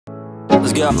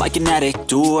Let's go. I'm like an addict,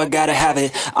 do I gotta have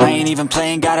it. I ain't even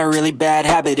playing, got a really bad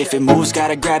habit. If it moves,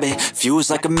 gotta grab it. Fuse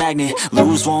like a magnet,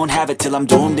 lose, won't have it till I'm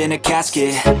doomed in a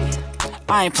casket.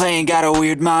 I ain't playing, got a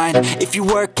weird mind. If you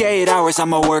work 8 hours,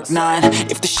 I'ma work 9.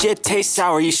 If the shit tastes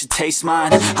sour, you should taste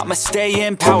mine. I'ma stay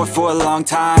in power for a long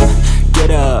time. Get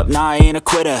up, nah, I ain't a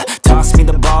quitter. Toss me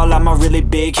the ball, I'm a really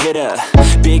big hitter.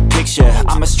 Big picture,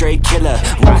 I'm a straight killer.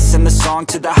 Rising the song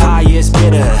to the highest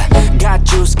bidder. Got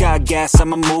juice, got gas,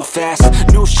 I'ma move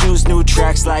fast. New shoes, new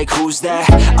tracks, like who's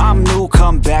that? I'm new,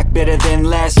 come back, better than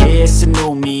last. Yeah, it's a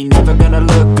new me, never gonna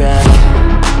look back.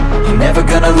 I'm never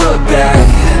gonna look back.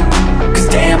 Cause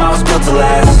damn, I was built to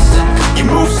last. You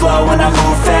move slow and I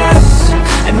move fast,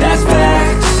 and that's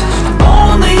facts.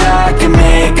 Only I can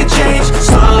make a change.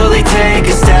 Slowly take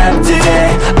a step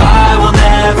today. I will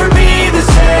never be the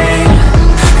same,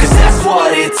 cause that's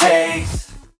what it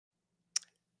takes.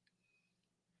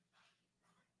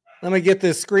 Let me get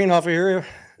this screen off of here.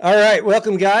 All right,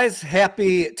 welcome guys.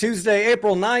 Happy Tuesday,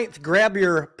 April 9th. Grab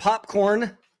your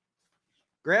popcorn,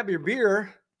 grab your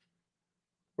beer.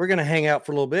 We're going to hang out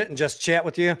for a little bit and just chat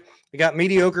with you. We got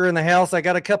Mediocre in the house. I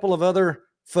got a couple of other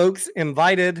folks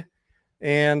invited,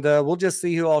 and we'll just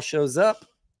see who all shows up.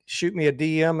 Shoot me a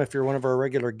DM if you're one of our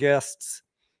regular guests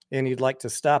and you'd like to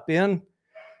stop in.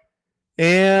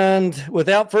 And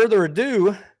without further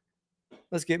ado,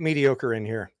 let's get Mediocre in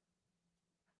here.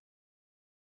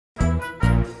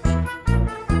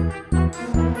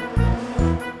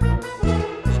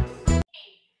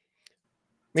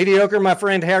 Mediocre, my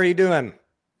friend, how are you doing?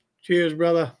 Cheers,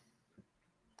 brother.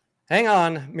 Hang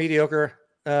on, Mediocre.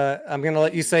 I'm going to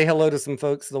let you say hello to some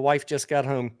folks. The wife just got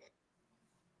home.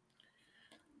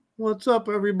 What's up,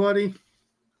 everybody?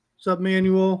 What's up,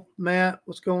 Manuel? Matt,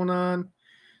 what's going on?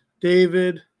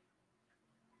 David.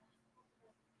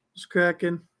 What's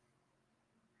cracking?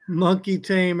 Monkey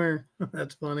Tamer.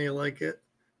 That's funny. I like it.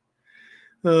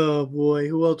 Oh, boy.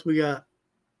 Who else we got?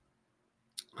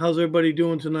 How's everybody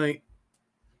doing tonight?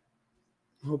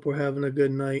 Hope we're having a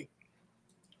good night.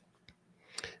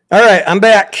 All right, I'm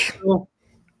back.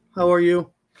 How are you?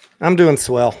 I'm doing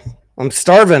swell. I'm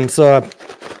starving, so I'm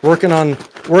working on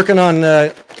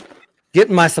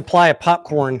getting my supply of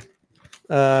popcorn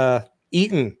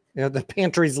eaten. You know, the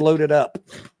pantry's loaded up,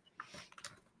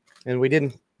 and we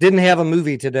didn't have a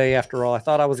movie today. After all, I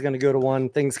thought I was going to go to one.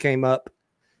 Things came up,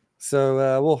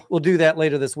 so we'll do that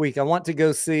later this week. I want to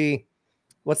go see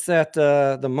what's that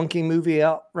the monkey movie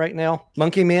out right now?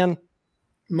 Monkey Man.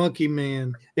 Monkey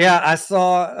Man. Yeah, I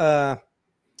saw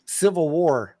Civil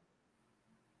War.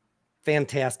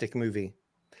 Fantastic movie.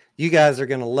 You guys are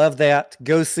going to love that.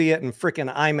 Go see it in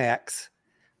freaking IMAX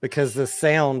because the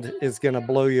sound is going to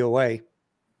blow you away.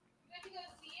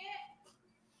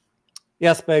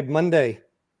 Yes, babe, Monday.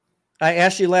 I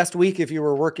asked you last week if you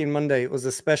were working Monday. It was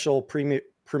a special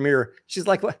premiere. She's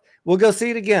like, "What? We'll go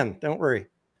see it again. Don't worry."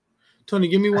 Tony,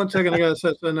 give me 1 second. I got to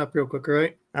set something up real quick, all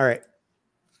right? All right.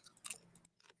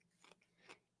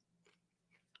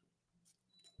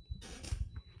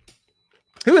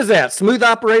 Who is that? Smooth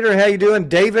Operator, how you doing?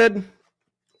 David?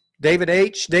 David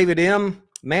H, David M,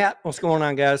 Matt, what's going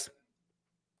on, guys?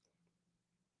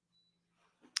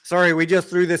 Sorry, we just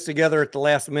threw this together at the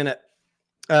last minute.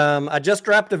 I just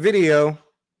dropped a video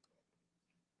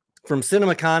from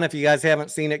CinemaCon. If you guys haven't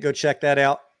seen it, go check that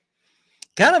out.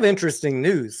 Kind of interesting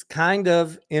news.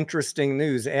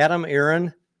 Adam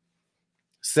Aaron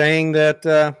saying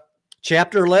that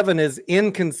Chapter 11 is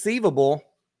inconceivable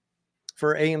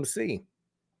for AMC.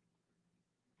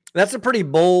 That's a pretty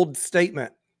bold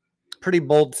statement.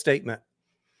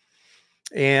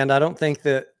 And I don't think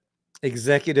that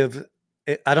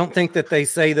I don't think that they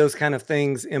say those kind of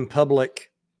things in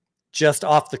public just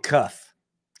off the cuff.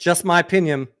 Just my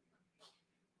opinion.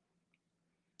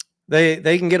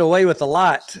 They can get away with a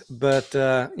lot, but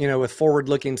you know, with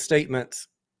forward-looking statements,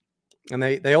 and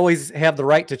they always have the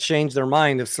right to change their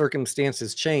mind if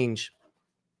circumstances change.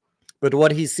 But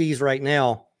what he sees right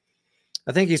now,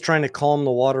 I think he's trying to calm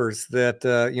the waters that,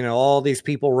 you know, all these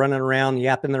people running around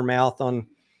yapping their mouth on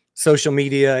social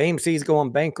media, AMC's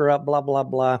going bankrupt, blah, blah,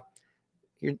 blah.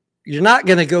 You're not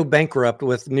going to go bankrupt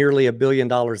with nearly $1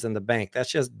 billion in the bank.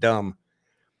 That's just dumb.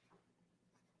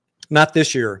 Not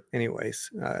this year,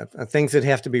 anyways. Things that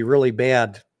have to be really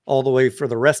bad all the way for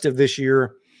the rest of this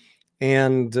year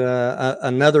and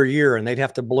another year, and they'd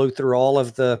have to blow through all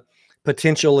of the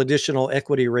potential additional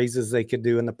equity raises they could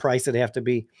do, and the price would have to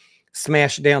be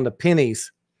smashed down to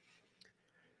pennies.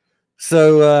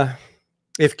 So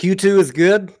if Q2 is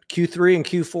good, Q3 and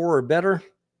Q4 are better,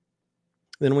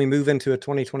 then we move into a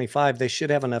 2025. They should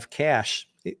have enough cash.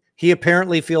 He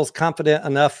apparently feels confident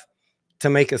enough to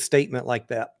make a statement like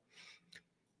that.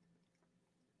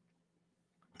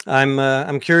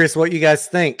 I'm curious what you guys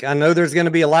think. I know there's going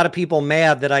to be a lot of people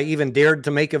mad that I even dared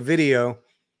to make a video.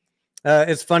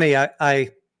 It's funny. I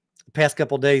past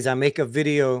couple of days, I make a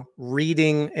video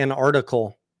reading an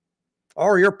article.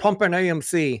 Oh, you're pumping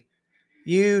AMC.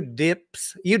 You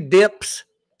dips.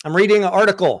 I'm reading an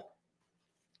article.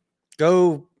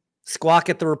 Go squawk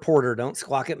at the reporter. Don't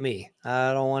squawk at me.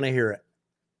 I don't want to hear it.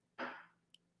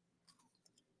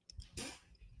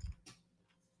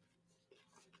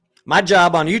 My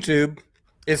job on YouTube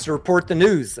is to report the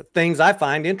news of things I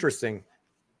find interesting.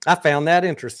 I found that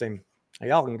interesting.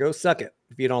 Y'all can go suck it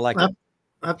if you don't like it.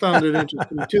 I found it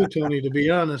interesting too, Tony, to be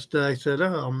honest. I said,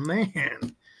 oh,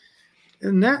 man,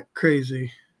 isn't that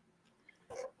crazy?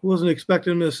 Wasn't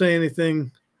expecting him to say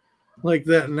anything like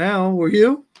that now, were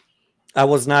you? I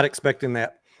was not expecting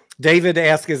that. David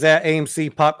asked, is that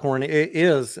AMC popcorn? It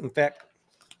is. In fact,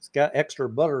 it's got extra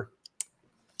butter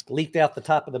leaked out the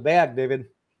top of the bag, David.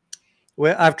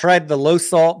 Well, I've tried the low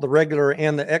salt, the regular,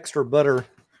 and the extra butter.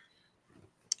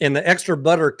 And the extra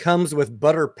butter comes with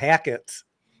butter packets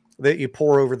that you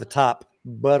pour over the top.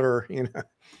 Butter,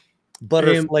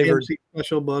 butter flavored. AMC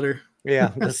special butter.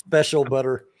 Yeah, the special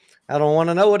butter. I don't want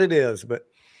to know what it is, but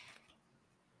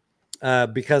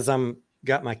because I'm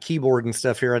got my keyboard and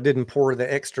stuff here, I didn't pour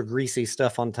the extra greasy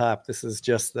stuff on top. This is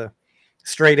just the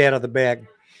straight out of the bag.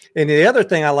 And the other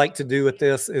thing I like to do with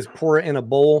this is pour it in a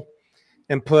bowl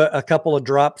and put a couple of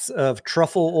drops of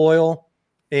truffle oil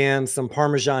and some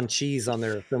Parmesan cheese on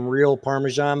there. Some real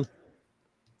Parmesan.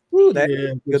 Ooh, that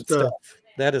is good stuff.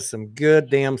 That is some good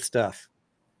damn stuff.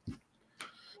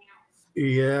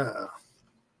 Yeah.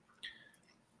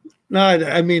 No,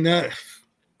 I mean, what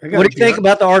do you think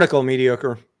about the article,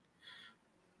 Mediocre?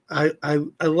 I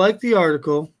like the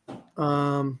article,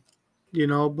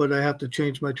 but I have to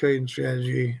change my trading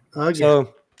strategy again.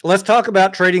 So let's talk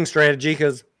about trading strategy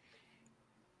because,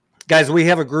 guys, we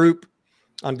have a group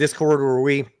on Discord where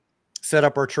we set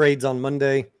up our trades on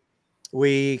Monday.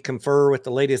 We confer with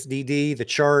the latest DD, the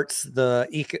charts,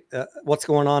 what's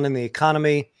going on in the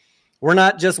economy. We're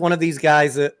not just one of these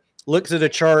guys that looks at a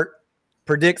chart,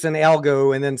 predicts an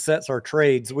algo, and then sets our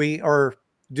trades. We are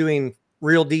doing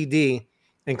real DD,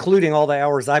 including all the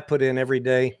hours I put in every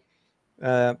day,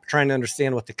 trying to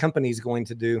understand what the company's going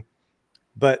to do.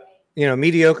 But,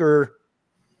 Mediocre,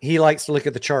 he likes to look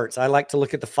at the charts. I like to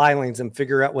look at the filings and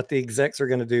figure out what the execs are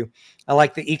going to do. I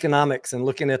like the economics and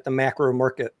looking at the macro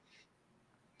market.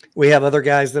 We have other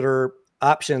guys that are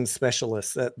options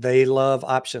specialists that they love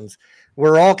options.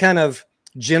 We're all kind of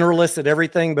generalists at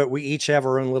everything, but we each have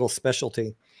our own little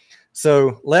specialty.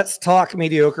 So let's talk,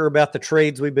 Mediocre, about the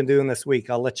trades we've been doing this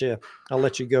week. I'll let you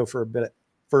go for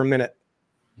a minute.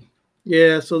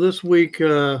 Yeah. So this week, we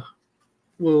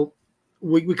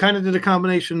kind of did a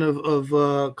combination of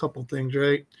a couple things,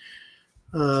 right?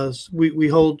 We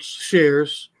hold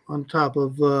shares on top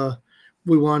of,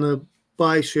 we want to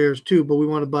buy shares too, but we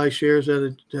want to buy shares at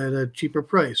a cheaper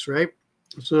price, right?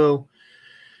 So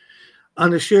on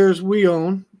the shares we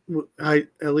own, at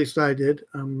least I did,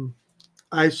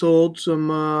 I sold some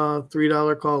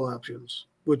 $3 call options,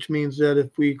 which means that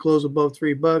if we close above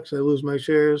 $3, I lose my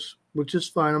shares, which is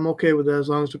fine. I'm okay with that as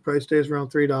long as the price stays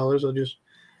around $3. I'll just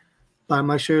buy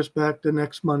my shares back the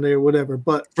next Monday or whatever.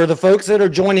 But for the folks that are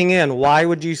joining in, why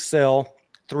would you sell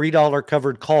 $3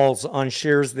 covered calls on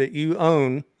shares that you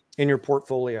own in your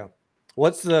portfolio?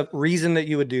 What's the reason that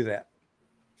you would do that?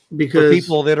 Because for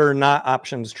people that are not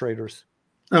options traders.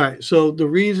 All right. So the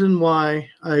reason why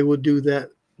I would do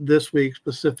that this week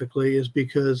specifically is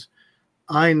because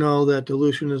I know that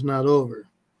dilution is not over.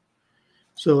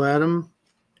 So Aaron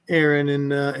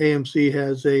and AMC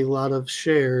has a lot of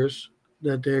shares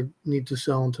that they need to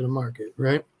sell into the market,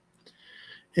 right?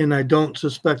 And I don't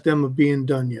suspect them of being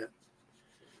done yet.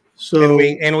 So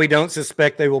and we don't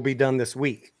suspect they will be done this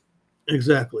week.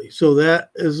 Exactly. So that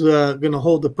is going to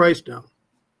hold the price down.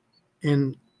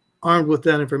 And armed with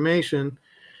that information,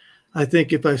 I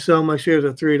think if I sell my shares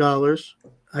at $3,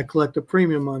 I collect a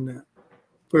premium on that.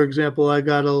 For example, I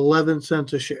got 11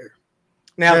 cents a share.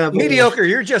 Now, Mediocre,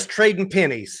 you're just trading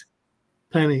pennies.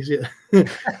 Pennies, yeah.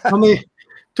 I mean,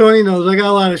 Tony knows I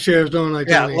got a lot of shares, don't I,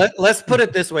 Tony? Yeah, let's put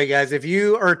it this way, guys. If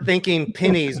you are thinking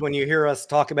pennies when you hear us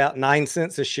talk about 9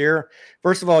 cents a share,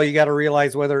 first of all, you got to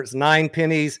realize whether it's 9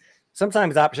 pennies.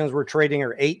 Sometimes options we're trading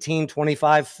are 18,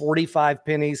 25, 45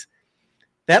 pennies.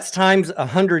 That's times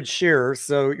 100 shares.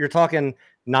 So you're talking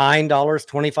 $9,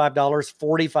 $25,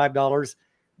 $45.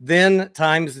 Then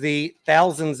times the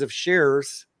thousands of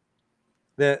shares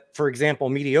that, for example,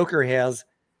 Mediocre has.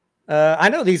 I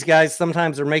know these guys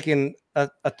sometimes are making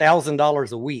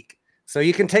 $1,000 a week. So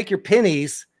you can take your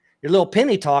pennies, your little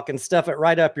penny talk, and stuff it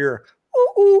right up your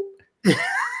ooh, ooh.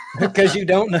 because you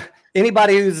don't know.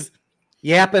 Anybody who's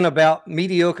yapping about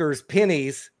mediocre's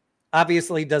pennies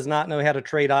obviously does not know how to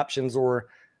trade options or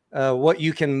what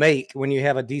you can make when you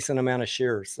have a decent amount of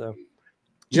shares. So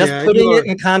just putting it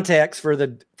in context for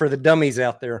the dummies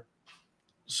out there.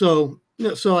 So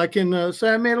I can say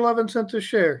I made 11 cents a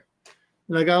share,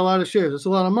 and I got a lot of shares. It's a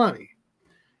lot of money,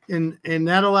 and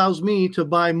that allows me to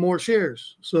buy more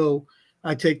shares. So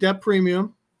I take that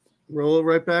premium, roll it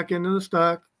right back into the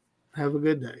stock, have a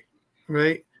good day,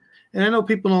 right? And I know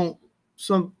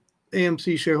some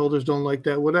AMC shareholders don't like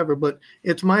that, whatever, but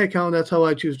it's my account. That's how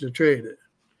I choose to trade it.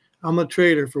 I'm a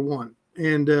trader for one.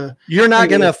 And you're not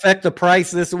going to affect the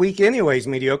price this week anyways,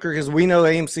 mediocre, because we know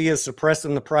AMC is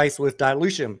suppressing the price with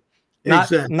dilution.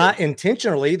 Not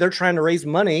intentionally. They're trying to raise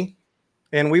money,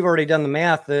 and we've already done the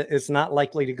math that it's not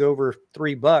likely to go over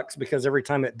 $3 because every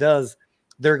time it does,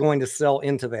 they're going to sell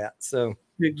into that. So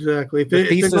exactly. If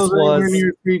it goes anywhere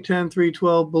near 310,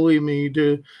 312, believe me,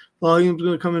 the volume's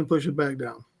going to come and push it back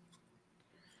down.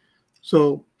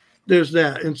 So there's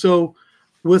that. And so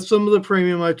with some of the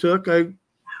premium I took, I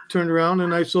turned around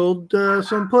and I sold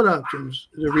some put options.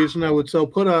 The reason I would sell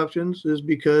put options is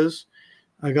because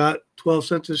I got 12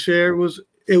 cents a share.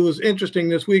 It was interesting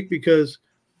this week because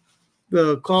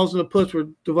the calls and the puts were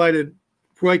divided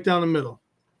right down the middle,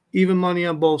 even money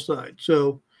on both sides.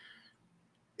 So,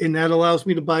 and that allows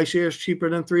me to buy shares cheaper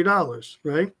than $3,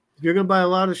 right? If you're going to buy a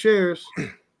lot of shares,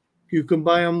 you can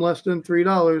buy them less than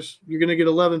 $3. You're going to get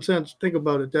 11 cents. Think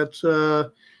about it. That's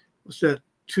what's that?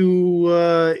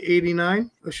 $2.89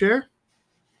 a share.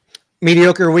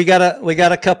 Mediocre. We got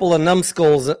a couple of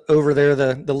numbskulls over there,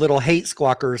 the little hate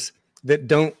squawkers that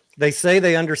don't. They say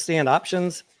they understand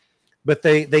options, but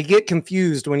they get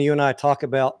confused when you and I talk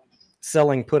about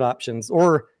selling put options,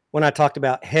 or when I talked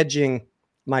about hedging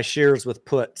my shares with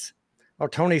puts. Oh,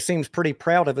 Tony seems pretty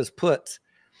proud of his puts,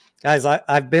 guys.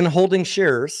 I've been holding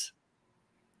shares,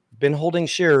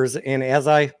 and as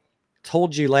I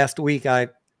told you last week, I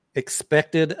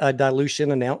expected a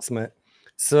dilution announcement.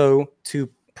 So to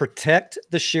protect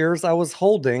the shares I was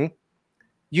holding,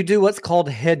 you do what's called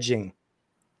hedging.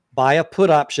 Buy a put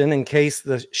option in case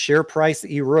the share price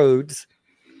erodes.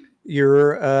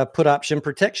 Your put option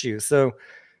protects you. So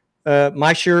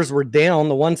my shares were down.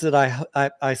 The ones that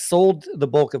I sold the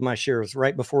bulk of my shares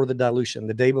right before the dilution,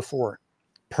 the day before,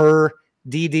 per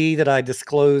DD that I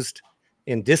disclosed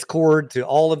in Discord to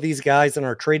all of these guys in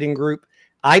our trading group.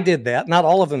 I did that. Not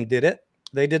all of them did it.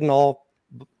 They didn't all,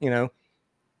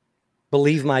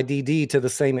 believe my DD to the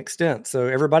same extent. So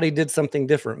everybody did something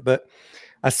different, but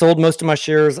I sold most of my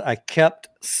shares. I kept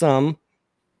some,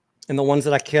 and the ones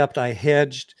that I kept, I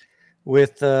hedged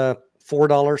with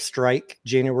 $4 strike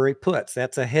January puts.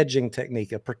 That's a hedging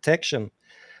technique, a protection.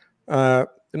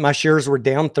 My shares were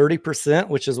down 30%,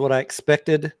 which is what I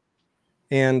expected.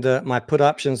 And my put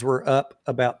options were up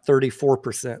about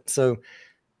 34%. So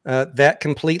that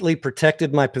completely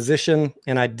protected my position,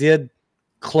 and I did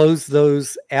close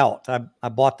those out. I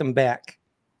bought them back.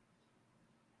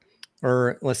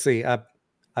 Or let's see, I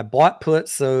bought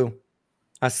puts, so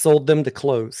I sold them to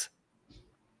close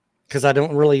because I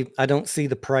don't see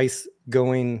the price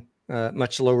going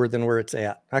much lower than where it's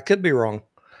at. I could be wrong,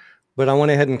 but I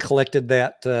went ahead and collected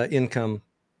that income.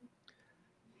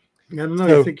 I don't know.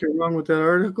 So, you think you're wrong with that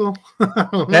article?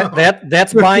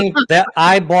 That's buying that.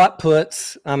 I bought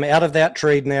puts. I'm out of that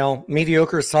trade now.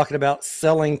 Mediocre is talking about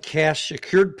selling cash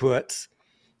secured puts,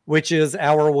 which is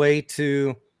our way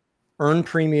to earn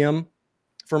premium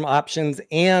from options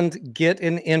and get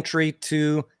an entry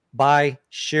to buy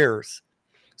shares.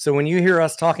 So when you hear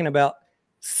us talking about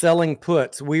selling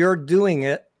puts, we are doing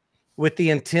it with the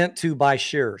intent to buy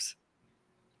shares.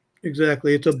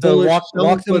 Exactly. It's a bullish.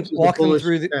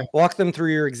 Walk them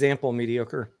through your example,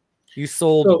 mediocre. You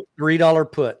sold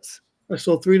 $3 puts. I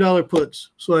sold $3 puts.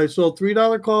 So I sold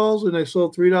 $3 calls and I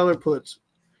sold $3 puts.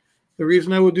 The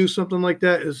reason I would do something like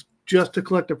that is just to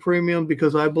collect a premium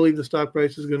because I believe the stock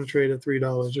price is going to trade at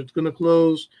 $3. It's going to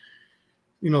close,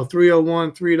 $3.01,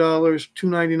 $3,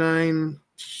 $2.99,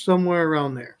 somewhere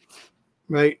around there,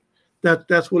 right?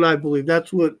 That's what I believe.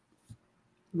 That's what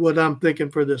I'm thinking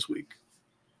for this week.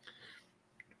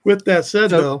 With that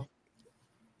said,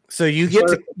 so you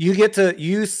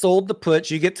sold the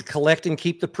puts, you get to collect and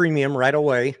keep the premium right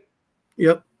away.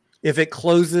 Yep. If it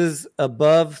closes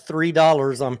above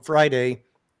 $3 on Friday,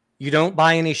 you don't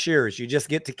buy any shares. You just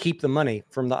get to keep the money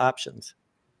from the options.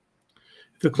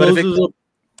 If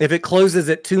it closes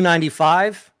at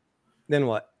 $2.95, then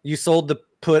what? You sold the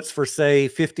puts for say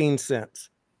 15 cents.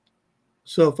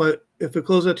 So if it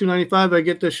closes at $2.95, I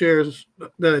get the shares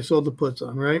that I sold the puts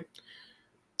on, right?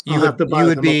 You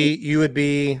would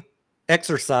be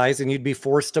exercise and you'd be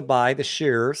forced to buy the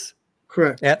shares.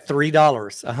 Correct. At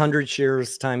 $3, 100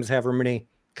 shares times however many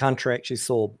contracts you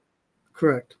sold.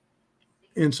 Correct.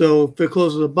 And so if it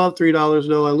closes above $3,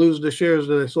 though, I lose the shares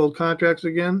that I sold contracts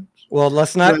again. Well,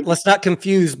 let's not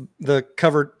confuse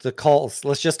the calls.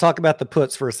 Let's just talk about the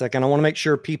puts for a second. I want to make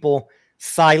sure people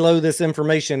silo this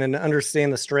information and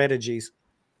understand the strategies.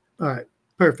 All right.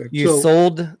 Perfect. You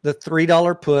sold the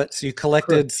 $3 puts. You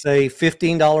collected, correct. say,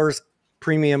 $15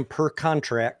 premium per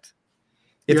contract.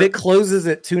 If it closes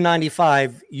at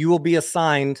 $2.95, you will be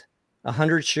assigned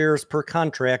 100 shares per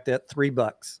contract at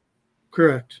 $3.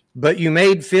 Correct. But you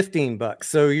made $15.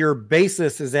 So your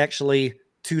basis is actually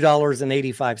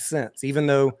 $2.85, even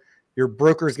though your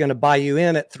broker is going to buy you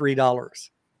in at $3.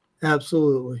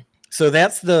 Absolutely. So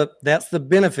that's the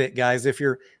benefit, guys.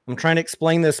 I'm trying to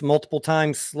explain this multiple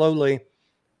times slowly,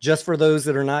 just for those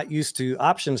that are not used to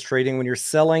options trading. When you're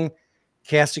selling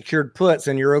cash secured puts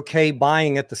and you're okay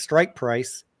buying at the strike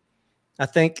price, I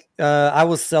think I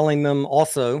was selling them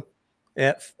also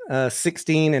at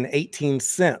 16 and 18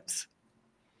 cents.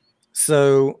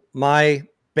 So my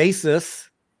basis,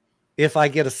 if I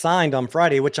get assigned on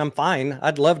Friday, which I'm fine,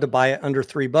 I'd love to buy it under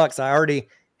 $3. I already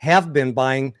have been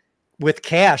buying with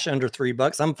cash under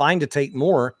 $3. I'm fine to take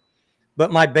more,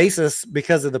 but my basis,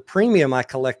 because of the premium I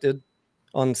collected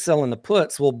on selling the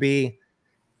puts, will be,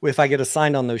 if I get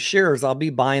assigned on those shares, I'll be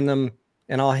buying them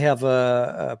and I'll have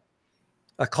a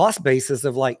cost basis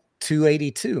of like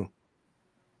 $2.82,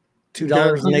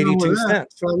 $2.82. I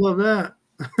love that.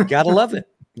 Gotta love it.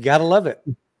 Gotta love it.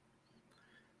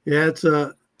 Yeah, it's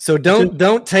so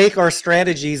don't take our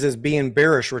strategies as being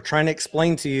bearish. We're trying to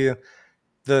explain to you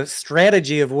the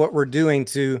strategy of what we're doing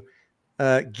to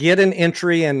get an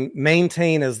entry and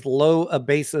maintain as low a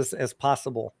basis as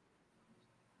possible.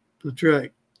 That's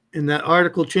right. And that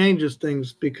article changes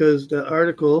things, because that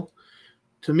article,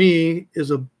 to me,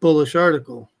 is a bullish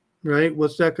article, right?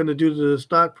 What's that going to do to the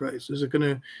stock price? Is it going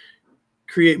to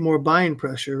create more buying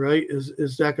pressure, right?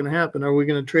 Is that going to happen? Are we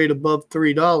going to trade above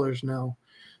 $3 now?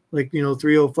 Like,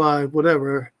 305,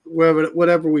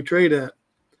 whatever we trade at.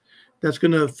 That's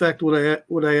going to affect what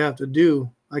I have to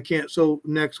do. I can't. So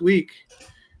next week,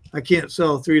 I can't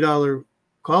sell a $3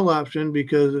 call option,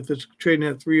 because if it's trading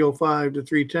at 305 to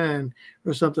 310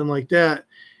 or something like that,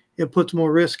 it puts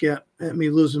more risk at me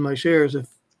losing my shares.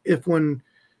 If when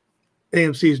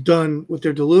AMC is done with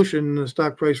their dilution and the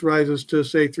stock price rises to,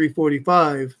 say,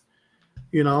 345,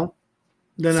 then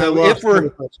I lost.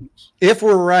 If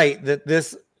we're right that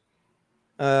this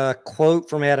quote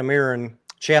from Adam Aaron,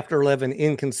 Chapter 11,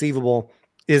 Inconceivable,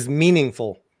 is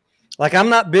meaningful. Like, I'm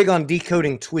not big on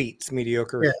decoding tweets,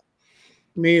 Mediocre. Yeah,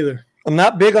 me either. I'm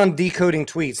not big on decoding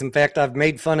tweets. In fact, I've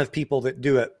made fun of people that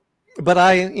do it. But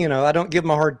I don't give them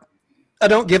a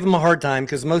hard time,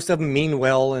 because most of them mean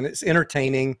well and it's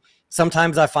entertaining.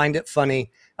 Sometimes I find it funny.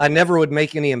 I never would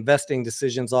make any investing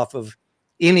decisions off of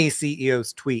any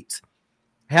CEO's tweets.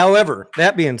 However,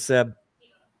 that being said,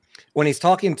 when he's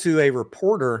talking to a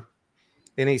reporter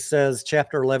and he says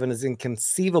Chapter 11 is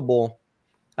inconceivable,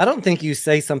 I don't think you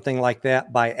say something like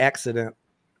that by accident.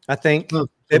 I think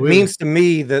it means to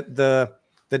me that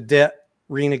the debt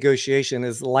renegotiation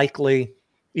is likely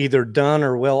either done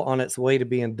or well on its way to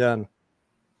being done.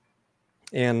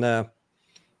 And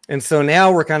so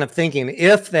now we're kind of thinking,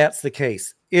 if that's the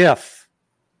case, if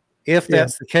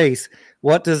that's the case,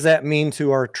 what does that mean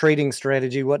to our trading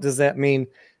strategy? What does that mean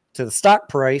to the stock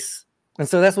price? And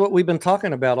so that's what we've been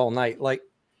talking about all night. Like,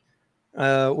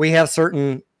 we have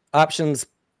certain options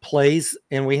plays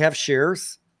and we have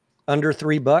shares under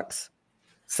 $3.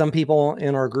 Some people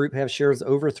in our group have shares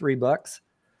over $3.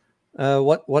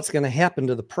 What's going to happen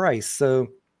to the price? So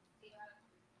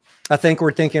I think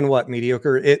we're thinking, what,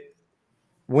 Mediocre?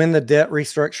 When the debt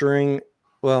restructuring,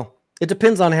 well, it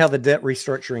depends on how the debt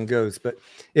restructuring goes. But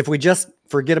if we just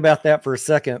forget about that for a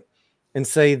second and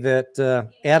say that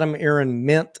Adam Aaron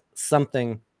meant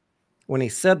something when he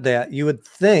said that, you would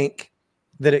think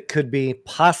that it could be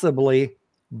possibly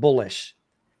bullish.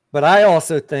 But I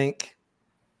also think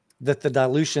that the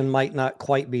dilution might not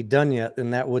quite be done yet,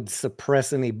 and that would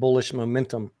suppress any bullish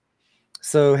momentum.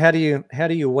 So how do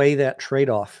you weigh that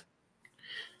trade-off?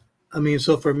 I mean,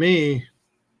 so for me,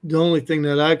 the only thing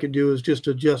that I could do is just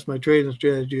adjust my trading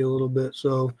strategy a little bit.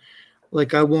 So,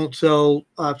 like, I won't sell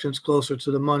options closer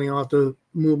to the money. I'll have to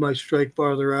move my strike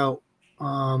farther out,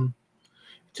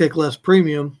 take less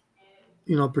premium,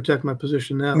 protect my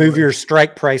position that way. Move your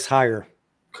strike price higher.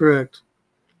 Correct.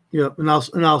 Yep. And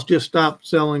I'll just stop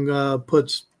selling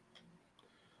puts.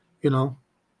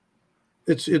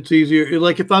 It's easier.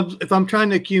 Like, if I'm trying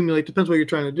to accumulate, depends what you're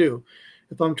trying to do.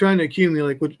 if I'm trying to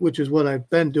accumulate, which is what I've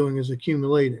been doing, is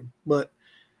accumulating. But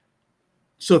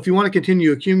so if you want to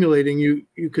continue accumulating,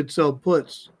 you could sell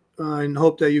puts and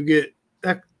hope that you get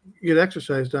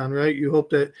exercised on, right? You hope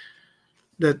that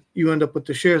you end up with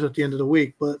the shares at the end of the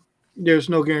week, but there's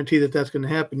no guarantee that that's going to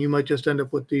happen. You might just end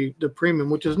up with the premium,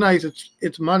 which is nice.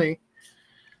 It's money.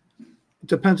 It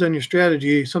depends on your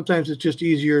strategy. Sometimes it's just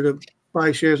easier to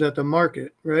buy shares at the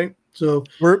market, right? So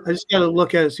I just got to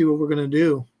look at it, see what we're going to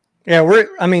do. Yeah,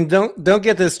 don't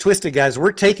get this twisted, guys.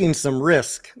 We're taking some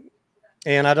risk,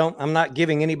 and I'm not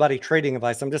giving anybody trading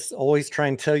advice. I'm just always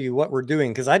trying to tell you what we're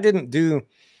doing, because I didn't do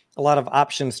a lot of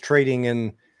options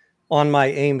trading on my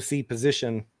AMC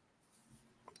position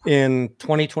in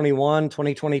 2021,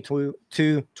 2022,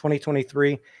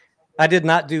 2023. I did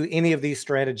not do any of these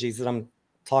strategies that I'm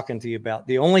talking to you about.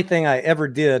 The only thing I ever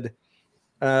did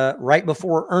right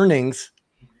before earnings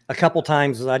a couple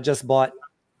times was I just bought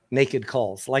naked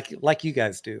calls like you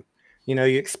guys do. You know,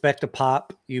 you expect a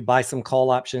pop, you buy some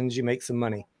call options, you make some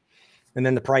money, and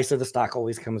then the price of the stock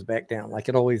always comes back down like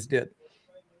it always did.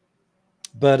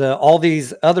 But all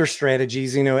these other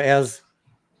strategies, you know, as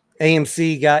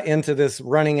AMC got into this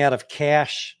running out of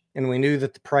cash and we knew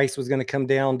that the price was going to come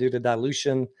down due to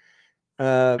dilution,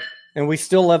 and we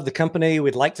still love the company,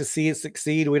 we'd like to see it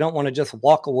succeed, we don't want to just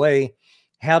walk away.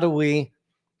 How do we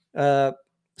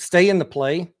stay in the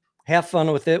play, have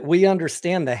fun with it? We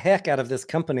understand the heck out of this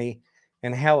company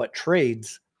and how it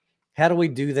trades. How do we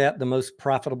do that the most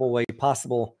profitable way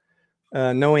possible,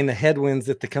 knowing the headwinds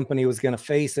that the company was going to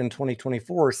face in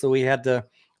 2024? So we had to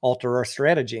alter our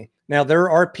strategy. Now, there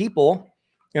are people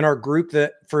in our group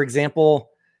that, for example,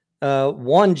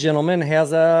 one gentleman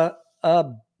has a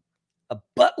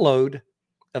buttload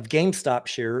of GameStop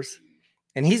shares,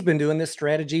 and he's been doing this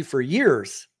strategy for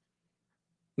years,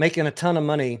 making a ton of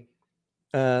money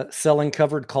selling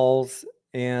covered calls.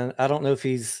 And I don't know if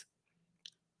he's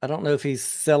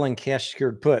selling cash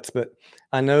secured puts, but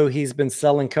I know he's been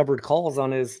selling covered calls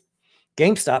on his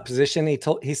GameStop position. He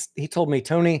told me,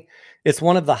 Tony, it's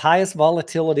one of the highest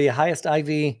volatility, highest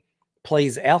IV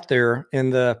plays out there,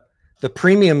 and the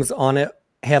premiums on it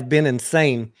have been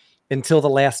insane until the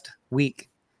last week.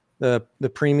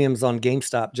 The premiums on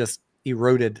GameStop just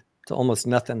eroded to almost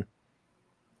nothing.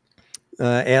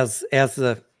 As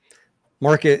the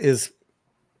market is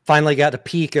finally got to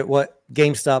peak at what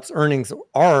GameStop's earnings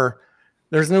are,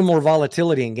 there's no more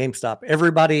volatility in GameStop.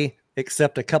 Everybody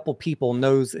except a couple people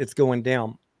knows it's going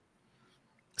down.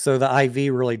 So the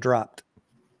IV really dropped.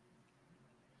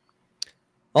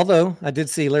 Although I did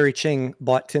see Larry Ching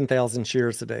bought 10,000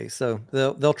 shares today. So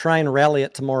they'll try and rally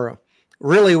it tomorrow.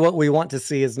 Really what we want to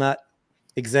see is not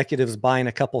executives buying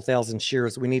a couple thousand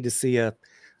shares. We need to see a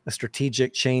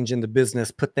strategic change in the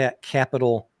business. Put that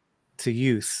capital to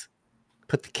use.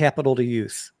 Put the capital to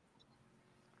use.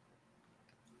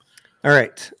 All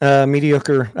right.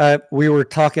 Mediocre. We were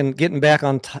talking, getting back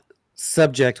on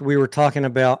subject, we were talking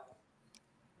about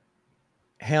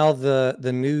how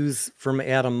the news from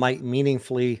Adam might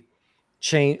meaningfully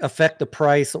affect the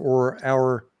price or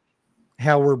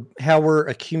how we're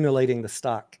accumulating the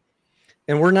stock.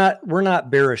 And we're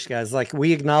not bearish, guys. Like,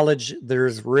 we acknowledge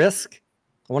there's risk.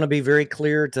 I want to be very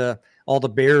clear to all the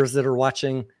bears that are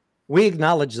watching. We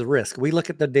acknowledge the risk. We look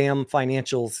at the damn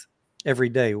financials every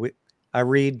day. I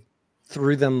read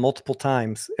through them multiple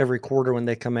times every quarter when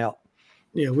they come out.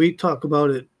 Yeah, we talk about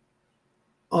it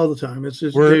all the time. It's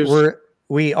just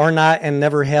we are not and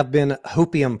never have been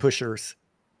hopium pushers,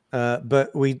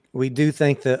 but we do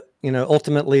think that, you know,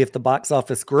 ultimately, if the box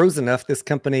office grows enough, this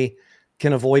company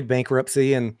can avoid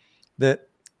bankruptcy, and that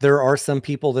there are some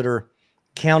people that are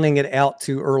counting it out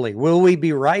too early. Will we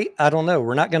be right? I don't know.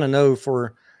 We're not going to know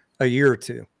for a year or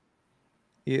two.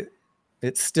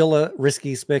 It's still a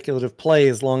risky speculative play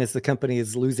as long as the company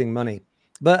is losing money.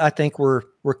 But I think we're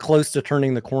close to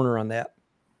turning the corner on that,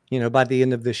 you know, by the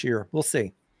end of this year. We'll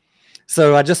see.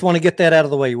 So I just want to get that out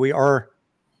of the way. We own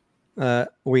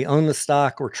the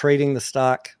stock, we're trading the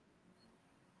stock,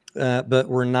 but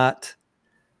we're not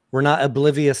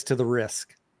oblivious to the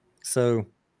risk. So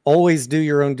always do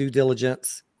your own due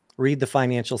diligence, read the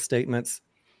financial statements,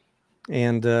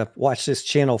 and watch this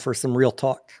channel for some real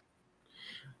talk.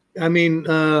 I mean,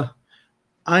 I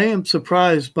am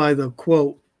surprised by the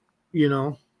quote, you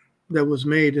know, that was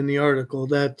made in the article.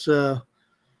 That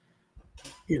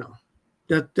you know,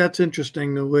 that's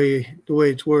interesting the way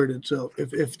it's worded. So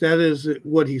if that is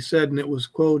what he said and it was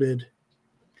quoted,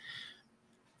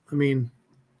 I mean,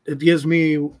 it gives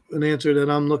me an answer that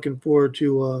I'm looking forward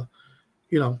to.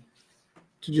 You know,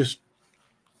 to just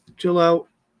chill out.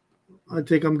 I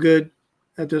think I'm good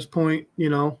at this point. You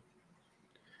know,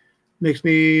 makes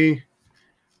me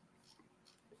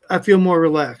I feel more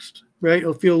relaxed, right?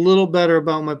 I'll feel a little better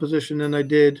about my position than I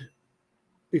did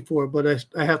before, but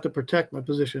I have to protect my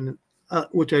position,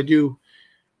 which I do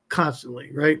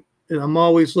constantly, right? And I'm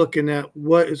always looking at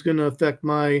what is going to affect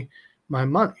my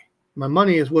money. My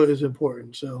money is what is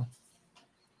important. So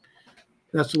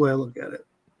that's the way I look at it.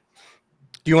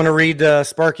 Do you want to read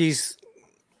Sparky's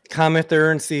comment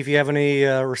there and see if you have any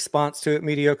response to it,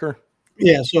 Mediocre?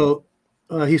 Yeah. So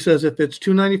he says if it's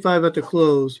 $2.95 at the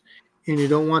close and you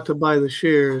don't want to buy the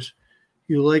shares,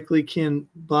 you likely can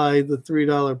buy the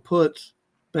 $3 puts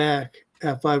back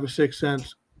at 5 or 6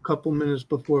 cents a couple minutes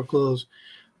before close.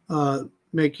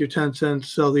 Make your 10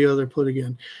 cents, sell the other put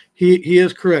again. He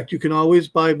is correct. You can always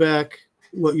buy back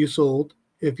what you sold.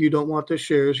 If you don't want the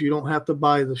shares, you don't have to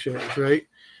buy the shares, right?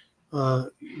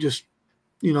 Just,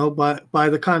 buy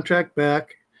the contract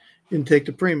back and take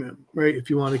the premium, right? If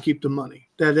you want to keep the money.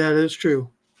 That is true.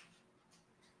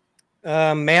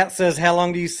 Matt says, how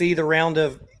long do you see the round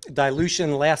of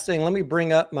dilution lasting? Let me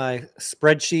bring up my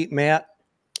spreadsheet, Matt.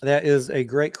 That is a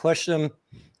great question.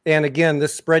 And again,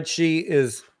 this spreadsheet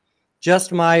is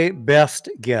just my best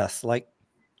guess. Like,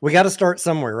 we got to start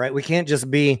somewhere, right? We can't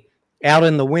just be out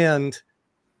in the wind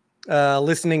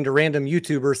listening to random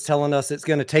YouTubers telling us it's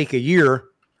going to take a year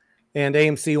and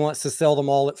AMC wants to sell them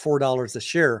all at $4 a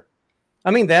share.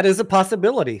 I mean, that is a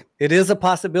possibility. It is a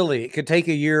possibility. It could take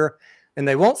a year and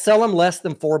they won't sell them less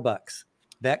than $4.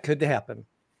 That could happen.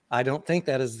 I don't think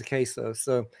that is the case, though.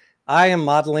 So I am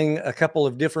modeling a couple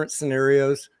of different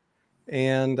scenarios,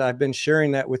 and I've been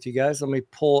sharing that with you guys. Let me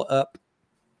pull up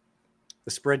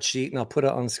the spreadsheet, and I'll put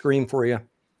it on screen for you.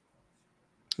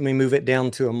 Let me move it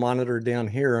down to a monitor down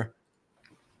here.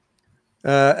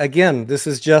 Again, this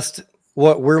is just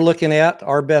what we're looking at,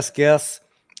 our best guess.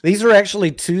 These are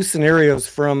actually two scenarios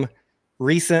from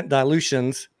recent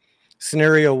dilutions.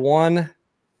 Scenario one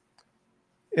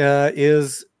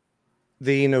is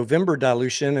the November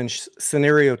dilution, and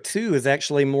scenario two is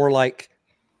actually more like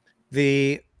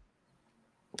the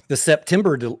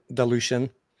September dilution.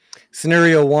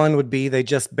 Scenario one would be they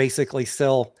just basically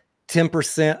sell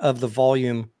 10% of the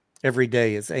volume every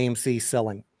day is AMC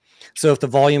selling. So if the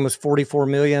volume was 44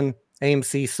 million,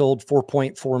 AMC sold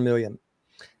 4.4 million.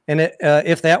 And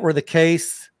if that were the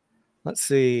case, let's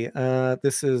see,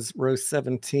 this is row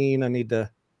 17. I need to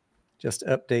just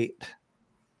update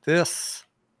this.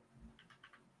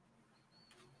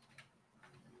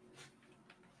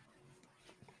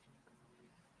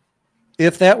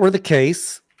 If that were the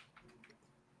case,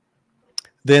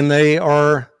 then they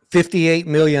are 58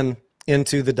 million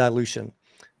into the dilution.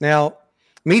 Now,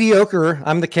 Mediocre,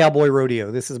 I'm the Cowboy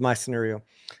Rodeo. This is my scenario.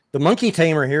 The Monkey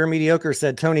Tamer here, Mediocre,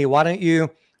 said, Tony, why don't you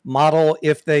model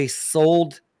if they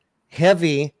sold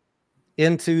heavy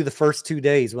into the first 2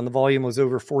 days when the volume was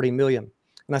over 40 million?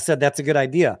 And I said, that's a good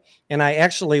idea. And I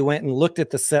actually went and looked at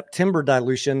the September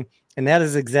dilution, and that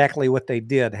is exactly what they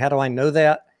did. How do I know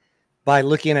that? By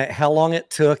looking at how long it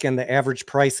took and the average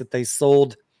price that they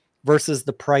sold versus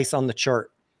the price on the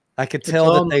chart. I could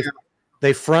tell that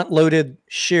they front-loaded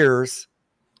shares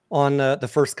on the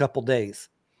first couple days.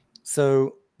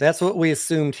 So that's what we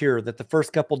assumed here, that the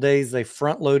first couple days they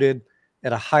front-loaded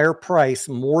at a higher price,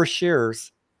 more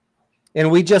shares,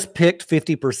 and we just picked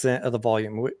 50% of the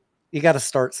volume. You got to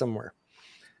start somewhere.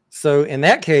 So in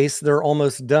that case, they're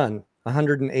almost done,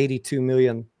 $182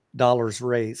 million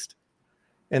raised,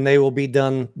 and they will be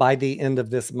done by the end of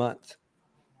this month.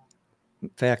 In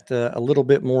fact, a little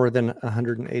bit more than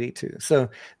 182. So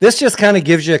this just kind of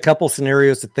gives you a couple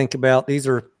scenarios to think about. These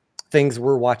are things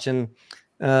we're watching.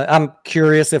 I'm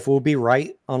curious if we'll be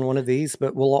right on one of these,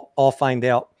 but we'll all find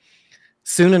out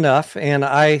soon enough. And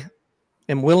I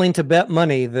am willing to bet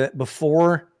money that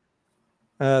before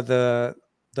the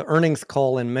earnings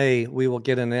call in May, we will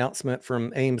get an announcement from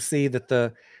AMC that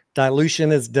the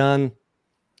dilution is done,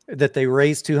 that they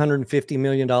raised $250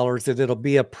 million, that it'll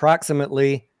be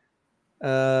approximately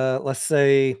let's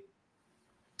say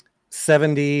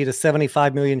 70 to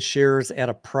 75 million shares at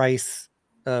a price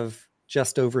of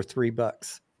just over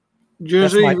 $3.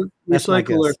 Jersey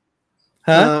Recycler.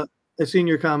 Huh? I seen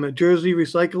your comment. Jersey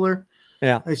Recycler.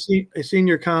 Yeah. I seen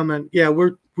your comment. Yeah,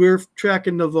 we're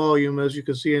tracking the volume, as you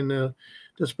can see in the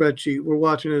spreadsheet. We're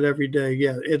watching it every day.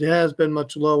 Yeah, it has been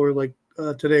much lower. Like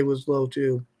today was low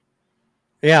too.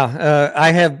 Yeah,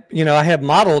 I have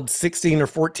modeled 16 or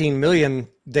 14 million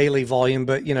daily volume,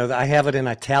 but I have it in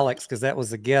italics because that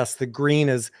was a guess. The green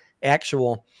is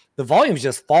actual. The volume's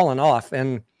just fallen off,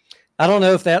 and I don't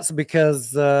know if that's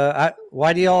because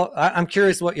I'm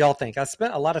curious what y'all think. I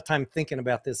spent a lot of time thinking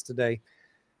about this today.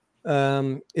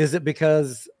 Is it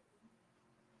because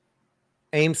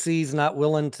AMC's not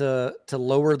willing to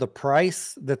lower the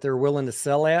price that they're willing to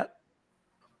sell at.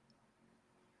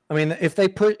 I mean, if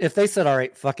they said, all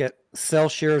right, fuck it, sell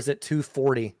shares at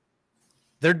 240,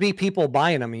 there'd be people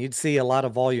buying them and you'd see a lot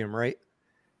of volume, right?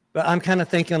 But I'm kind of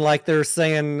thinking like they're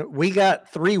saying, we got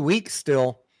 3 weeks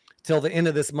still till the end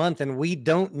of this month, and we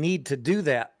don't need to do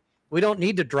that. We don't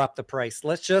need to drop the price.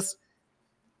 Let's just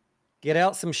get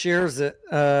out some shares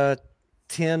at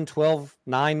 10, 12,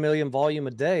 9 million volume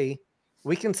a day.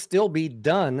 We can still be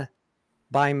done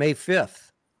by May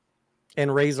 5th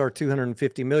and raise our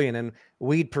 250 million. And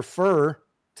we'd prefer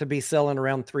to be selling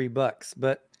around $3,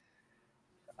 but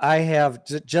I have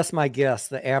just my guess.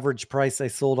 The average price they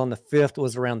sold on the 5th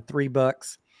was around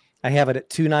 $3. I have it at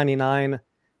 $2.99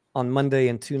 on Monday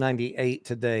and $2.98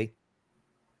 today.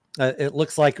 It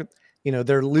looks like,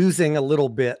 they're losing a little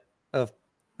bit of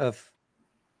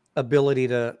ability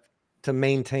to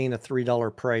maintain a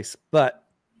 $3 price, but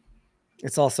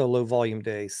it's also low volume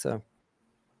days. So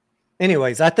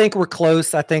anyways, I think we're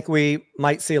close. I think we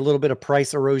might see a little bit of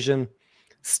price erosion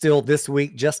still this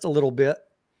week, just a little bit.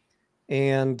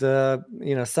 And,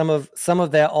 some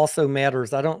of that also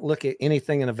matters. I don't look at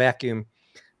anything in a vacuum.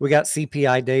 We got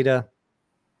CPI data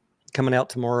coming out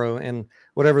tomorrow, and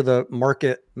whatever the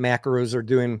market macros are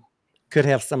doing could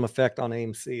have some effect on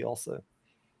AMC also.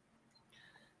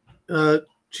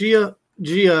 Gia,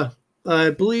 I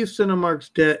believe Cinemark's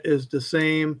debt is the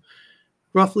same,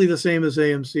 roughly the same as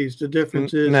AMC's. The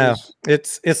difference is no,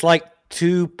 it's like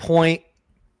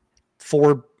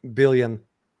 2.4 billion.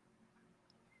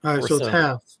 All right, so it's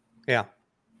half. Yeah.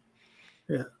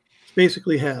 Yeah. It's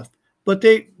basically half. But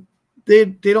they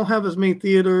don't have as many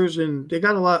theaters, and they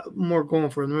got a lot more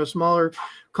going for them. They're a smaller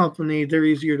company. They're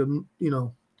easier to,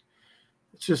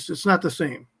 it's not the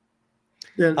same.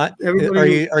 Then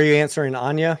everybody are you answering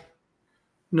Anya?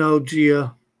 No,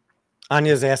 Gia.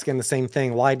 Anya's asking the same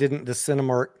thing. Why didn't the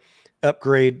Cinemark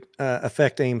upgrade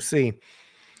affect AMC?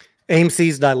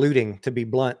 AMC's diluting, to be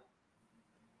blunt.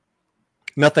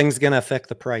 Nothing's going to affect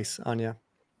the price, Anya,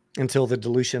 until the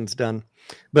dilution's done.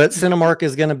 But Cinemark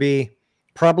is going to be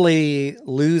probably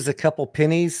lose a couple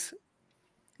pennies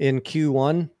in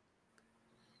Q1,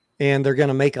 and they're going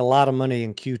to make a lot of money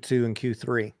in Q2 and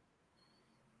Q3.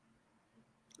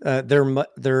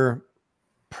 They're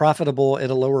profitable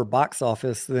at a lower box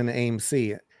office than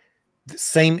AMC.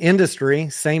 Same industry,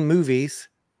 same movies.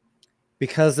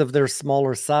 Because of their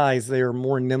smaller size, they are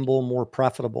more nimble, more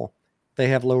profitable. They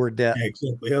have lower debt. Yeah,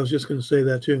 exactly. I was just going to say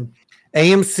that too.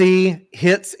 AMC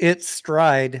hits its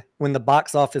stride when the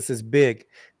box office is big.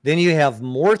 Then you have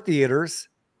more theaters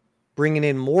bringing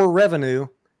in more revenue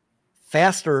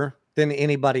faster than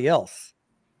anybody else.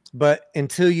 But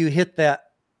until you hit that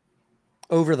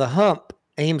over the hump,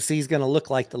 AMC is going to look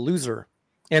like the loser.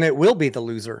 And it will be the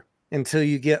loser until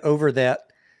you get over that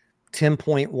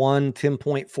 10.1,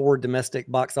 10.4 domestic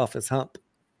box office hump.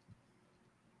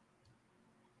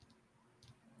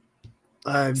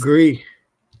 I agree.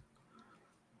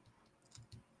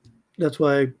 That's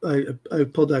why I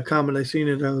pulled that comment. I seen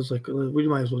it. I was like, we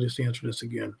might as well just answer this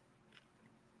again.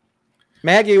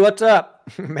 Maggie, what's up?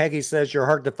 Maggie says you're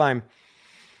hard to find.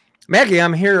 Maggie,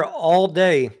 I'm here all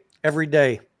day, every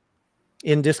day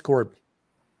in Discord.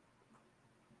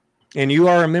 And you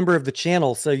are a member of the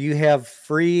channel, so you have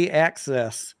free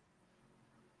access.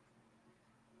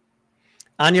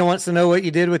 Anya wants to know what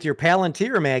you did with your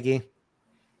Palantir, Maggie.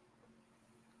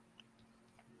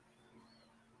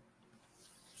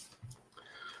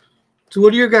 So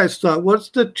what are your guys' thought? What's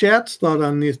the chat's thought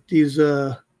on these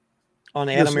on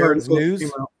Adam Aaron's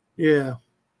news? Yeah.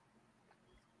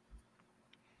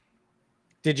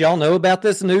 Did y'all know about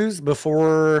this news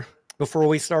before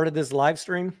we started this live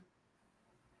stream?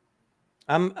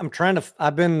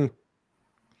 I've been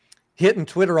hitting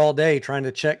Twitter all day trying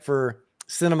to check for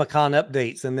CinemaCon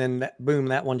updates, and then boom,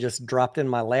 that one just dropped in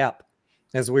my lap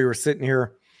as we were sitting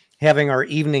here having our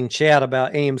evening chat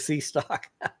about AMC stock.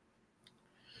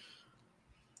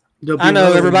 I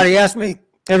know everybody asked me,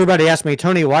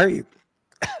 Tony, why are you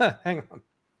hang on,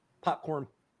 popcorn.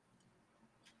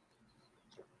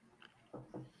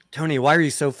 Tony, why are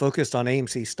you so focused on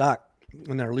AMC stock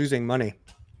when they're losing money?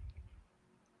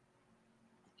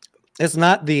 It's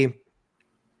not the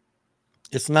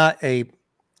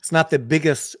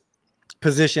biggest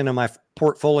position in my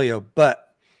portfolio,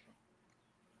 but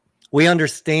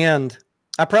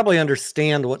I probably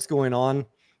understand what's going on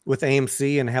with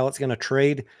AMC and how it's going to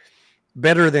trade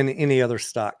better than any other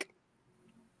stock.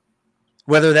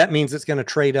 Whether that means it's going to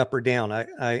trade up or down,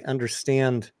 I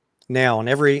understand now. And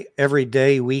every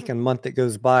day, week, and month that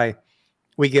goes by,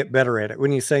 we get better at it.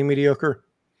 Wouldn't you say, Mediocre?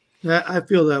 I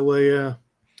feel that way, yeah.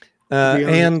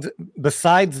 And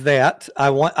besides that, I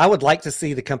would like to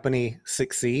see the company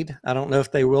succeed. I don't know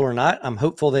if they will or not. I'm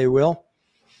hopeful they will.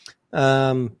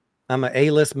 I'm an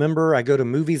A-list member. I go to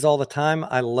movies all the time.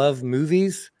 I love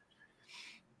movies.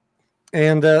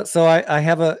 And so I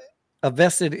have a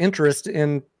vested interest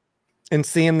in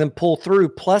seeing them pull through,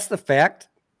 plus the fact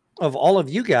of all of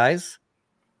you guys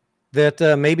that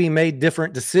maybe made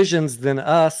different decisions than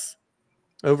us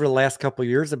over the last couple of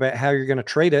years about how you're going to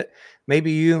trade it.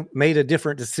 Maybe you made a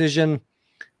different decision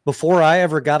before I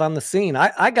ever got on the scene.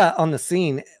 I got on the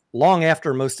scene long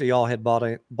after most of y'all had bought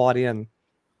in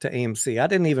to AMC. I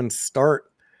didn't even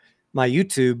start my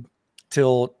YouTube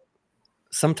till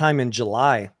sometime in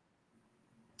July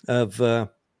of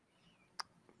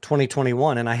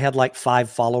 2021, and I had like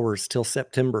 5 followers till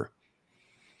September.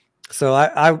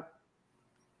 So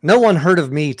no one heard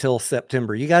of me till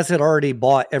September. You guys had already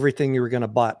bought everything you were going to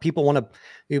buy. People want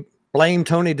to blame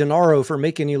Tony Denaro for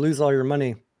making you lose all your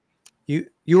money.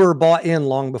 You were bought in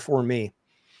long before me.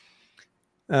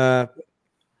 My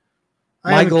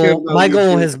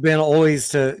goal has been always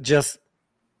to just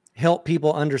help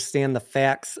people understand the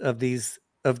facts of this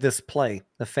play,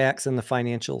 the facts and the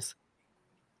financials.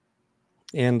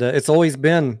 And it's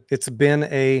been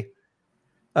a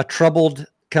troubled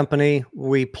company.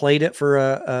 We played it for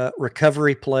a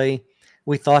recovery play.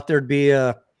 We thought there'd be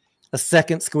a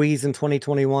second squeeze in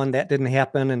 2021. That didn't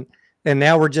happen. And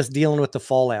now we're just dealing with the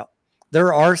fallout.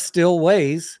 There are still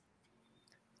ways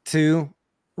to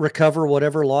recover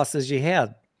whatever losses you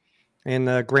had.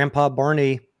 And Grandpa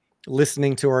Barney,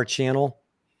 listening to our channel,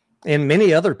 and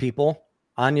many other people,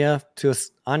 Anya,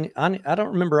 I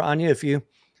don't remember, Anya, if you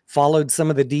followed some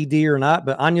of the DD or not,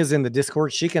 but Anya's in the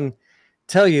Discord. She can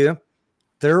tell you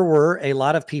there were a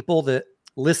lot of people that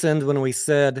listened when we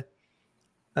said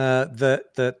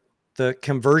the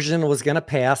conversion was going to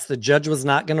pass. The judge was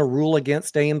not going to rule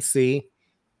against AMC,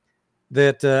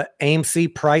 that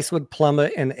AMC price would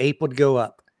plummet and APE would go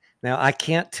up. Now, I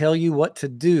can't tell you what to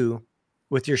do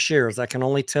with your shares. I can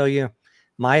only tell you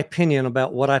my opinion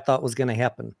about what I thought was going to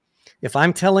happen. If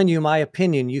I'm telling you my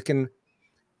opinion, you can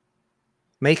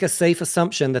make a safe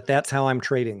assumption that that's how I'm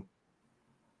trading.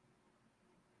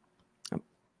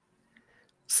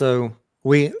 So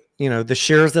the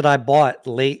shares that I bought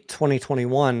late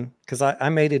 2021, because I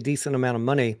made a decent amount of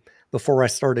money before I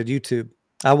started YouTube.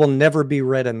 I will never be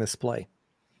red in this play.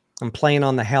 I'm playing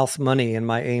on the house money in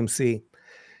my AMC.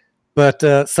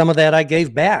 But some of that I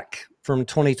gave back from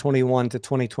 2021 to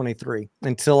 2023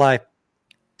 until I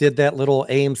did that little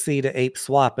AMC to APE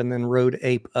swap and then rode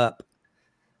APE up.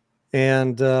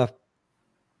 And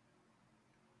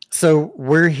so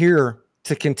we're here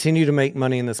to continue to make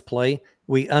money in this play.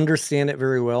 We understand it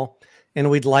very well. And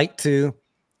we'd like to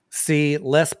see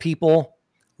less people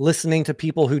listening to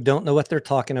people who don't know what they're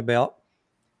talking about,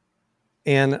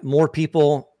 and more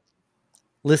people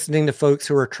listening to folks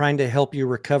who are trying to help you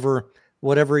recover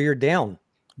whatever you're down.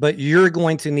 But you're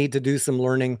going to need to do some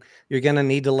learning. You're going to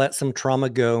need to let some trauma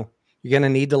go. You're going to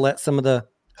need to let some of the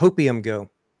hopium go.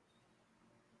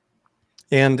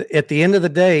 And at the end of the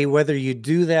day, whether you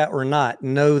do that or not,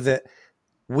 know that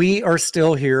we are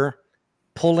still here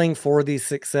pulling for the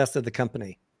success of the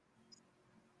company.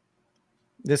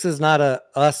 This is not a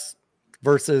us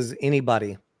versus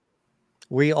anybody.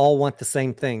 We all want the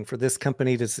same thing, for this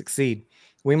company to succeed.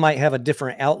 We might have a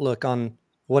different outlook on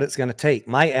what it's going to take.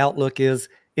 My outlook is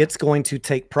it's going to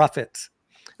take profits.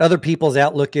 Other people's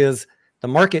outlook is the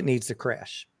market needs to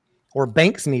crash or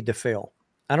banks need to fail.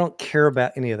 I don't care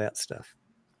about any of that stuff.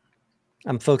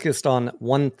 I'm focused on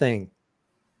one thing: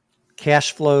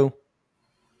 cash flow,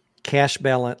 cash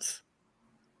balance,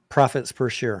 profits per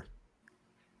share.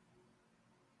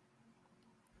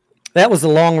 That was a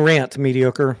long rant,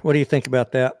 Mediocre. What do you think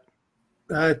about that?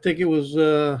 I think it was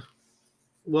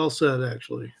well said,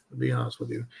 actually, to be honest with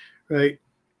you. Right?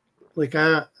 Like,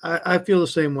 I feel the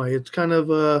same way. It's kind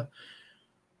of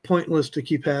pointless to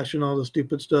keep hashing all the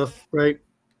stupid stuff, right?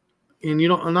 And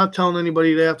I'm not telling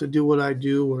anybody they have to do what I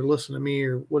do or listen to me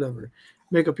or whatever.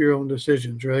 Make up your own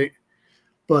decisions, right?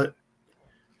 But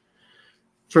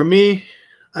for me,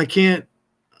 I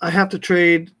have to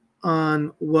trade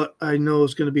on what I know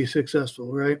is going to be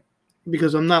successful, right?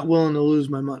 Because I'm not willing to lose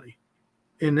my money.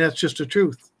 And that's just the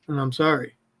truth. And I'm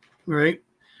sorry, right?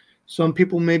 Some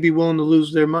people may be willing to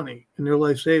lose their money and their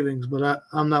life savings, but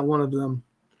I'm not one of them.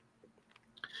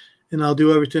 And I'll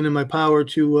do everything in my power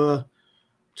to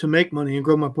make money and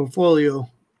grow my portfolio,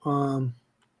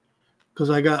 because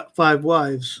I got 5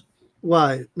 wives.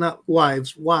 Why? Not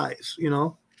wives, wives,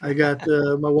 I got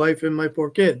my wife and my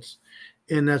 4 kids,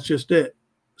 and that's just it.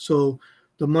 So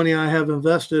the money I have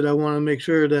invested, I want to make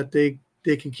sure that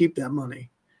they can keep that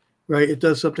money, right? It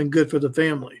does something good for the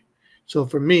family. So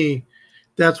for me,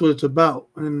 that's what it's about.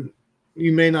 And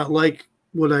you may not like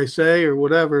what I say or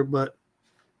whatever, but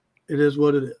it is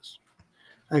what it is.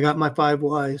 I got my 5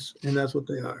 whys, and that's what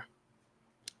they are.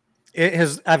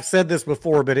 I've said this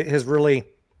before, but it has really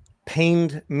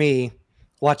pained me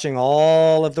watching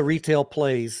all of the retail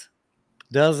plays,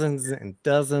 dozens and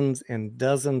dozens and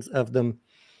dozens of them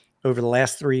over the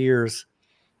last 3 years.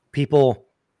 People,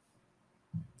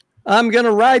 I'm going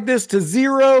to ride this to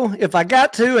zero if I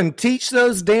got to and teach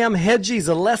those damn hedgies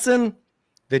a lesson.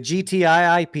 The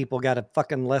GTII people got a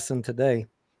fucking lesson today.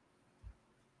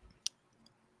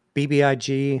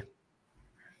 BBIG,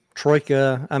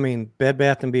 Troika, I mean, Bed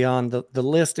Bath & Beyond. The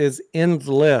list is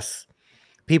endless.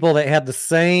 People that had the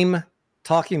same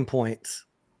talking points.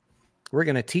 We're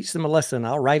going to teach them a lesson.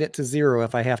 I'll write it to zero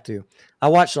if I have to. I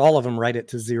watched all of them write it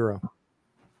to zero.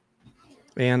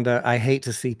 And I hate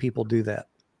to see people do that.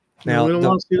 Now, we don't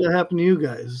want to see that happen to you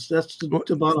guys. That's the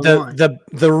bottom line.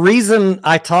 The reason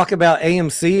I talk about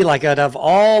AMC, like out of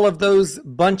all of those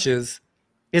bunches,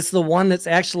 it's the one that's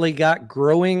actually got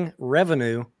growing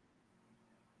revenue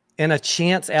and a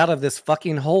chance out of this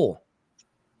fucking hole.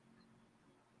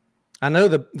 I know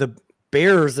the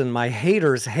bears and my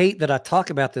haters hate that I talk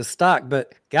about this stock,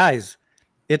 but guys,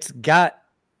 it's got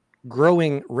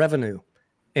growing revenue.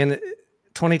 And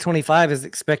 2025 is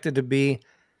expected to be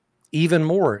even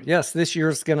more. Yes, this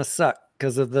year's going to suck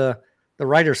because of the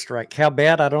writer's strike. How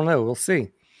bad? I don't know. We'll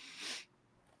see.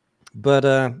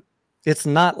 But it's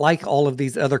not like all of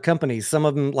these other companies. Some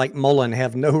of them, like Mullen,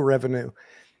 have no revenue.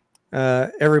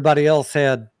 Everybody else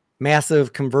had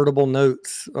massive convertible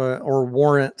notes or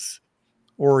warrants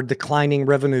or declining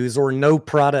revenues or no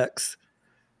products.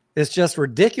 It's just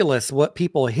ridiculous what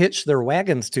people hitch their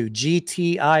wagons to.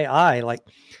 GTII, like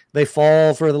they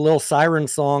fall for the little siren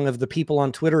song of the people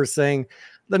on Twitter saying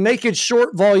the naked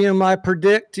short volume, I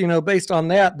predict, based on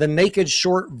that, the naked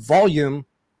short volume,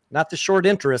 not the short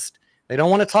interest. They don't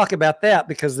want to talk about that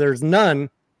because there's none.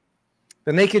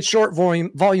 The naked short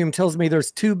volume tells me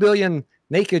there's 2 billion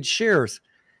naked shares.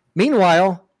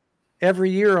 Meanwhile,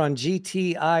 every year on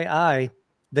GTII,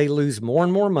 they lose more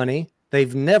and more money.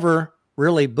 They've never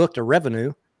really booked a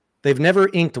revenue. They've never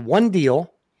inked one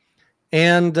deal.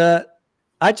 And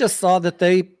I just saw that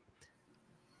they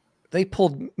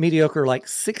pulled mediocre like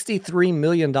 $63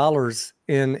 million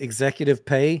in executive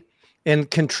pay and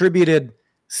contributed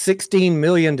 $16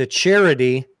 million to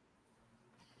charity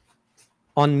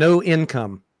on no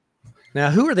income. Now,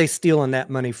 who are they stealing that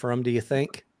money from, do you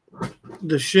think?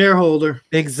 The shareholder.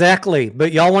 Exactly.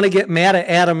 But y'all want to get mad at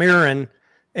Adam Aaron.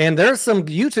 And there's some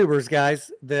YouTubers,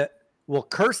 guys, that will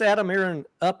curse Adam Aaron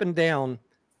up and down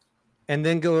and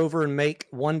then go over and make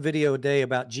one video a day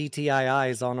about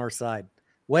GTIIs on our side.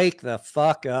 Wake the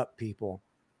fuck up, people.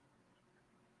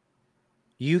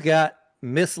 You got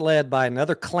misled by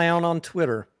another clown on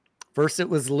Twitter. First it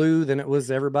was Lou, then it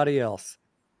was everybody else.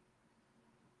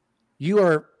 You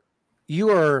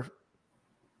are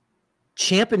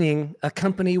championing a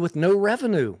company with no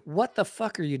revenue. What the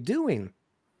fuck are you doing?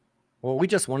 Well, we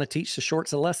just want to teach the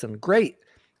shorts a lesson. Great.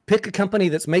 Pick a company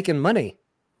that's making money.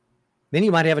 Then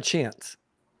you might have a chance.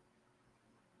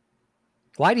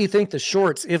 Why do you think the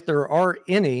shorts, if there are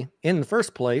any in the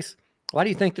first place, why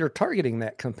do you think they're targeting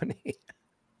that company?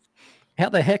 How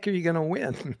the heck are you going to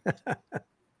win?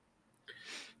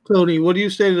 Tony, what do you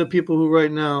say to the people who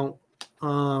right now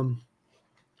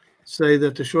say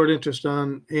that the short interest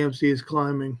on AMC is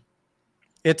climbing?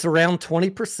 It's around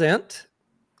 20%,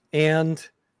 and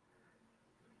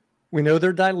we know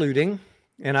they're diluting.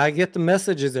 And I get the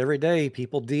messages every day,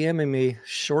 people DMing me,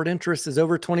 short interest is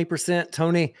over 20%.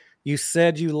 Tony, you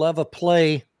said you love a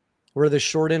play where the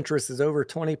short interest is over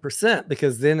 20%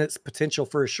 because then it's potential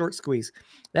for a short squeeze.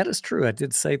 That is true. I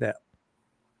did say that.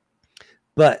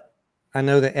 But I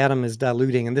know that Adam is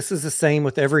diluting, and this is the same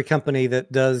with every company that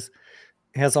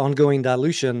has ongoing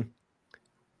dilution.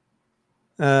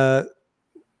 The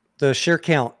share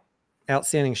count,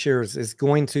 outstanding shares, is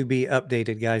going to be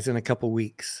updated, guys, in a couple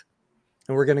weeks.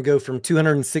 And we're going to go from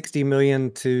 260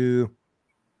 million to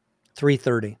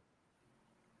 330.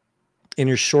 And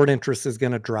your short interest is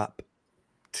going to drop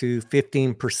to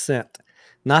 15%.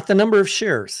 Not the number of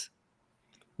shares.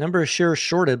 Number of shares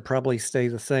shorted probably stay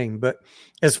the same. But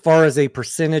as far as a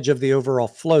percentage of the overall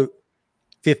float,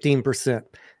 15%.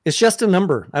 It's just a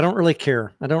number. I don't really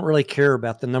care. I don't really care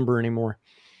about the number anymore.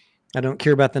 I don't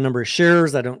care about the number of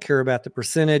shares. I don't care about the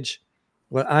percentage.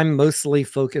 What I'm mostly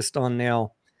focused on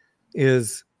now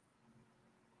is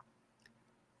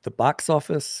the box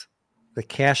office, the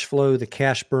cash flow, the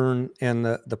cash burn, and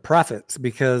the profits,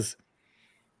 because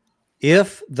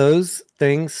If those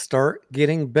things start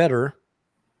getting better,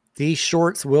 these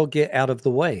shorts will get out of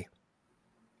the way.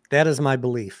 That is my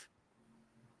belief.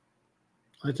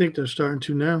 I think they're starting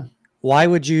to now. Why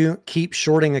would you keep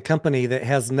shorting a company that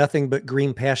has nothing but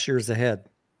green pastures ahead?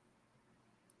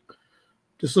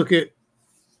 Just look at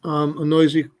a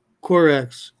noisy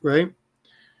Corex, right?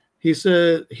 He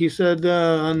said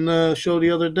on the show the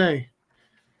other day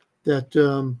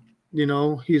that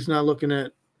he's not looking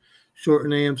at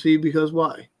shorting AMC because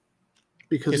why?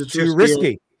 Because It's too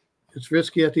risky. It's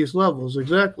risky at these levels,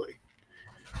 exactly.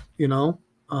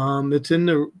 It's in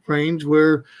the range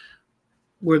where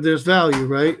there's value,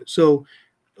 right? So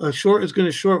a short is going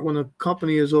to short when a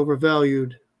company is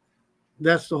overvalued.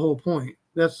 That's the whole point.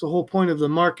 That's the whole point of the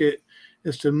market,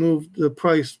 is to move the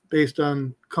price based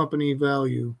on company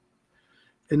value.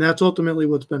 And that's ultimately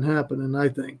what's been happening, I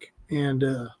think. And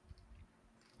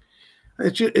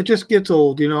it just gets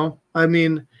old, I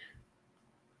mean,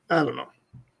 I don't know.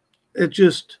 It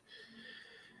just,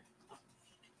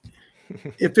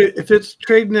 if it's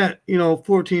trading at,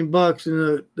 $14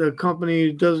 and the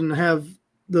company doesn't have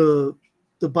the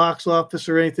box office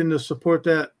or anything to support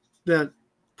that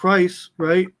price,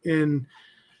 right? And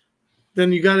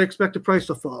then you got to expect the price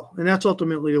to fall. And that's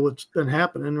ultimately what's been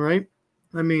happening, right?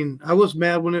 I mean, I was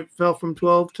mad when it fell from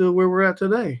 12 to where we're at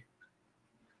today.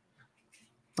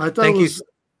 I thought it was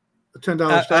a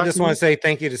 $10 stock. I just want to say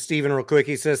thank you to Stephen real quick.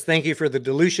 He says, thank you for the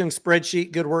dilution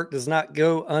spreadsheet. Good work does not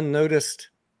go unnoticed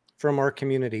from our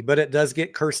community, but it does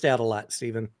get cursed out a lot,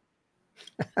 Stephen.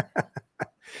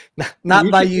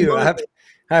 Not by you. I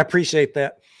appreciate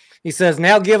that. He says,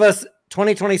 now give us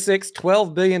 2026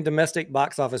 12 billion domestic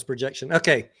box office projection.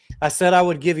 Okay, I said I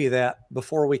would give you that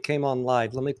before we came on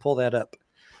live. Let me pull that up.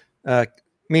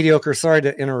 Mediocre, sorry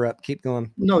to interrupt. Keep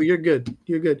going. No, you're good.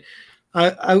 You're good.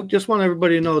 I just want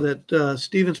everybody to know that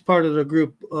Steven's part of the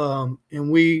group, and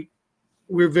we're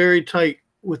very tight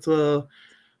with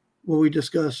what we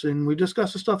discuss, and we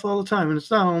discuss the stuff all the time. And it's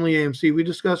not only AMC; we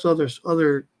discuss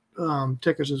other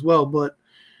tickers as well. But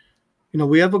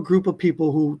we have a group of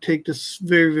people who take this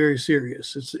very, very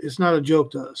serious. It's not a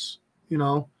joke to us,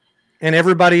 And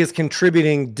everybody is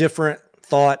contributing different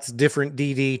thoughts, different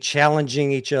DD,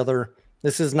 challenging each other.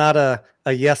 This is not a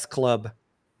yes club.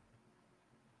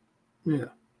 Yeah.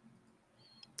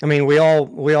 I mean, we all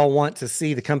want to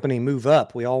see the company move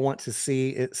up. We all want to see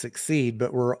it succeed,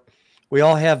 but we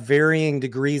all have varying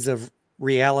degrees of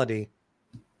reality.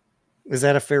 Is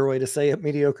that a fair way to say it,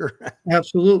 Mediocre?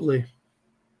 Absolutely.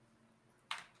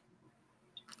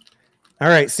 All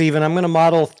right, Steven, I'm going to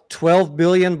model 12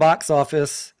 billion box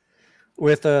office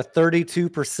with a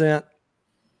 32%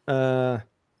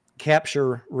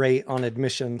 capture rate on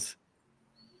admissions.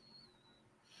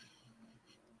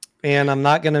 And I'm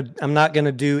not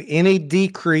gonna do any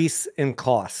decrease in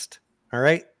cost. All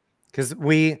right, because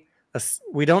we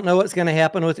don't know what's going to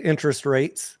happen with interest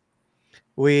rates.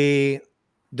 We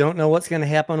don't know what's going to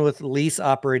happen with lease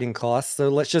operating costs. So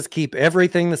let's just keep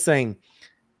everything the same.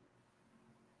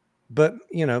 But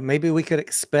maybe we could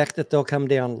expect that they'll come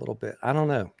down a little bit. I don't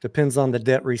know. Depends on the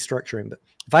debt restructuring. But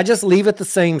if I just leave it the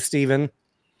same, Stephen,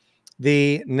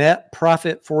 the net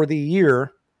profit for the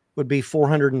year would be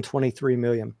 423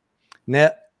 million.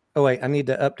 Net. Oh wait, I need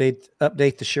to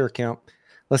update the share count.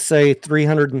 Let's say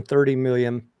 330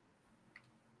 million.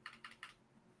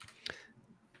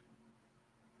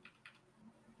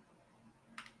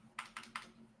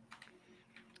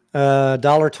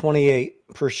 $1.28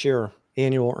 per share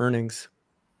annual earnings.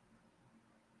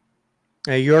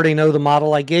 Now, you already know the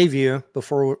model I gave you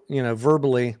before,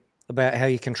 verbally, about how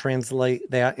you can translate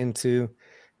that into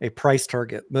a price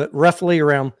target, but roughly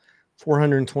around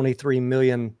 423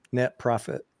 million net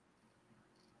profit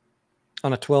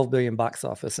on a 12 billion box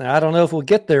office. Now, I don't know if we'll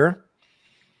get there,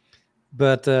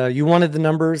 but you wanted the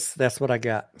numbers. That's what I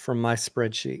got from my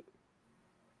spreadsheet.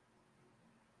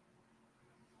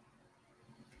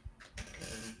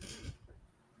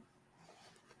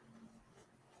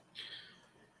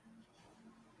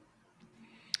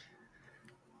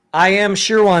 I am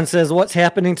sure one says, what's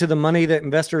happening to the money that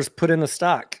investors put in the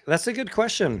stock? That's a good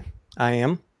question. I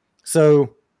am.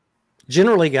 So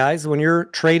generally, guys, when you're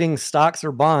trading stocks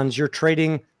or bonds, you're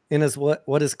trading in as what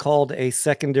is called a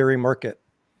secondary market.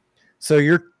 So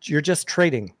you're just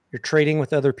trading. You're trading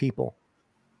with other people.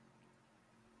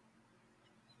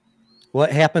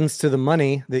 What happens to the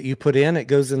money that you put in? It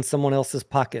goes in someone else's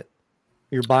pocket.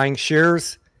 You're buying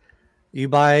shares. You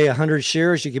buy 100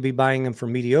 shares. You could be buying them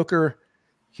from Mediocre.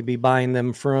 You could be buying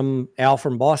them from Al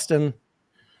from Boston. You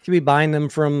could be buying them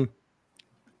from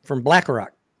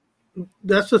BlackRock.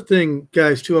 That's the thing,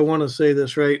 guys, too. I want to say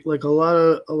this, right? Like a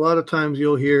lot of times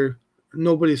you'll hear,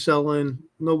 nobody's selling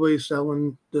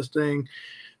this thing,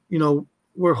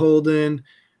 we're holding.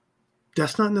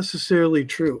 That's not necessarily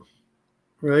true,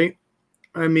 right?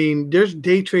 I mean, there's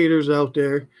day traders out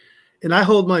there, and I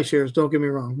hold my shares, don't get me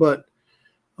wrong, but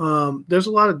there's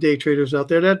a lot of day traders out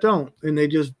there that don't, and they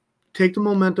just take the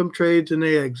momentum trades and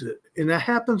they exit. And that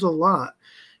happens a lot.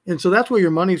 And so that's where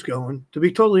your money's going. To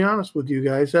be totally honest with you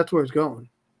guys, that's where it's going.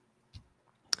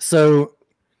 So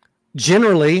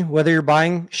generally, whether you're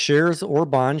buying shares or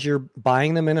bonds, you're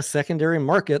buying them in a secondary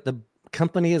market. The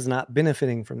company is not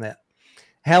benefiting from that.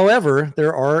 However,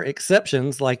 there are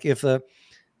exceptions, like if a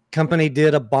company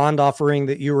did a bond offering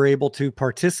that you were able to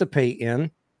participate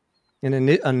in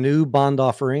a new bond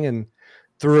offering, and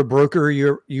through a broker,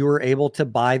 you were able to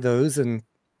buy those, and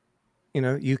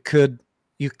you could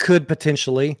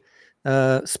potentially,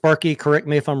 Sparky, correct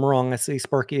me if I'm wrong. I see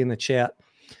Sparky in the chat.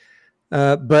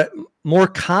 But more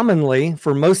commonly,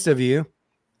 for most of you,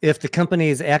 if the company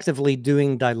is actively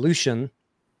doing dilution,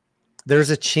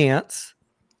 there's a chance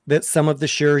that some of the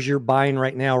shares you're buying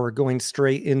right now are going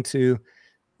straight to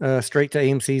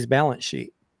AMC's balance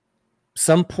sheet.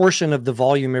 Some portion of the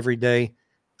volume every day,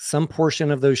 some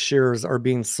portion of those shares are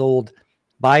being sold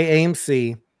by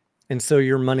AMC, and so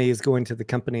your money is going to the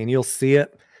company, and you'll see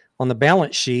it on the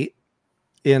balance sheet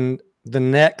in the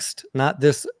next, not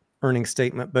this earnings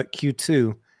statement, but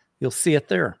Q2. You'll see it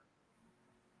there.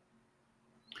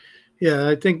 Yeah,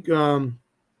 I think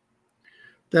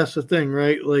that's the thing,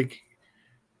 right? Like,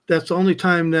 that's the only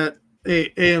time that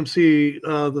AMC,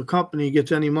 the company,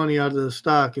 gets any money out of the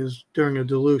stock is during a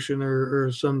dilution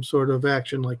or some sort of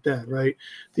action like that, right?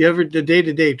 The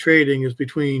day-to-day trading is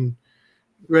between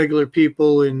regular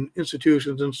people and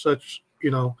institutions and such.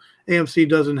 AMC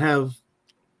doesn't have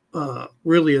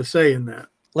really a say in that.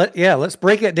 Let's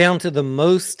break it down to the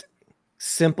most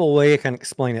simple way I can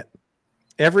explain it.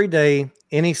 Every day,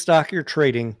 any stock you're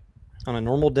trading on a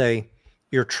normal day,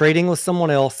 you're trading with someone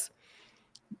else.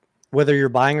 Whether you're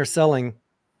buying or selling,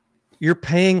 you're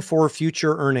paying for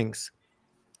future earnings.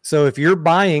 So if you're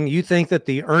buying, you think that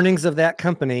the earnings of that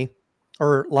company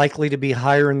are likely to be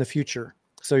higher in the future.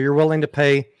 So you're willing to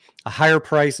pay a higher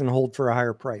price and hold for a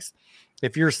higher price.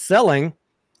 If you're selling,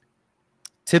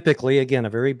 typically, again, a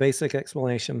very basic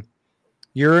explanation,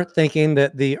 you're thinking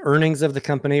that the earnings of the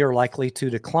company are likely to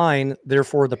decline,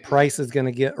 therefore the price is going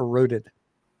to get eroded.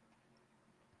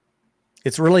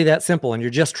 It's really that simple. And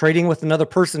you're just trading with another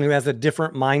person who has a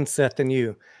different mindset than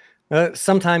you.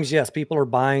 Sometimes, yes, people are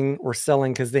buying or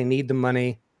selling because they need the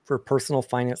money for personal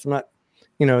finance. I'm not,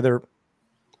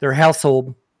 their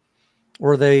household,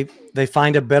 or they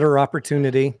find a better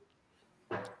opportunity.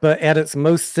 But at its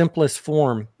most simplest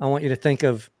form, I want you to think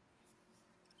of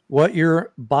what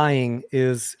you're buying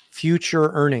is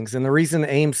future earnings. And the reason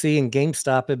AMC and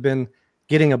GameStop have been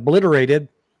getting obliterated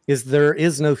is there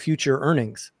is no future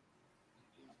earnings.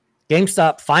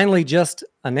 GameStop finally just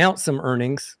announced some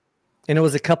earnings, and it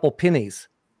was a couple pennies.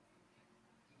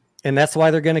 And that's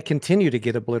why they're going to continue to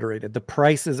get obliterated. The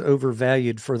price is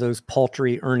overvalued for those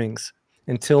paltry earnings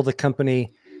until the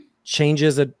company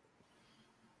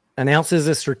announces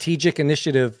a strategic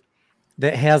initiative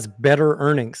that has better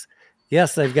earnings.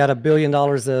 Yes, they've got $1 billion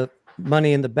of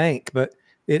money in the bank, but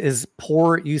it is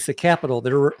poor use of capital.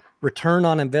 Their return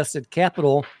on invested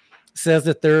capital says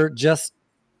that they're just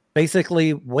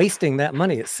basically wasting that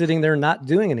money. It's sitting there not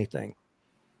doing anything.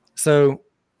 So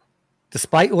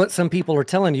despite what some people are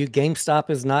telling you, GameStop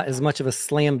is not as much of a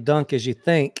slam dunk as you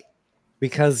think,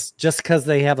 because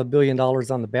they have $1 billion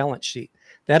on the balance sheet.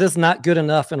 That is not good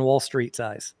enough in Wall Street's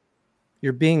eyes.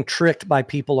 You're being tricked by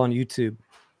people on YouTube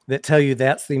that tell you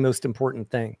that's the most important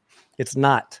thing. It's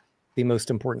not the most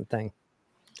important thing.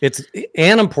 It's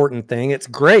an important thing. It's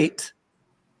great.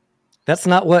 That's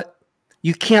not what...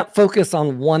 You can't focus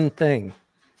on one thing.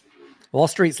 Wall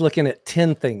Street's looking at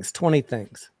 10 things, 20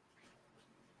 things.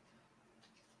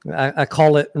 I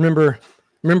call it, remember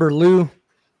Lou,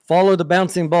 follow the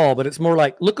bouncing ball, but it's more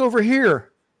like, look over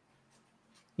here.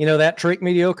 That trick,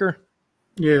 mediocre?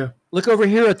 Yeah. Look over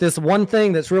here at this one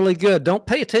thing that's really good. Don't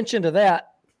pay attention to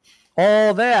that.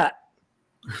 All that.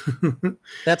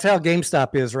 That's how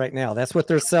GameStop is right now. That's what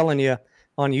they're selling you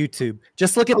on YouTube.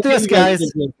 Just look at this, guys.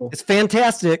 It's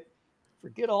fantastic.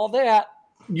 Forget all that.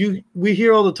 We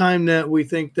hear all the time that we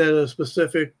think that a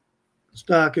specific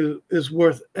stock is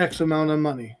worth X amount of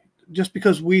money. Just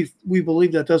because we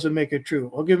believe that doesn't make it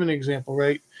true. I'll give an example,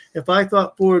 right? If I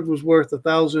thought Ford was worth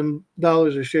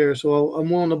 $1,000 a share, so I'm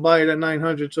willing to buy it at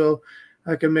 900, so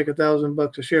I can make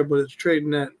 $1,000 a share, but it's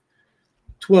trading at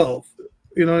 12.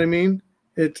 You know what I mean?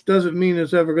 It doesn't mean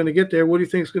it's ever going to get there. What do you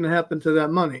think is going to happen to that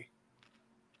money?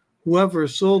 Whoever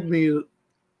sold me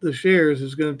the shares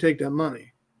is going to take that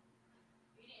money,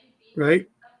 right?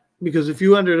 Because if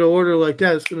you enter an order like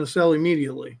that, it's going to sell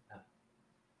immediately.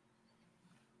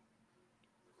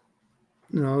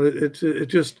 You know, it's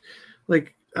just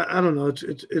like, I don't know.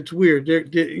 It's weird.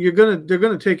 They're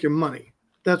gonna take your money.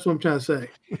 That's what I'm trying to say.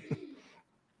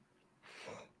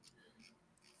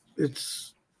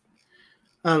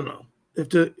 I don't know. If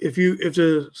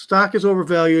the stock is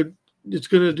overvalued, it's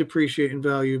going to depreciate in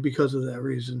value because of that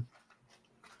reason.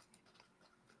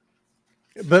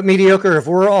 But mediocre, if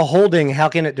we're all holding, how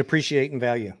can it depreciate in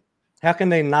value? How can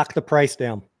they knock the price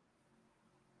down?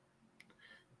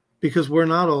 Because we're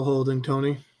not all holding,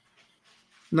 Tony.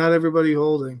 Not everybody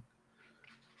holding.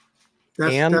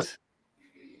 And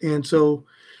so,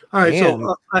 all right.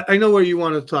 So I know what you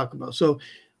want to talk about. So,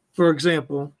 for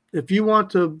example, if you want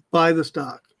to buy the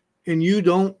stock and you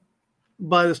don't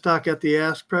buy the stock at the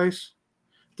ask price,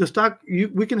 the stock,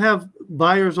 we can have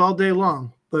buyers all day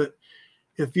long, but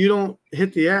if you don't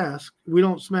hit the ask, we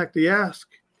don't smack the ask,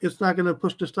 it's not going to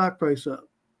push the stock price up.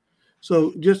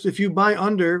 So just if you buy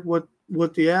under what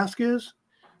the ask is,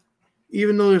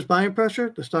 even though there's buying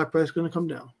pressure, the stock price is going to come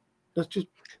down. That's just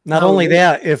not only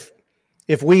that.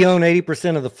 If we own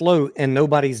 80% of the float and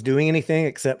nobody's doing anything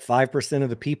except 5% of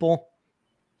the people,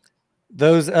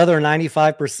 those other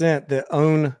 95% that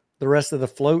own the rest of the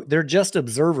float, they're just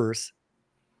observers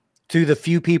to the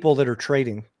few people that are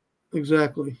trading.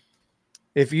 Exactly.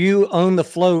 If you own the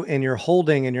float and you're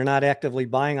holding and you're not actively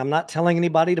buying, I'm not telling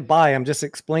anybody to buy. I'm just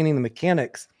explaining the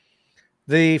mechanics.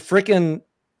 The freaking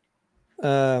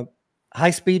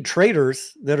high-speed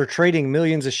traders that are trading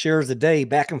millions of shares a day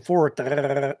back and forth,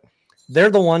 they're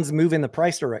the ones moving the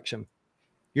price direction.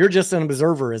 You're just an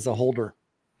observer as a holder.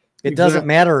 It doesn't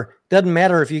matter. Doesn't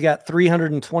matter if you got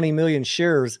 320 million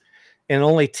shares and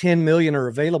only 10 million are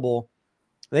available.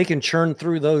 They can churn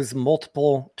through those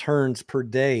multiple turns per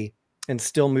day and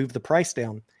still move the price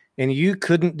down. And you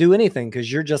couldn't do anything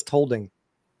because you're just holding.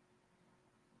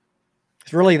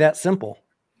 It's really that simple.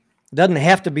 It doesn't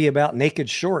have to be about naked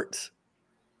shorts.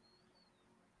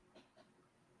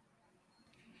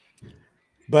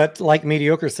 But like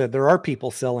Mediocre said, there are people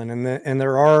selling and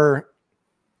there are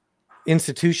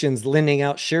institutions lending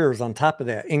out shares on top of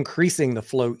that, increasing the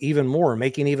float even more,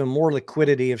 making even more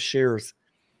liquidity of shares.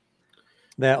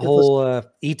 That whole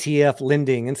ETF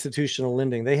lending, institutional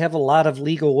lending, they have a lot of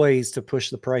legal ways to push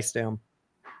the price down.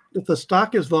 If the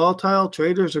stock is volatile,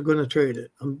 traders are going to trade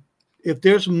it. If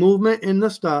there's movement in the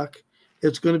stock,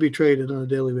 it's going to be traded on a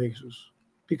daily basis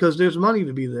because there's money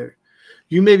to be there.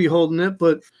 You may be holding it,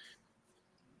 but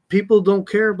people don't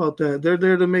care about that. They're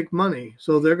there to make money.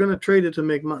 So they're going to trade it to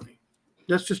make money.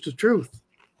 That's just the truth.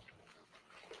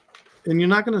 And you're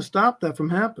not going to stop that from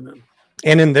happening.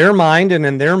 And in their mind and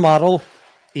in their model,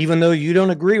 even though you don't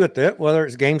agree with it, whether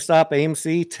it's GameStop,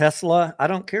 AMC, Tesla, I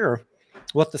don't care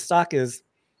what the stock is.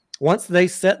 Once they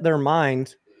set their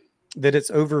mind that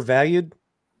it's overvalued,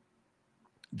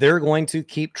 they're going to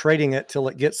keep trading it till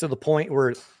it gets to the point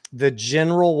where the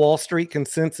general Wall Street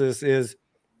consensus is,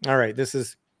 all right,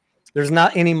 there's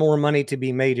not any more money to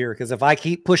be made here. Because if I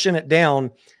keep pushing it down,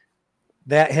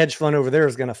 that hedge fund over there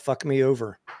is going to fuck me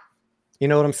over. You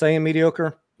know what I'm saying,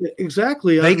 Mediocre?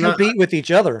 Exactly. They compete with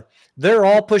each other. They're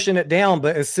all pushing it down,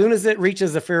 but as soon as it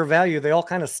reaches a fair value, they all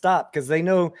kind of stop because they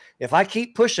know if I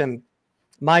keep pushing,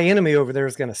 my enemy over there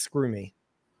is going to screw me.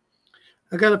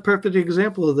 I got a perfect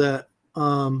example of that.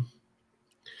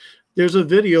 There's a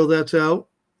video that's out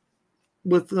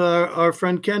with our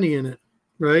friend Kenny in it,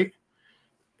 right?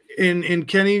 And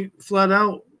Kenny flat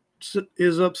out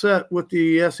is upset with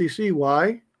the SEC.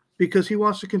 Why? Because he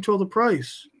wants to control the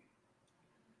price.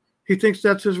 He thinks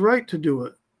that's his right to do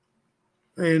it.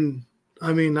 And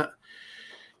I mean,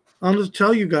 I'll just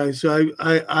tell you guys,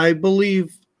 I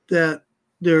believe that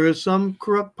there is some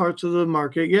corrupt parts of the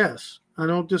market. Yes, I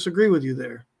don't disagree with you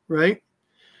there, right?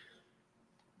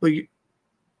 But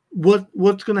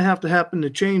what's going to have to happen to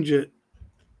change it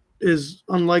is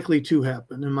unlikely to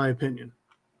happen, in my opinion.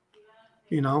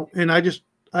 You know, and I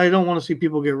don't want to see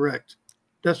people get wrecked.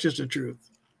 That's just the truth.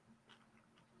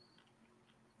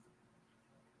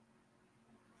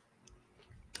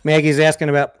 Maggie's asking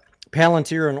about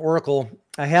Palantir and Oracle.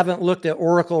 I haven't looked at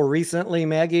Oracle recently,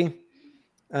 Maggie.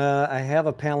 I have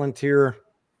a Palantir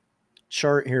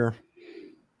chart here.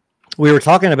 We were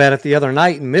talking about it the other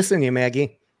night and missing you,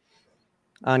 Maggie.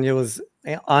 Anya was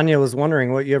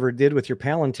wondering what you ever did with your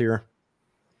Palantir.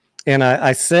 And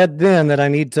I said then that I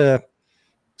need to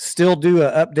still do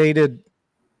an updated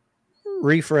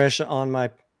refresh on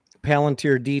my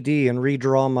Palantir DD and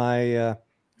redraw my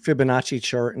Fibonacci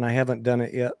chart, and I haven't done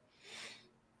it yet.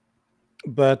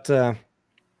 But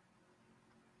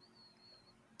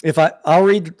I'll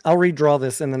redraw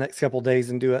this in the next couple of days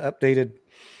and do an updated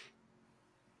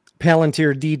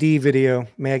Palantir DD video,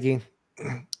 Maggie.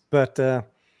 But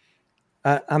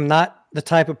I'm not the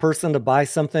type of person to buy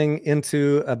something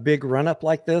into a big run up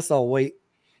like this. I'll wait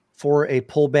for a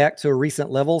pullback to a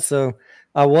recent level. So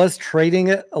I was trading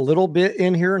it a little bit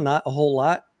in here, not a whole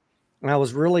lot. And I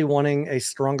was really wanting a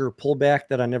stronger pullback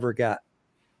that I never got.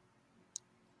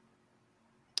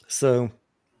 So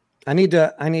I need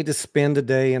to spend a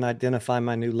day and identify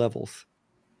my new levels.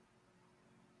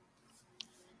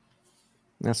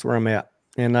 That's where I'm at.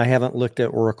 And I haven't looked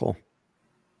at Oracle.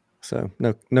 So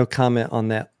no comment on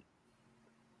that.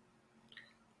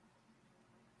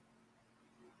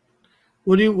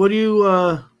 What do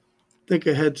you think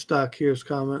of Headstock here's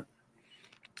comment?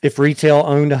 If retail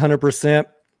owned 100%.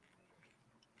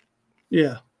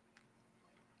 Yeah.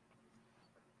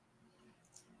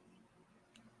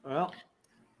 Well,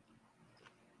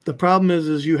 the problem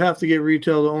is you have to get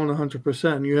retail to own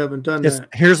 100%, and you haven't done that.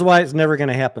 Here's why it's never going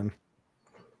to happen.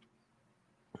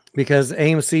 Because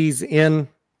AMC's in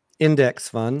index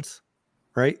funds,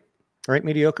 right? Right,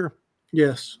 mediocre?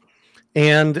 Yes.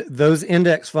 And those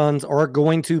index funds are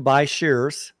going to buy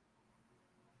shares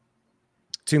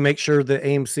to make sure that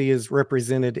AMC is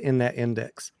represented in that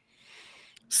index.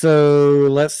 So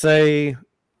let's say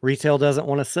retail doesn't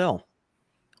want to sell.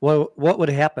 Well, what would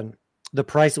happen? The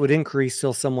price would increase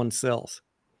till someone sells.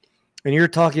 And you're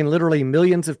talking literally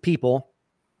millions of people.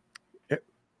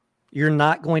 You're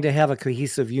not going to have a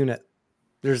cohesive unit.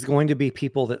 There's going to be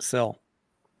people that sell.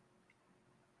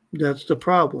 That's the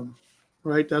problem,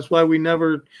 right? That's why we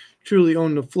never truly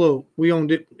owned the float. We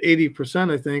owned it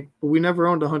 80%, I think, but we never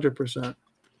owned 100%.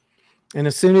 And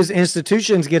as soon as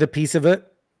institutions get a piece of it,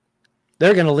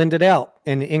 they're going to lend it out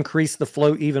and increase the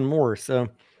float even more. So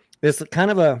it's kind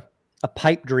of a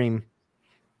pipe dream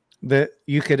that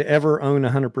you could ever own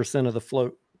 100% of the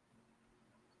float.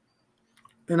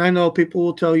 And I know people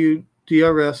will tell you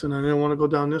DRS, and I don't want to go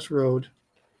down this road,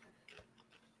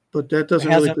 but that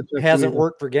hasn't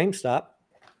worked for GameStop.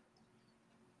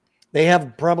 They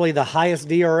have probably the highest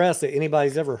DRS that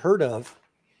anybody's ever heard of,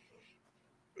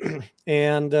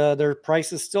 and their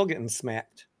price is still getting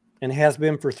smacked, and has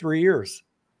been for 3 years.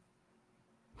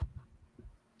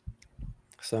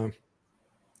 So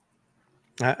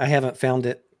I haven't found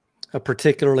it a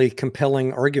particularly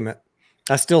compelling argument.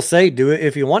 I still say do it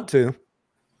if you want to,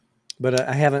 but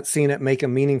I haven't seen it make a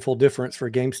meaningful difference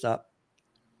for GameStop.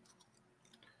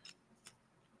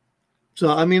 So,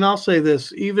 I mean, I'll say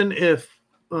this, even if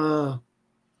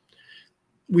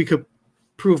we could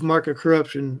prove market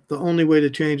corruption, the only way to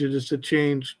change it is to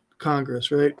change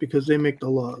Congress, right? Because they make the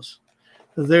laws.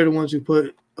 They're the ones who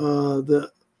put the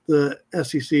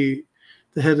SEC,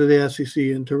 the head of the SEC,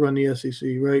 in to run the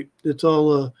SEC, right? It's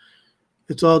all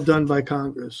done by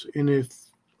Congress. And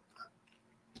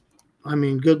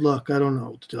good luck. I don't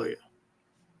know what to tell you.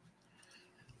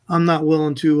 I'm not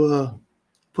willing to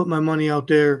put my money out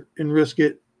there and risk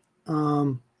it.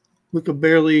 We could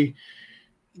barely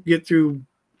get through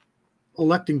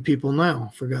electing people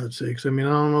now, for God's sakes. I mean, I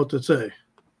don't know what to say.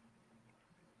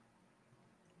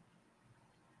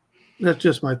 That's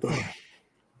just my thought.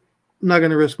 I'm not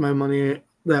going to risk my money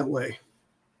that way.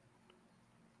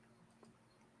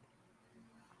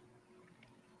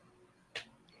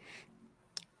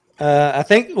 I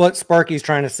think what Sparky's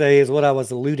trying to say is what I was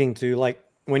alluding to. Like,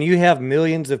 when you have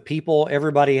millions of people,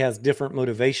 everybody has different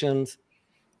motivations.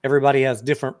 Everybody has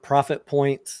different profit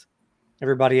points.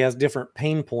 Everybody has different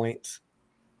pain points.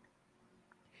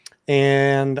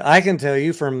 And I can tell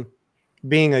you from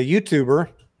being a YouTuber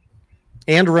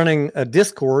and running a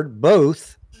Discord,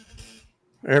 both,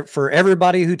 for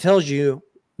everybody who tells you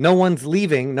no one's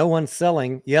leaving, no one's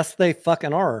selling, yes, they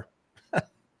fucking are.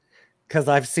 Because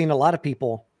I've seen a lot of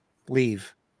people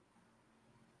leave.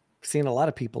 Seen a lot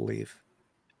of people leave.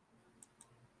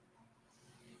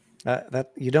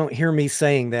 That you don't hear me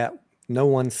saying that. No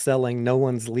one's selling, no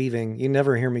one's leaving. You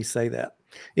never hear me say that.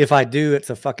 If I do, it's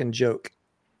a fucking joke.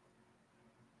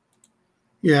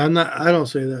 Yeah, I don't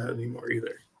say that anymore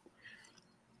either.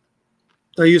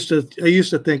 I used to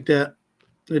think that.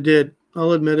 I did.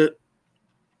 I'll admit it.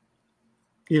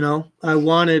 You know, I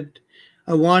wanted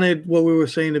what we were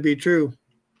saying to be true,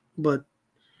 but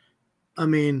I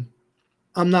mean,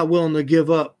 I'm not willing to give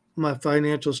up my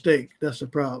financial stake. That's the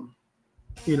problem.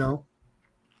 You know,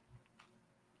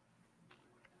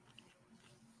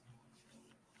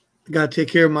 I got to take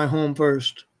care of my home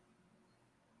first.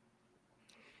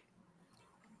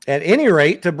 At any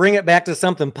rate, to bring it back to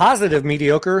something positive,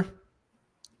 mediocre,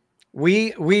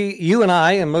 you and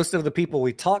I and most of the people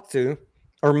we talk to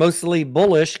are mostly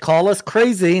bullish. Call us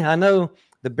crazy. I know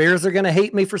The Bears are going to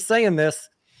hate me for saying this.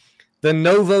 The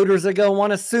no voters are going to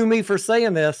want to sue me for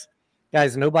saying this.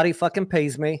 Guys, nobody fucking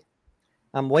pays me.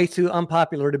 I'm way too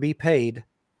unpopular to be paid.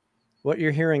 What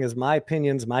you're hearing is my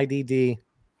opinions, my DD,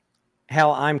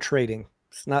 how I'm trading.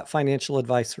 It's not financial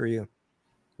advice for you.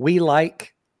 We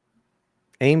like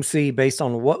AMC based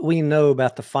on what we know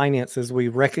about the finances. We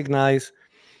recognize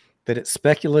that it's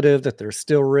speculative, that there's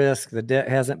still risk. The debt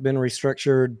hasn't been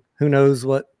restructured. Who knows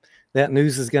what that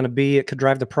news is going to be? It could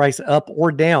drive the price up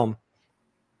or down.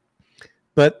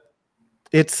 But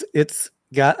it's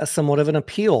got somewhat of an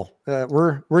appeal.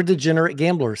 We're degenerate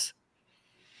gamblers.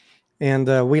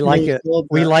 And we like it.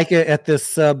 We like it at this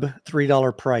sub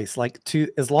 $3 price. Like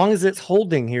as long as it's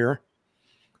holding here,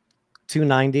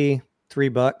 $2.90,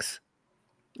 $3.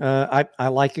 I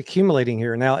like accumulating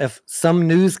here. Now, if some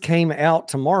news came out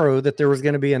tomorrow that there was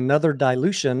going to be another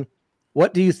dilution,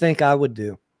 what do you think I would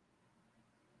do?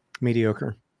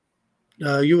 Mediocre.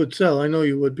 You would sell. I know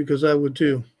you would, because I would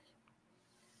too.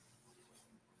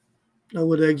 I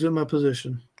would exit my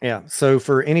position. Yeah. So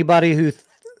for anybody who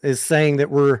is saying that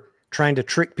we're trying to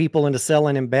trick people into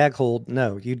selling and bag hold,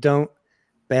 no, you don't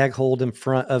bag hold in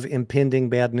front of impending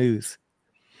bad news.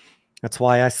 That's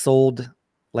why I sold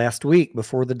last week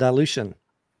before the dilution,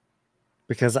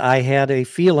 because I had a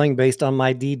feeling based on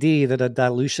my DD that a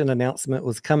dilution announcement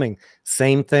was coming.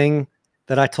 Same thing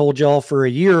that I told y'all for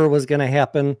a year was going to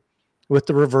happen with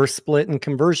the reverse split and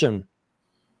conversion.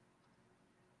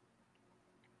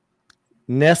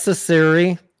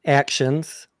 Necessary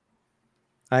actions.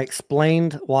 I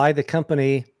explained why the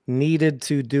company needed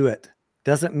to do it.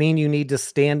 Doesn't mean you need to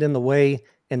stand in the way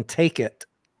and take it.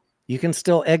 You can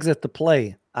still exit the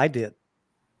play. I did.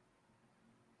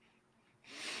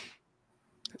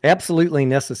 Absolutely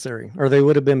necessary, or they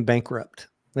would have been bankrupt.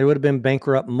 They would have been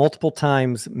bankrupt multiple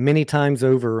times, many times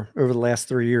over the last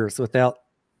 3 years without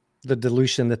the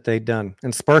dilution that they'd done.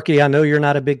 And Sparky, I know you're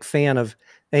not a big fan of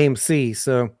AMC,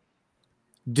 so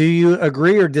do you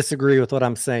agree or disagree with what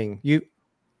I'm saying?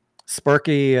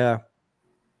 Sparky, I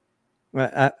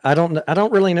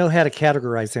don't really know how to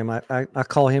categorize him. I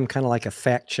call him kind of like a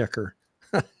fact checker.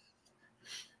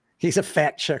 He's a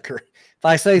fact checker. If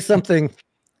I say something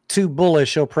too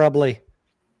bullish, he'll probably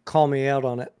call me out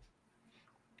on it.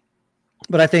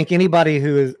 But I think anybody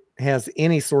who has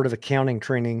any sort of accounting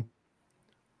training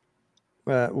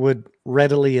would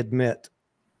readily admit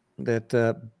that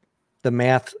the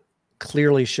math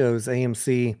clearly shows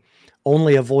AMC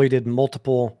only avoided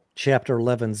multiple Chapter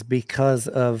 11s because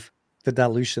of the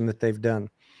dilution that they've done.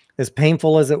 As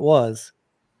painful as it was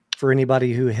for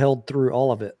anybody who held through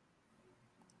all of it.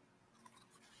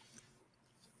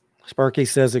 Sparky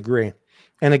says agree.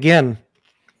 And again,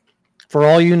 for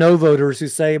all you no voters who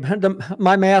say,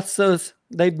 my math says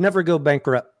they'd never go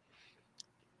bankrupt.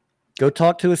 Go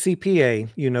talk to a CPA,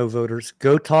 you no voters.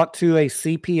 Go talk to a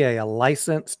CPA, a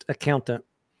licensed accountant.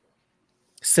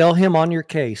 Sell him on your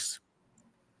case.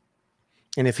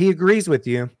 And if he agrees with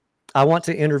you, I want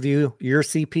to interview your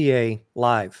CPA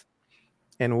live.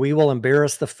 And we will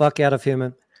embarrass the fuck out of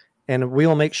him. And we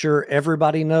will make sure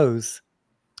everybody knows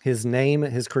his name,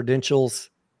 his credentials,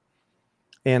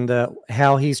 and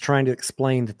how he's trying to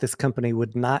explain that this company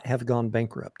would not have gone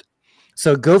bankrupt.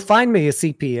 So go find me a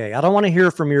CPA. I don't want to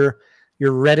hear from your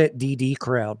Reddit DD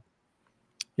crowd,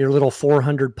 your little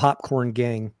 400 popcorn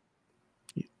gang.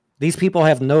 These people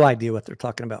have no idea what they're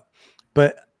talking about.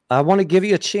 But I want to give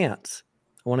you a chance.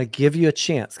 I want to give you a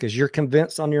chance because you're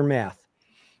convinced on your math.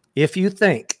 If you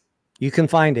think you can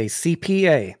find a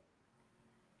CPA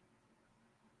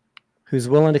who's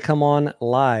willing to come on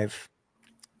live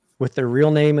with their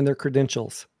real name and their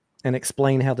credentials and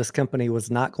explain how this company was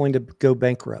not going to go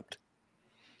bankrupt,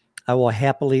 I will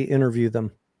happily interview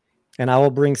them, and I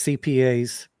will bring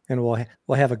CPAs, and we'll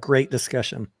have a great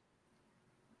discussion.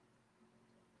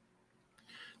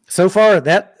 So far,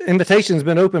 that invitation's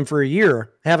been open for a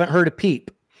year. Haven't heard a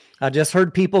peep. I just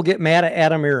heard people get mad at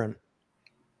Adam Aaron.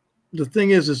 The thing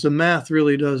is the math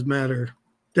really does matter.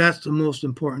 That's the most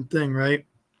important thing, right?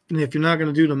 And if you're not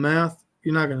going to do the math,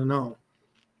 you're not going to know.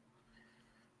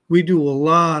 We do a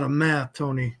lot of math,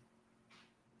 Tony.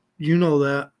 You know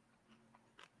that.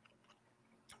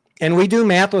 And we do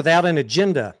math without an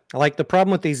agenda. Like the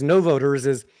problem with these no voters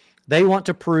is they want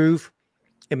to prove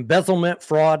embezzlement,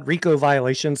 fraud, RICO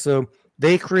violations. So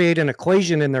they create an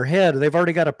equation in their head. They've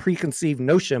already got a preconceived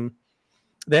notion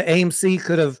that AMC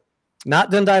could have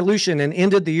not done dilution and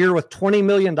ended the year with $20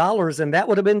 million, and that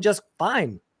would have been just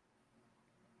fine.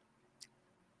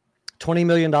 $20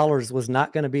 million was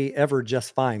not going to be ever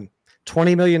just fine.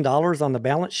 $20 million on the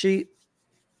balance sheet,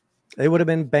 they would have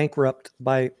been bankrupt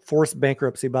by forced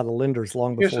bankruptcy by the lenders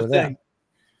long before that.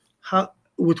 Thing.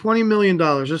 with $20 million,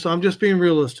 I'm just being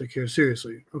realistic here,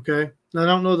 seriously, okay? Now, I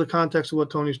don't know the context of what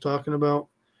Tony's talking about,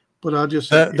 but I'll just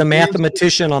say. The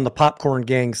mathematician on the Popcorn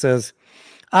Gang says,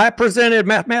 I presented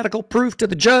mathematical proof to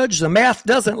the judge. The math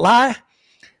doesn't lie.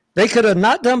 They could have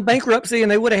not done bankruptcy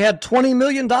and they would have had $20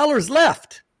 million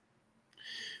left.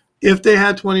 If they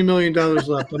had $20 million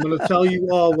left, I'm going to tell you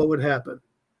all what would happen,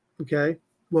 okay?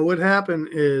 What would happen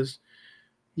is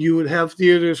you would have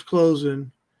theaters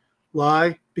closing.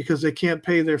 Why? Because they can't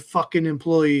pay their fucking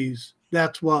employees.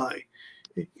 That's why.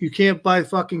 You can't buy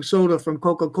fucking soda from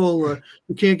Coca-Cola.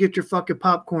 You can't get your fucking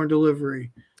popcorn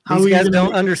delivery. These guys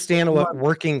don't understand what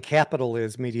working capital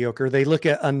is, mediocre. They look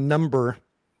at a number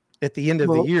at the end of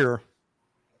the year.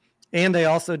 And they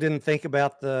also didn't think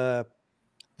about the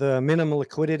minimum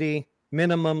liquidity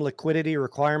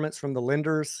requirements from the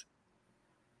lenders.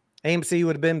 AMC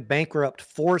would have been bankrupt,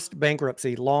 forced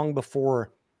bankruptcy long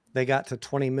before they got to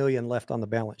 20 million left on the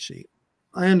balance sheet.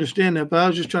 I understand that, but I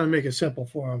was just trying to make it simple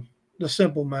for them. The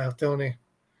simple math, Tony.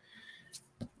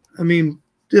 I mean,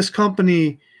 this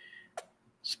company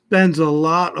spends a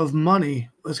lot of money.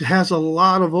 It has a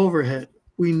lot of overhead.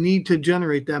 We need to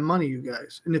generate that money, you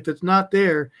guys. And if it's not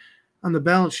there on the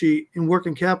balance sheet in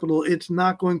working capital, it's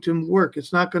not going to work.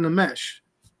 It's not going to mesh.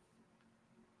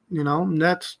 You know, and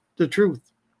that's the truth.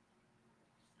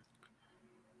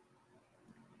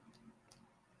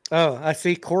 Oh, I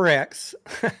see Corex.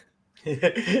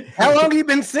 How long have you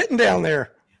been sitting down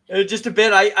there? Just a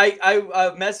bit. I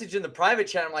messaged in the private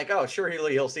chat. I'm like, oh, sure,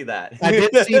 he'll see that. I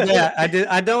did see that.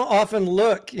 I don't often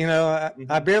look. You know,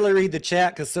 I barely read the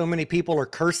chat because so many people are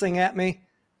cursing at me.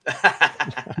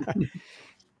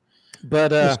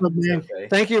 But okay.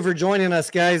 Thank you for joining us,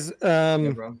 guys.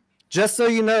 Just so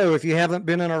you know, if you haven't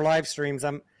been in our live streams,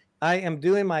 I am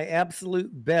doing my absolute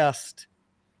best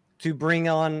to bring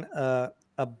on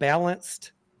a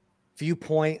balanced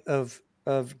viewpoint of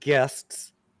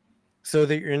guests, so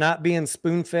that you're not being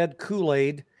spoon-fed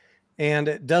Kool-Aid. And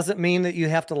it doesn't mean that you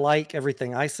have to like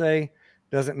everything I say.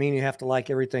 Doesn't mean you have to like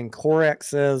everything Corex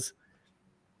says.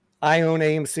 I own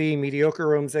AMC.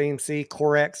 Mediocre owns AMC.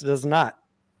 Corex does not.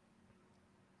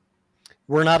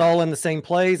 We're not all in the same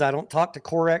plays. I don't talk to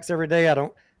Corex every day. I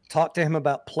don't talk to him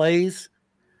about plays.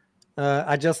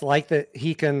 I just like that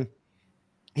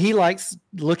he likes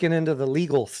looking into the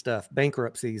legal stuff,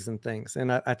 bankruptcies and things.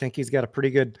 And I think he's got a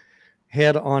pretty good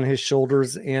head on his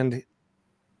shoulders. And,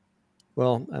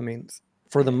 well, I mean,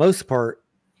 for the most part,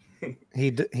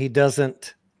 he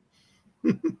doesn't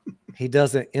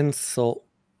insult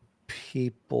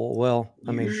people. Well,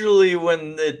 I mean, usually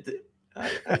when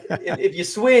if you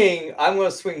swing, I'm going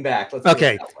to swing back.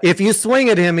 Okay. If you swing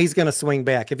at him, he's going to swing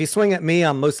back. If you swing at me,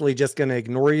 I'm mostly just going to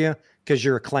ignore you because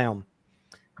you're a clown.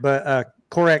 But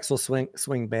Corex will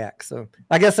swing back. So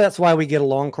I guess that's why we get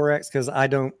along, Corex, because I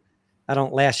don't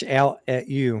lash out at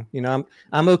you. You know,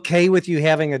 I'm okay with you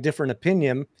having a different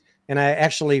opinion, and I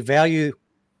actually value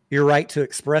your right to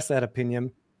express that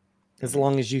opinion as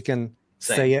long as you can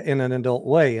say it in an adult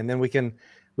way, and then we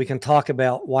can talk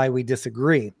about why we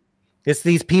disagree. It's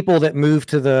these people that move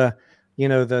to the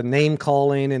name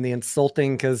calling and the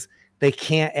insulting because they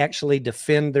can't actually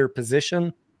defend their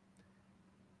position.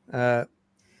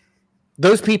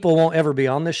 Those people won't ever be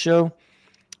on this show,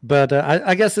 but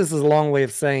I guess this is a long way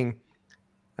of saying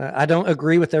I don't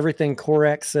agree with everything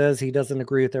Corex says. He doesn't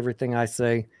agree with everything I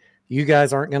say. You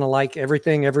guys aren't going to like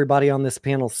everything everybody on this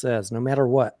panel says, no matter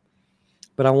what.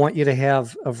 But I want you to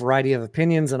have a variety of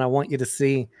opinions, and I want you to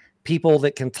see people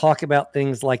that can talk about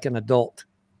things like an adult.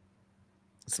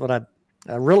 That's what I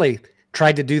really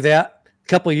tried to do that a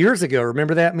couple of years ago.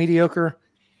 Remember that, Mediocre?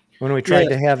 When we tried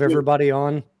to have everybody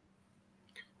on?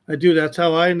 I do. That's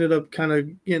how I ended up kind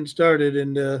of getting started.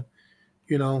 And, I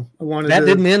wanted that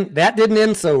didn't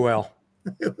end so well.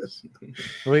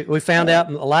 We found out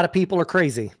a lot of people are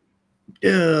crazy.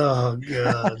 Oh,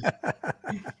 God.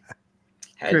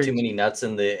 Had too many nuts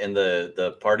in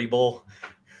the party bowl.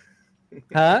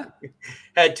 Huh?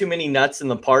 Had too many nuts in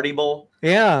the party bowl.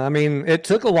 Yeah, I mean, it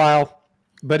took a while,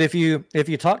 but if you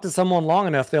talk to someone long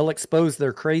enough, they'll expose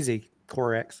their crazy,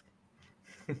 Corex.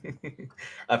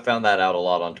 I found that out a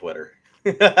lot on Twitter.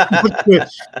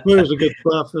 Twitter's a good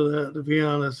spot for that, to be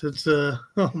honest. It's oh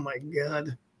my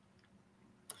God.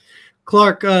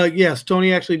 Clark, yes,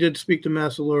 Tony actually did speak to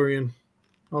Massalorian.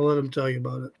 I'll let him tell you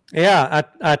about it. Yeah,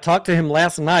 I talked to him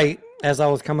last night as I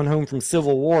was coming home from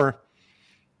Civil War.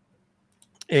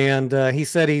 And he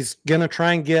said he's going to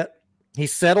try and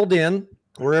he's settled in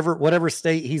whatever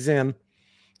state he's in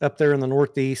up there in the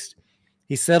Northeast.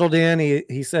 He settled in.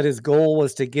 He said his goal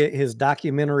was to get his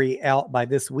documentary out by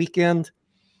this weekend.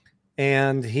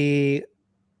 And he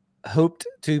hoped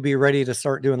to be ready to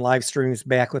start doing live streams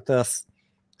back with us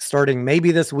starting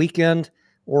maybe this weekend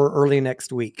or early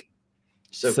next week.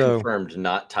 So confirmed,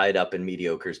 not tied up in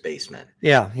Mediocre's basement.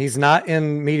 Yeah, he's not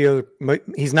in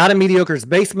Mediocre's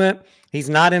basement. He's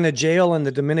not in a jail in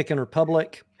the Dominican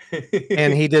Republic,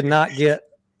 and he did not get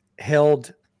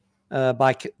held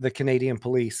by the Canadian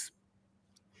police.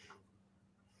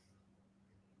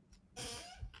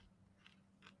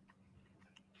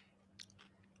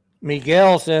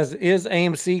 Miguel says, is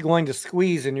AMC going to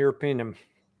squeeze in your opinion?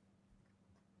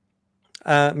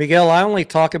 Miguel, I only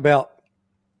talk about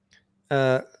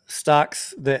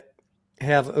stocks that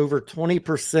have over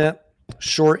 20%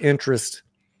 short interest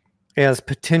as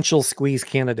potential squeeze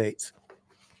candidates.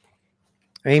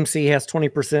 AMC has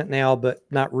 20% now, but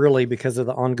not really because of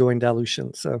the ongoing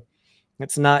dilution. So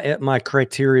it's not at my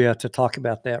criteria to talk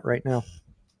about that right now.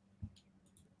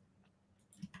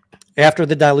 After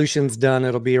the dilution's done,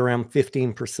 it'll be around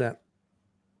 15%.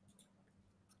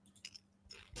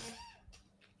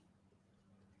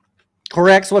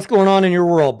 Correct. What's going on in your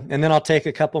world? And then I'll take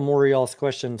a couple more of y'all's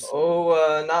questions.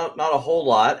 Oh, not a whole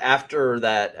lot. After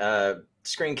that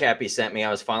screen cap he sent me,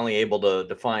 I was finally able to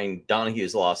define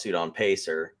Donahue's lawsuit on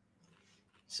Pacer.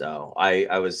 So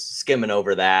I was skimming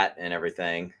over that and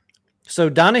everything. So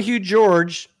Donahue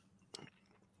George,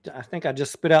 I think I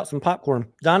just spit out some popcorn.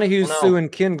 Donahue's suing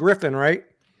Ken Griffin, right?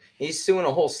 He's suing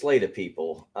a whole slate of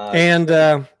people.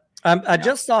 I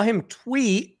just saw him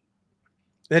tweet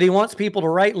that he wants people to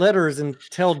write letters and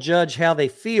tell Judge how they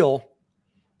feel.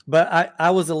 But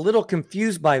I was a little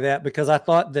confused by that because I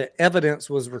thought that evidence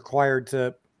was required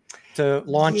to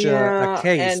launch a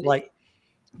case. Like,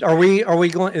 are we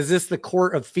going? Is this the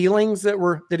court of feelings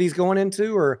that he's going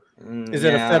into, or is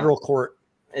it a federal court?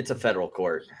 It's a federal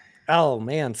court. Oh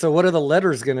man! So what are the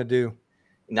letters going to do?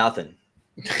 Nothing.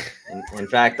 In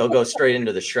fact, they'll go straight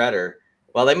into the shredder.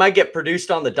 Well, they might get produced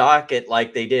on the docket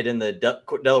like they did in the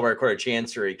Delaware Court of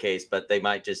Chancery case, but they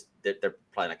might they're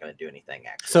probably not going to do anything,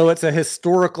 actually. So it's a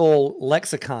historical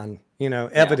lexicon,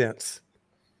 evidence.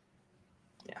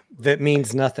 Yeah. That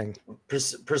means nothing.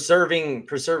 Preserving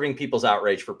people's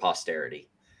outrage for posterity.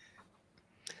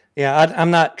 Yeah,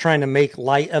 I'm not trying to make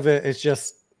light of it. It's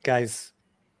just, guys,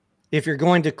 if you're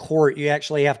going to court, you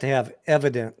actually have to have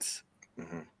evidence.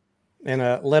 Mm-hmm. In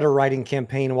a letter writing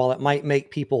campaign, while it might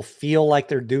make people feel like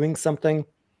they're doing something,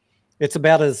 it's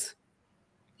about as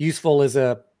useful as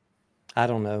a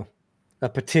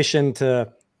petition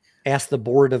to ask the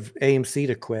board of AMC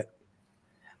to quit.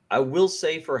 I will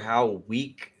say, for how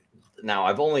weak, now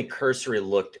I've only cursory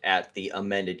looked at the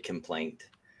amended complaint.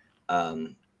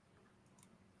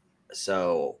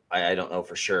 So I don't know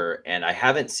for sure. And I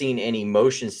haven't seen any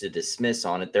motions to dismiss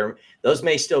on it. Those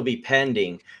may still be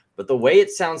pending. But the way it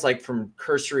sounds like from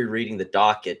cursory reading the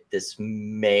docket, this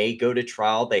may go to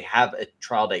trial. They have a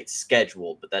trial date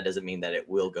scheduled, but that doesn't mean that it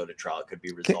will go to trial. It could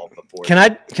be resolved before. Can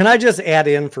I just add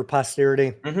in for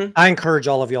posterity? Mm-hmm. I encourage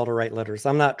all of y'all to write letters.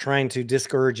 I'm not trying to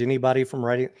discourage anybody from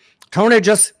writing. Tony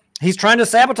he's trying to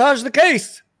sabotage the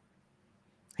case.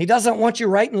 He doesn't want you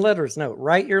writing letters. No,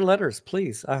 write your letters,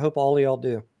 please. I hope all of y'all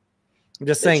do. I'm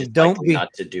just saying,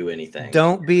 not to do anything.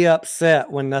 Don't be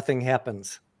upset when nothing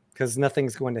happens. Because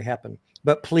nothing's going to happen.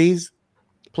 But please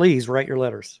write your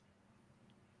letters.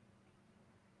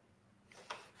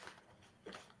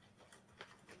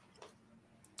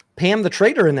 Pam the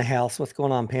Trader in the house. What's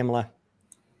going on, Pamela?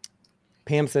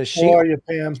 Pam says How are you,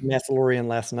 Pam? Mandalorian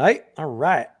last night. All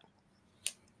right.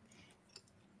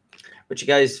 What you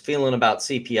guys feeling about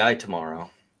CPI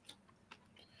tomorrow?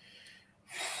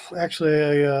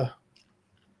 Actually,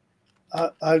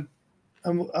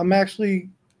 I'm actually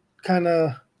kind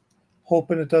of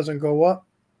hoping it doesn't go up.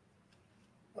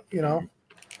 I'm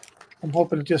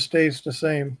hoping it just stays the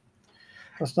same.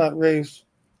 Let's not raise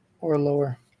or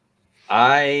lower.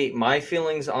 My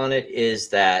feelings on it is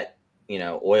that,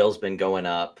 oil's been going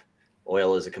up.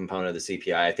 Oil is a component of the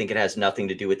CPI. I think it has nothing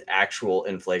to do with actual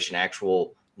inflation,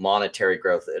 actual monetary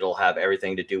growth. It'll have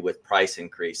everything to do with price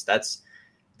increase. That's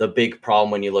the big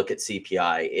problem when you look at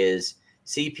CPI is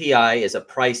a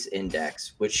price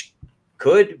index, which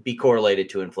could be correlated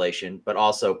to inflation, but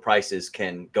also prices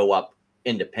can go up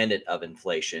independent of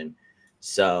inflation.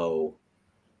 So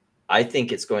I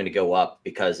think it's going to go up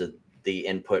because of the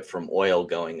input from oil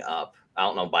going up. I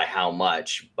don't know by how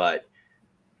much, but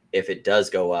if it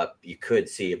does go up, you could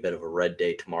see a bit of a red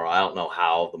day tomorrow. I don't know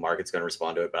how the market's going to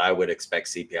respond to it, but I would expect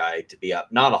CPI to be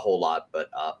up. Not a whole lot, but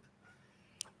up.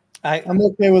 I'm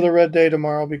okay with a red day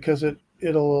tomorrow because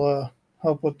it'll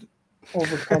help with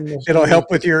overcome this. It'll help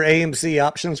with your AMC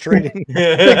options trading.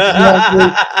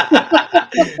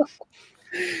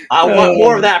 I want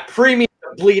more of that premium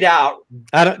bleed out.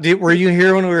 Were you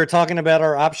here when we were talking about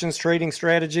our options trading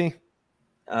strategy?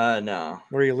 No.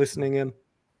 Were you listening in?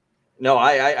 No,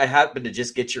 I happened to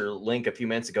just get your link a few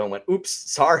minutes ago and went, oops,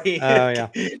 sorry. Oh, yeah.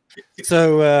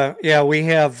 So, yeah, we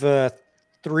have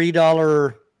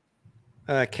 $3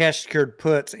 cash secured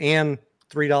puts and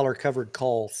 $3 covered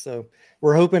calls. So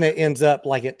we're hoping it ends up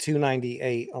like at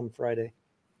 298 on Friday.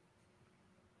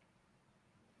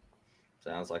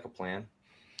 Sounds like a plan.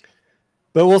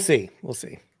 But we'll see. We'll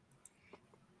see.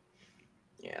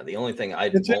 Yeah, the only thing I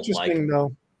It's won't interesting, like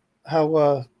though,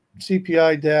 how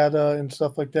CPI data and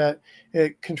stuff like that,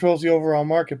 it controls the overall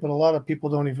market, but a lot of people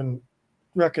don't even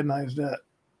recognize that,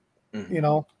 you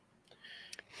know?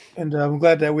 And I'm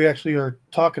glad that we actually are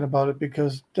talking about it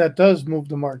because that does move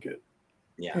the market.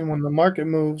 Yeah. And when the market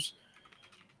moves,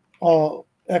 all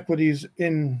equities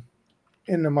in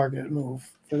the market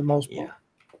move for the most part. Yeah.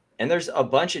 And there's a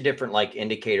bunch of different like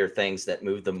indicator things that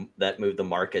move the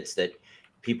markets that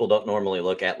people don't normally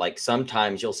look at. Like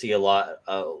sometimes you'll see a lot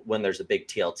when there's a big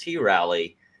TLT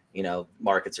rally, you know,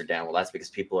 markets are down. Well, that's because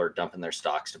people are dumping their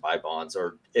stocks to buy bonds.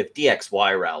 Or if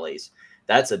DXY rallies,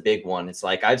 that's a big one. It's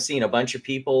like I've seen a bunch of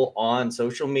people on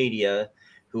social media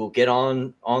who will get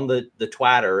on the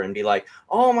Twitter and be like,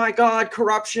 oh my God,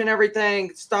 corruption,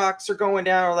 everything, stocks are going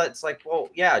down. That's like, well,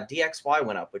 yeah, DXY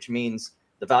went up, which means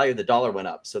the value of the dollar went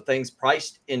up. So things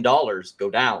priced in dollars go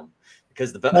down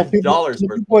because the dollars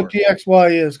were what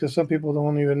DXY is, because some people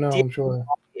don't even know, I'm sure.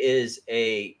 Is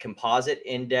a composite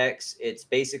index. It's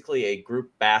basically a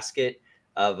group basket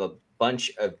of a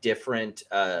bunch of different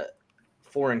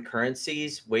foreign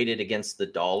currencies weighted against the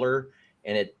dollar.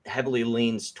 And it heavily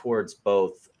leans towards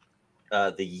both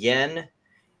the yen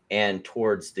and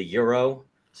towards the euro.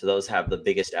 So those have the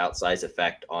biggest outsized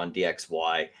effect on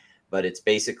DXY. But it's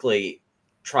basically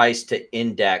tries to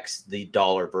index the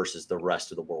dollar versus the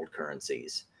rest of the world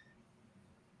currencies.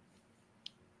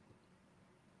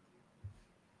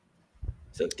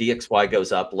 So if DXY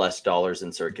goes up, less dollars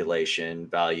in circulation,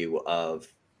 value of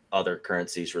other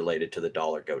currencies related to the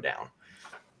dollar go down.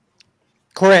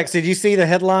 Correct. Did you see the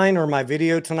headline or my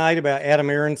video tonight about Adam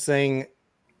Aaron saying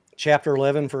Chapter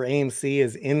 11 for AMC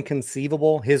is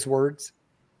inconceivable? His words.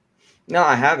 No,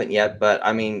 I haven't yet. But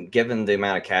I mean, given the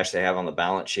amount of cash they have on the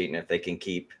balance sheet, and if they can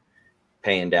keep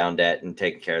paying down debt and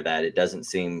taking care of that, it doesn't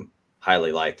seem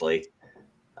highly likely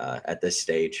at this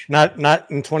stage. Not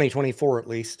in 2024, at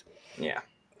least. Yeah.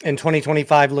 And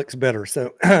 2025 looks better.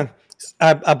 So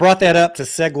I brought that up to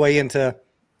segue into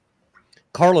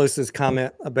Carlos's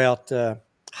comment about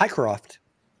Highcroft.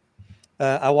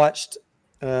 I watched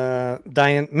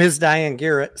Ms. Diane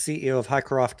Garrett, CEO of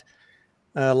Highcroft,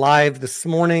 live this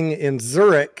morning in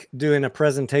Zurich doing a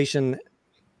presentation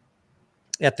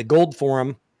at the Gold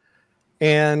Forum.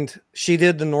 And she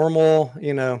did the normal,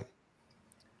 you know,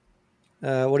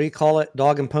 what do you call it?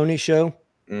 Dog and pony show.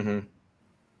 Mm-hmm.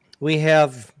 We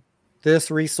have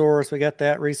this resource. We got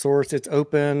that resource. It's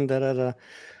open.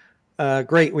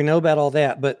 Great. We know about all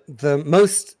that. But the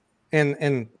most,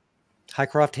 and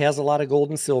Highcroft has a lot of gold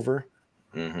and silver.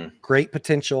 Mm-hmm. Great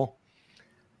potential.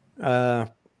 But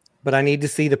I need to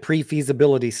see the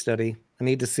pre-feasibility study. I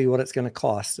need to see what it's going to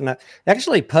cost. And I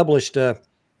actually published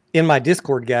in my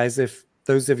Discord, guys, if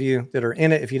those of you that are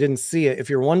in it, if you didn't see it, if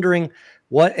you're wondering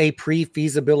what a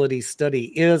pre-feasibility study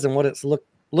is and what it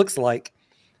looks like,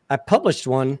 I published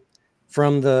one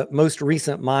from the most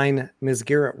recent mine Ms.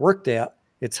 Garrett worked at.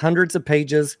 It's hundreds of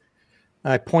pages.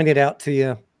 I pointed out to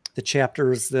you the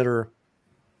chapters that are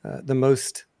the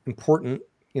most important,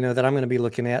 you know, that I'm going to be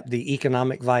looking at, the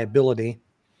economic viability.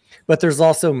 But there's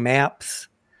also maps.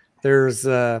 There's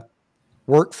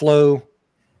workflow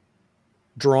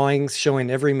drawings showing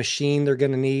every machine they're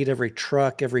going to need, every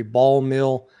truck, every ball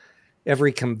mill,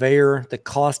 every conveyor, the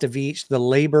cost of each, the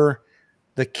labor,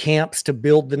 the camps to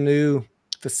build the new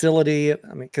facility. I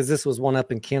mean, because this was one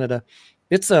up in Canada.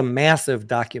 It's a massive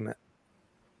document.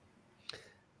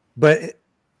 But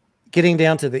getting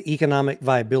down to the economic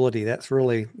viability, that's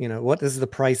really, you know, what does the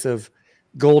price of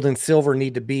gold and silver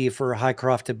need to be for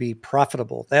Highcroft to be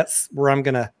profitable? That's where I'm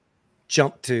going to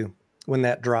jump to when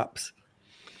that drops.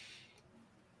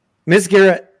 Ms.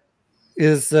 Garrett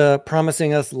is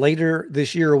promising us later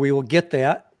this year we will get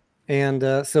that.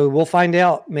 And so we'll find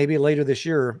out maybe later this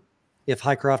year if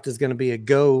Highcroft is going to be a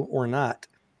go or not.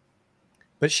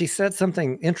 But she said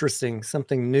something interesting,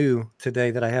 something new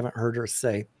today that I haven't heard her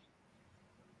say.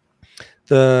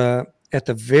 At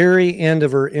the very end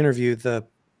of her interview, the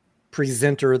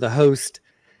presenter, the host,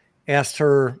 asked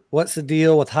her, what's the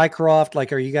deal with Highcroft?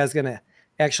 Like, are you guys going to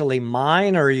actually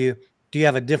mine, or do you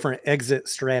have a different exit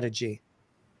strategy?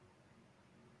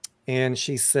 And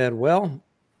she said, well,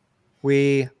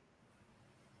 we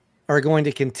are going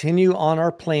to continue on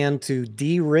our plan to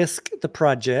de-risk the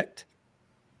project.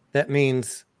 That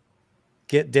means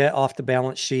get debt off the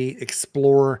balance sheet,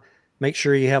 explore, make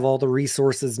sure you have all the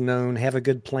resources known, have a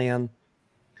good plan.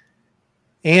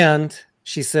 And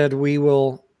she said, we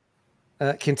will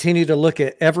continue to look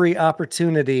at every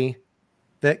opportunity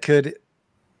that could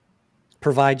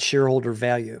provide shareholder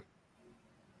value.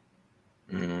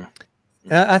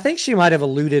 I think she might have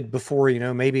alluded before, you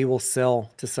know, maybe we'll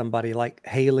sell to somebody like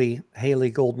Haley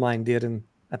Gold Mine did in,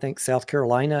 I think, South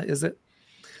Carolina, is it?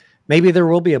 Maybe there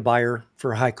will be a buyer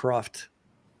for Hycroft.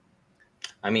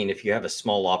 I mean, if you have a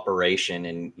small operation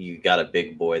and you got a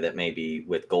big boy that maybe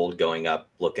with gold going up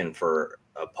looking for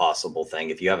a possible thing,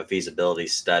 if you have a feasibility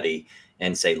study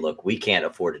and say, look, we can't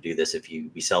afford to do this if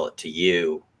we sell it to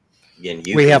you.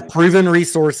 We have proven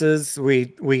resources.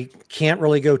 We can't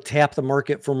really go tap the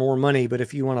market for more money, but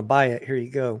if you want to buy it, here you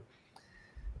go.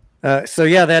 So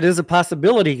yeah, that is a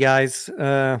possibility, guys.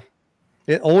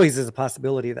 It always is a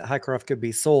possibility that Hycroft could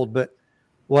be sold, but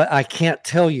what I can't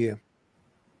tell you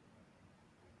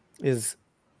is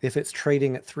if it's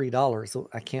trading at $3,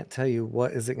 I can't tell you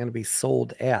what is it going to be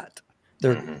sold at.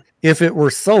 If it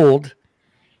were sold,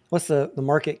 what's the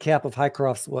market cap of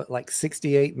Hycroft's? What, like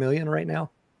 68 million right now?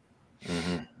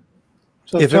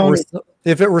 So if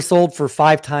it were sold for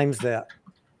 5 times that,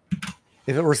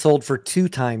 if it were sold for 2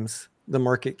 times the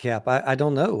market cap, I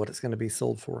don't know what it's going to be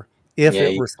sold for. If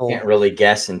it were sold, you can't really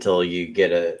guess until you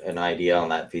get an idea on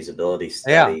that feasibility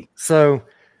study. Yeah. So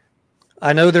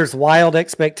I know there's wild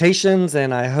expectations,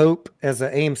 and I hope as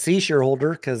an AMC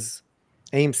shareholder, because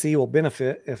AMC will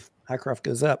benefit if Hycroft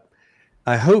goes up,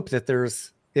 I hope that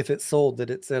if it's sold,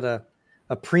 that it's at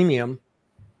a premium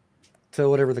to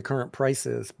whatever the current price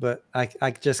is. But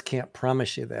I just can't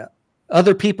promise you that.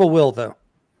 Other people will, though.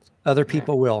 Other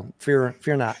people will. Fear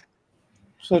not.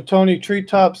 So Tony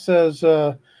Treetop says,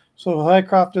 so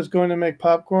Hycroft is going to make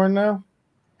popcorn now?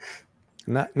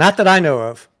 Not that I know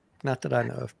of. Not that I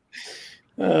know of.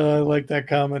 I like that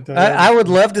comment. I would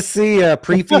love to see a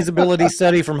pre-feasibility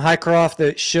study from Hycroft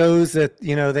that shows that,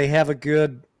 you know, they have a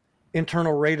good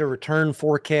internal rate of return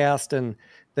forecast and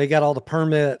they got all the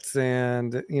permits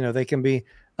and, you know, they can be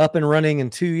up and running in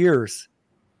 2 years.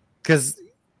 Because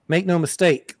make no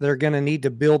mistake, they're going to need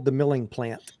to build the milling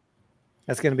plant.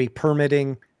 That's going to be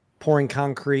permitting, pouring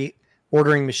concrete,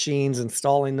 ordering machines,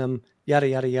 installing them, yada,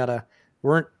 yada, yada.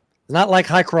 It's not like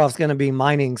Hycroft's going to be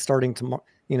mining starting tomorrow,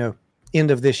 you know,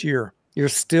 end of this year. You're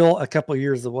still a couple of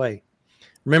years away.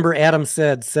 Remember, Adam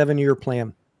said 7-year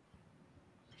plan.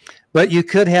 But you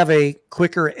could have a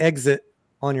quicker exit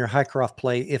on your Hycroft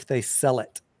play if they sell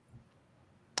it.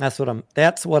 That's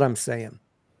what I'm saying.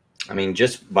 I mean,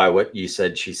 just by what you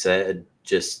said, she said,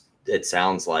 just it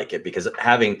sounds like it, because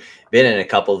having been in a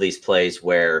couple of these plays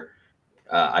where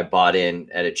I bought in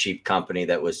at a cheap company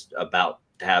that was about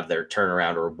to have their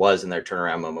turnaround or was in their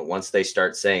turnaround moment, once they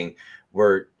start saying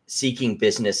we're seeking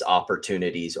business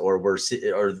opportunities or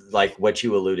like what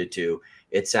you alluded to,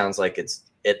 it sounds like it's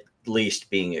at least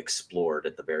being explored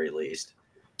at the very least.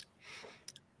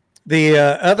 The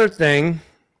other thing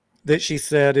that she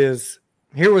said is,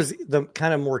 here was the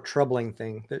kind of more troubling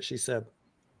thing that she said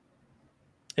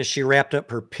as she wrapped up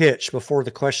her pitch before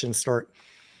the questions start.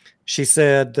 She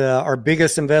said, our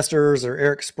biggest investors are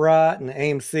Eric Sprott and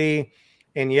AMC.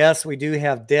 And yes, we do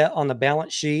have debt on the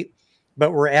balance sheet,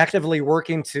 but we're actively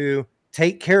working to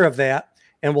take care of that.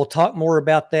 And we'll talk more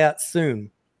about that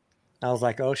soon. I was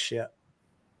like, oh, shit.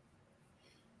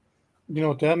 You know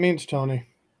what that means, Tony?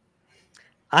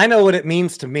 I know what it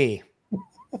means to me.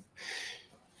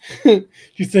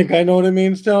 You think I know what it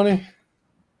means, Tony?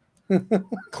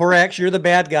 Corax, you're the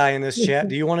bad guy in this chat.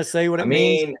 Do you want to say what it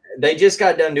means? I mean, they just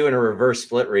got done doing a reverse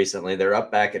split recently. They're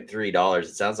up back at $3.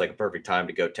 It sounds like a perfect time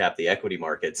to go tap the equity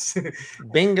markets.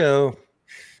 Bingo.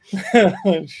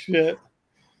 Shit.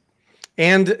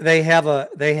 And they have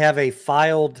a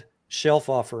filed shelf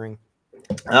offering.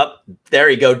 Oh, there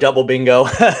you go. Double bingo.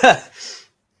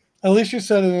 At least you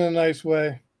said it in a nice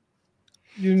way.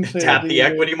 You didn't say tap the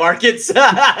equity markets. It's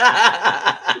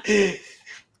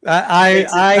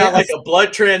not like a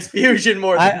blood transfusion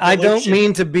more than I don't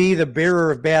mean to be the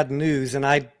bearer of bad news, and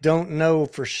I don't know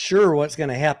for sure what's going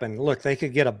to happen. Look, they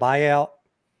could get a buyout.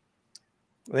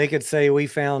 They could say we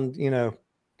found, you know,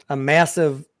 a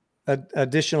massive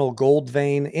additional gold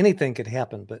vein. Anything could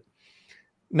happen, but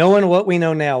knowing what we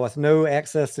know now with no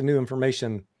access to new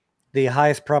information, the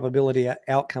highest probability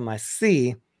outcome I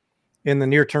see in the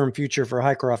near-term future for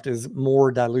Hycroft is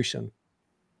more dilution.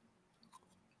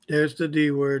 There's the D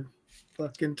word.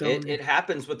 Fucking Tony. It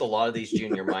happens with a lot of these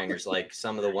junior miners, like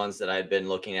some of the ones that I had been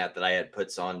looking at that I had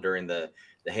puts on during the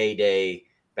heyday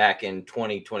back in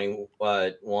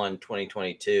 2021,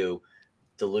 2022,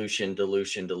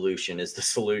 dilution is the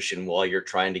solution while you're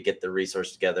trying to get the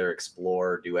resource together,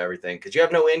 explore, do everything, because you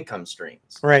have no income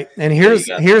streams. Right. And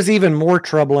here's even more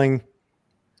troubling,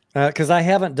 because I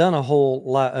haven't done a whole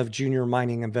lot of junior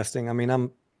mining investing. I mean,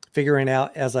 I'm figuring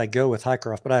out as I go with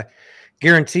Hycroft, but I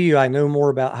guarantee you I know more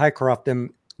about Hycroft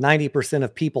than 90%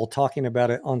 of people talking about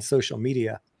it on social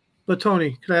media. But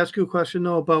Tony, can I ask you a question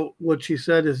though about what she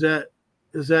said? Is that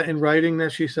in writing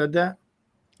that she said that?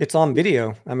 It's on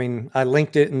video. I mean, I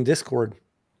linked it in Discord.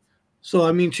 So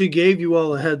I mean, she gave you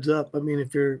all a heads up. I mean,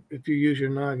 if you use your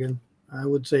noggin, I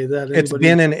would say that it's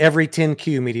been in every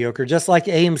 10Q, mediocre, just like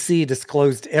AMC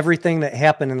disclosed everything that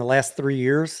happened in the last 3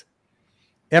 years.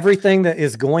 Everything that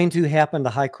is going to happen to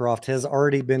Hycroft has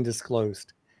already been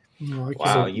disclosed. No,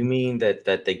 wow, you mean that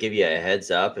they give you a heads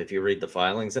up if you read the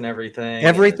filings and everything?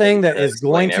 Everything that is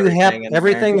going to happen,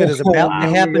 everything that is about to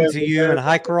happen to you in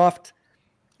Hycroft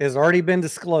has already been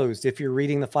disclosed if you're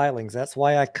reading the filings. That's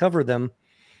why I cover them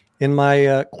in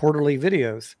my quarterly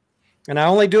videos. And I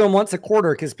only do them once a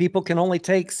quarter because people can only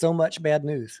take so much bad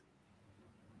news.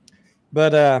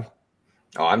 But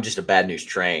oh, I'm just a bad news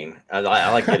train.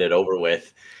 I like to get it over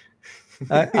with.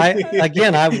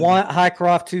 I want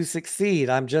Hycroft to succeed.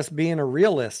 I'm just being a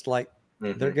realist. Like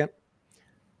they're going.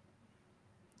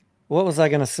 What was I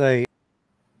going to say?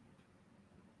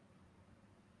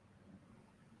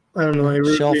 I don't know. I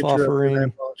really shelf offering. I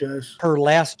apologize. Her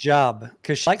last job,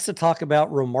 because she likes to talk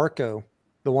about Romarco,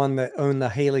 the one that owned the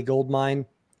Haley gold mine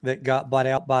that got bought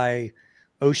out by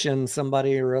Ocean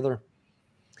somebody or other.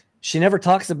 She never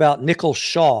talks about Nickel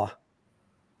Shaw.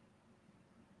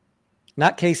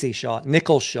 Not Casey Shaw,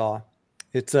 Nickel Shaw.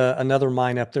 It's another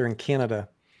mine up there in Canada.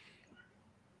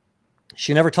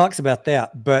 She never talks about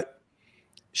that, but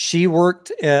she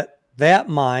worked at that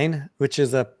mine, which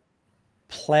is a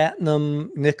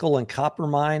platinum, nickel, and copper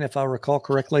mine, if I recall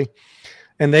correctly.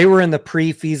 And they were in the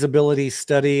pre-feasibility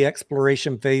study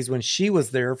exploration phase when she was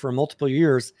there for multiple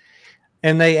years.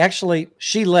 And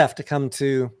she left to come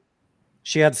to,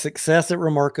 she had success at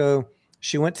Romarco.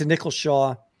 She went to Nickel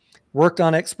Shaw, worked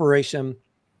on exploration,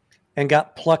 and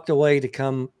got plucked away to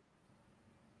come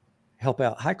help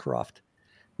out Hycroft.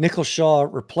 Nickel Shaw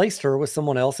replaced her with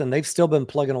someone else, and they've still been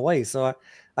plugging away. So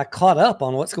I caught up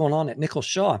on what's going on at Nickel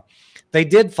Shaw. They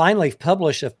did finally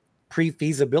publish a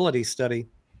pre-feasibility study,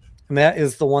 and that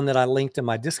is the one that I linked in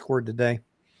my Discord today.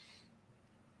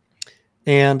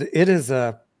 And it is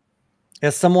as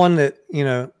someone that,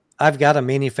 I've got a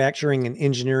manufacturing and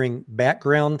engineering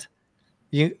background.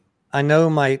 I know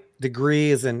my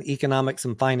degree is in economics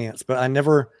and finance, but I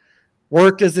never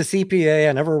worked as a CPA.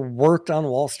 I never worked on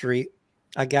Wall Street.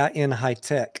 I got in high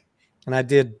tech, and I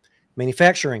did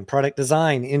manufacturing, product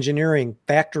design, engineering,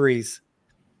 factories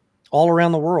all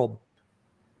around the world.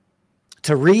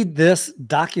 To read this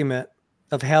document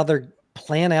of how they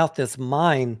plan out this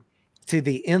mine to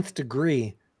the nth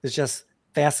degree is just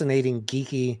fascinating,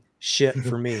 geeky shit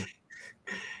for me.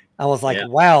 I was like,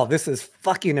 wow, this is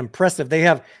fucking impressive. They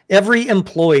have every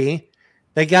employee.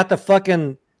 They got the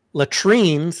fucking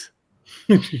latrines,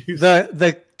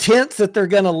 the tents that they're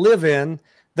going to live in,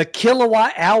 the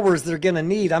kilowatt hours they're going to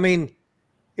need. I mean,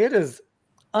 it is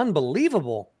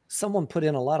unbelievable. Someone put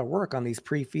in a lot of work on these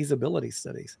pre-feasibility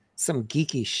studies. Some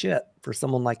geeky shit for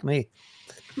someone like me.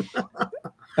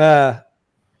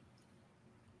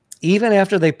 Even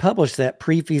after they publish that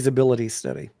pre-feasibility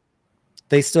study,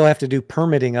 they still have to do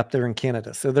permitting up there in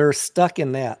Canada. So they're stuck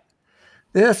in that.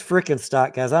 This freaking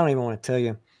stock, guys, I don't even want to tell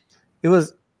you.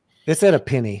 It's at a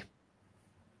penny.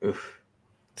 Oof.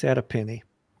 It's at a penny.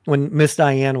 When Miss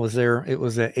Diane was there, it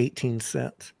was at 18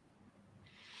 cents.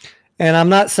 And I'm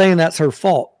not saying that's her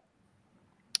fault.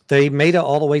 They made it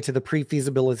all the way to the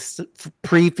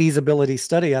pre-feasibility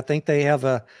study. I think they have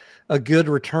a good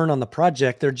return on the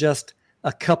project. They're just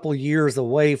a couple years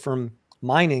away from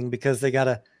mining because they got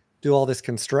to do all this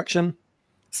construction.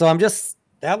 So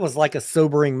that was like a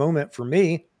sobering moment for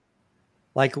me.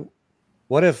 Like,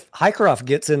 what if Hycroft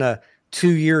gets in a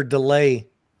 2-year delay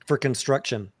for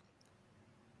construction?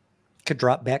 It could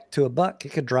drop back to $1. It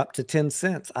could drop to 10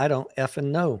 cents. I don't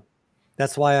effing know.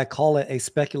 That's why I call it a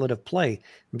speculative play.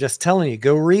 I'm just telling you,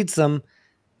 go read some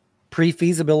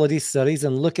pre-feasibility studies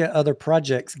and look at other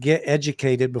projects. Get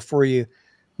educated before you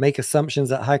make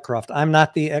assumptions at Hycroft. I'm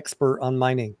not the expert on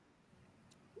mining.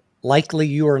 Likely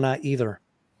you are not either.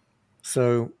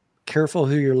 So careful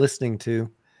who you're listening to,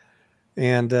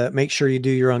 and make sure you do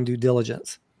your own due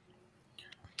diligence.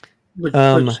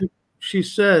 But she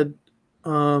said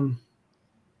that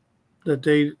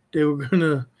they were going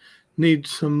to need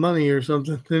some money or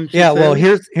something. Yeah, well,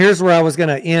 here's where I was going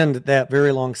to end that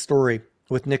very long story.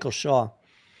 with Nichols Shaw.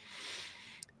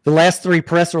 The last 3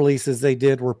 press releases they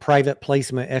did were private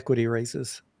placement equity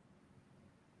raises.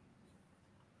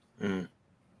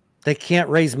 They can't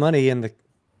raise money in the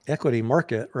equity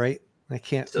market, right? They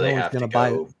can't. So no they one's have going to to buy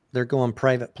it. go. They're going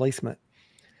private placement.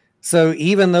 So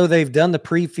even though they've done the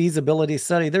pre-feasibility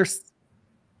study, they're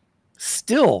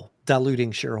still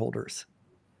diluting shareholders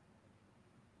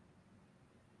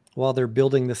while they're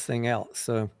building this thing out.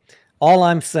 So all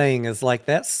I'm saying is, like,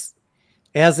 that's,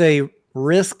 as a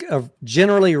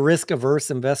generally risk averse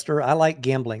investor, I like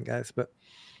gambling, guys, but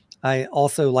I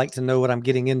also like to know what I'm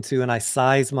getting into, and I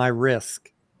size my risk.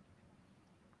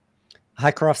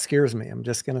 Hycroft scares me. I'm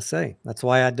just going to say that's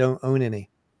why I don't own any.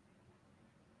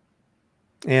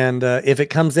 And if it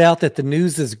comes out that the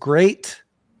news is great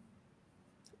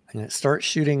and it starts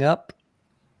shooting up,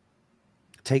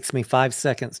 it takes me 5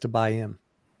 seconds to buy in.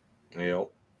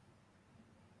 Yep.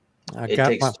 It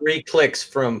takes 3 clicks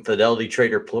from Fidelity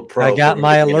Trader Pro. I got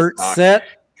my alert set.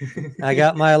 I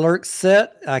got my alert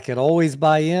set. I could always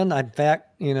buy in. In fact,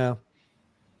 you know,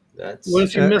 that's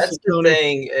the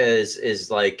thing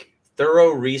is like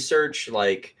thorough research.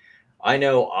 Like, I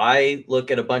know I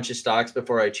look at a bunch of stocks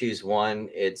before I choose one.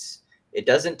 It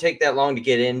doesn't take that long to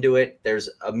get into it. There's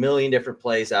a million different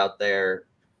plays out there.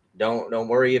 Don't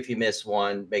worry if you miss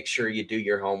one. Make sure you do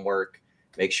your homework.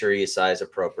 Make sure you size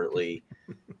appropriately.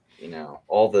 You know,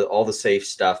 all the safe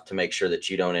stuff to make sure that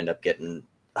you don't end up getting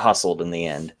hustled in the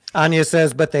end. Anya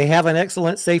says, but they have an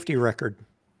excellent safety record.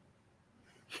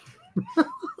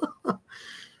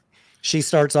 She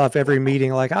starts off every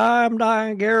meeting like, I'm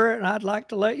Diane Garrett, and I'd like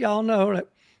to let y'all know that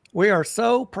we are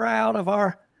so proud of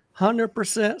our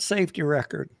 100% safety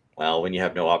record. Well, when you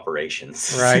have no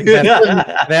operations. Right.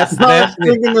 That's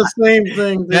thinking the same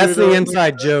thing. That's the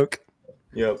inside joke.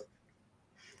 Yep.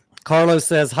 Carlos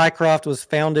says Hycroft was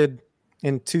founded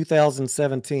in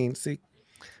 2017. See,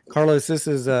 Carlos, this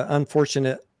is an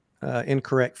unfortunate,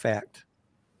 incorrect fact.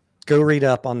 Go read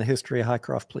up on the history of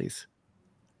Hycroft, please.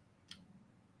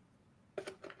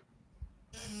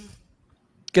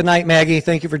 Good night, Maggie.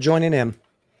 Thank you for joining in.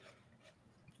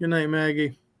 Good night,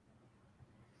 Maggie.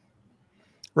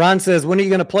 Ron says, when are you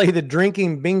going to play the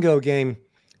drinking bingo game?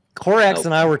 Corax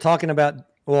and I were talking about,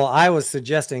 well, I was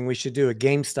suggesting we should do a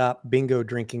GameStop bingo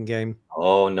drinking game.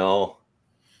 Oh, no.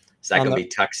 Is that going to be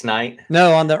Tux night?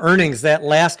 No, on the earnings, that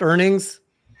last earnings,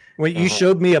 when you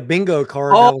showed me a bingo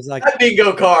card. I was like, a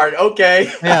bingo card. Okay.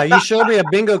 Yeah, you showed me a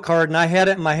bingo card, and I had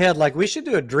it in my head like we should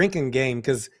do a drinking game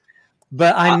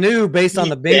but I knew based on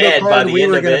the bingo card we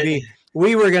were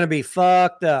going to be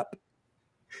fucked up.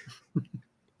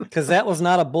 Because that was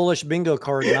not a bullish bingo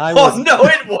card. And no,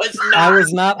 it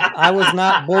was not. I was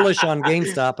not bullish on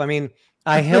GameStop. I mean,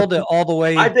 I held it all the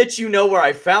way. I bet you know where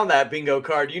I found that bingo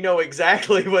card. You know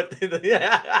exactly what.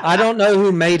 I don't know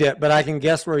who made it, but I can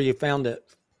guess where you found it.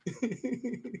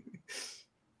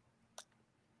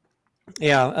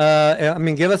 Yeah. I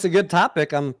mean, give us a good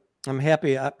topic. I'm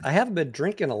happy. I haven't been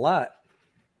drinking a lot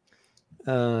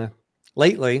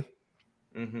lately,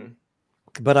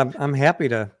 but I'm happy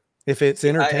to. If it's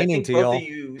entertaining to y'all.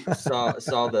 You saw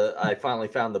I finally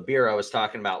found the beer I was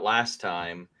talking about last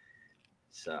time.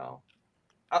 So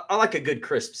I like a good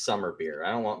crisp summer beer.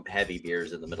 I don't want heavy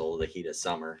beers in the middle of the heat of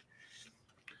summer.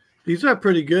 These are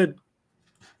pretty good.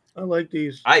 I like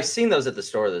these. I've seen those at the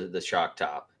store, the Shock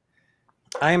Top.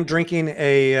 I am drinking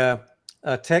a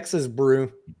Texas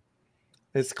brew.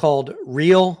 It's called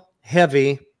Real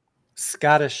Heavy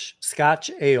Scotch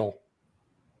Ale.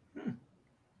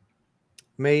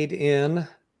 Made in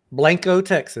Blanco,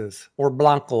 Texas, or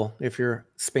Blanco if you're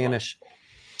Spanish.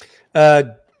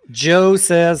 Joe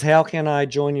says, how can I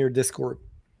join your Discord?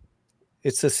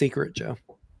 It's a secret, Joe.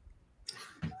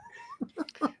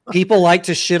 People like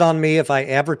to shit on me if I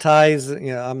advertise.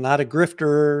 You know, I'm not a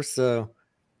grifter, so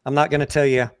I'm not going to tell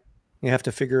you. You have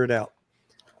to figure it out.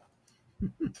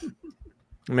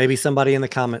 Maybe somebody in the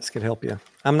comments could help you.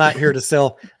 I'm not here to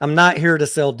sell. I'm not here to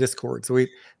sell Discords.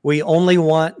 We only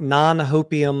want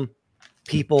non-hopium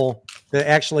people that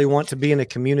actually want to be in a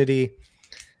community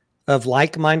of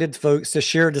like-minded folks to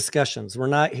share discussions. We're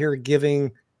not here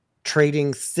giving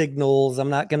trading signals. I'm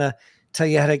not going to tell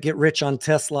you how to get rich on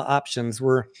Tesla options.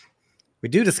 We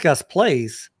do discuss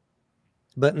plays,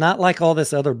 but not like all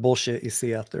this other bullshit you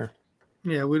see out there.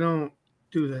 Yeah, we don't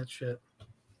do that shit.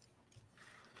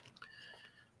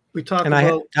 We talk and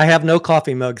about. I have no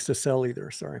coffee mugs to sell either.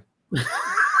 Sorry.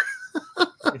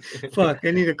 Fuck!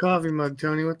 I need a coffee mug,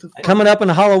 Tony. What the fuck? Coming up in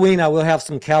Halloween, I will have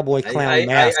some cowboy clown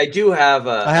masks. I do have.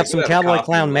 I have some cowboy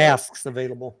clown masks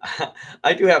available.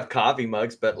 I do have coffee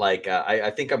mugs, but like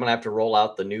I think I'm gonna have to roll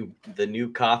out the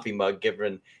new coffee mug,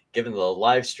 given given the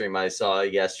live stream I saw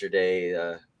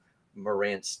yesterday,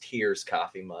 Morant's Tears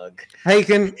coffee mug. Hey,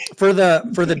 for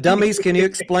the dummies, can you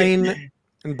explain?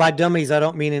 And by dummies, I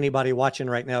don't mean anybody watching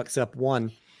right now except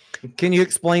one. Can you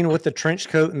explain what the trench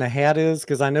coat and the hat is?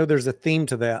 Because I know there's a theme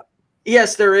to that.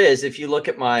 Yes, there is. If you look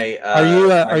at my,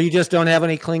 are you just don't have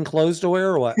any clean clothes to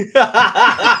wear, or what?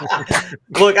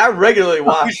 Look, I regularly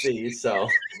wash these, so.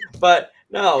 But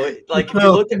no, like if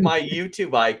you look at my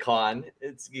YouTube icon,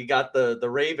 you got the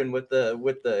Raven with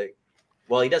the.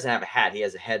 Well, he doesn't have a hat. He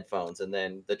has headphones, and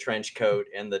then the trench coat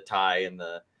and the tie and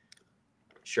the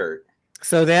shirt.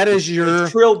 So that is your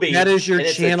Trilby. That is your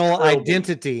channel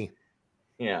identity.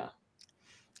 Yeah.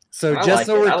 So just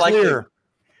so we're clear.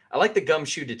 I like the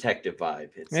gumshoe detective vibe.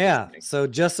 So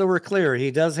just so we're clear,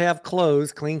 he does have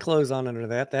clothes, clean clothes on under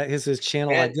that. That is his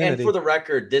channel identity. And for the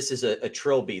record, this is a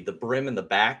trilby. The brim in the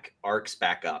back arcs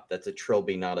back up. That's a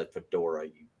trilby, not a fedora,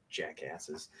 you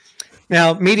jackasses.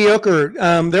 Now, Mediocre,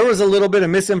 there was a little bit of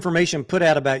misinformation put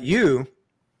out about you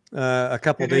a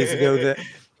couple of days ago that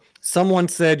someone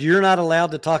said you're not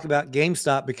allowed to talk about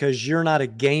GameStop because you're not a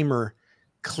gamer.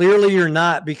 Clearly you're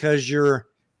not, because your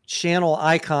channel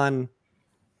icon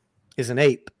is an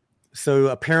ape. So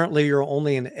apparently you're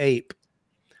only an ape.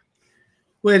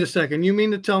 Wait a second. You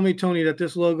mean to tell me, Tony, that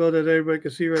this logo that everybody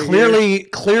can see right here?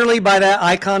 Clearly by that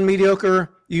icon, Mediocre,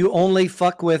 you only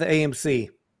fuck with AMC.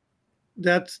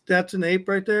 That's an ape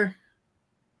right there?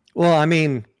 Well, I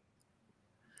mean,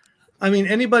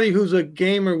 anybody who's a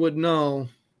gamer would know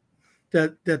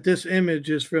that this image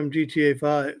is from GTA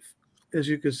 5. As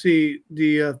you can see,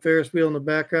 the Ferris wheel in the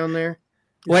background there.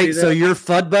 Wait, so you're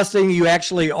FUD busting? You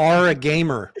actually are a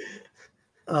gamer?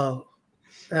 Oh,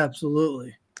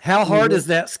 absolutely. How hard is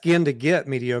that skin to get,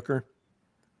 Mediocre?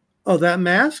 Oh, that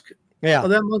mask? Yeah. Oh,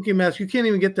 that monkey mask. You can't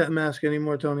even get that mask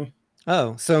anymore, Tony.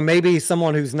 Oh, so maybe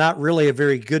someone who's not really a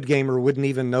very good gamer wouldn't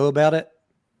even know about it?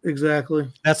 Exactly.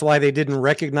 That's why they didn't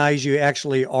recognize you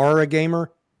actually are a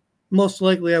gamer? Most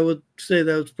likely, I would say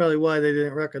that was probably why they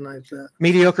didn't recognize that.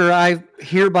 Mediocre, I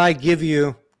hereby give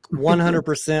you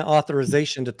 100%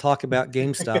 authorization to talk about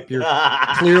GameStop. You're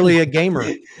clearly a gamer.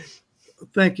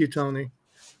 Thank you, Tony.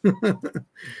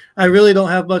 I really don't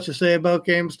have much to say about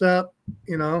GameStop,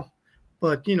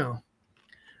 but Mr.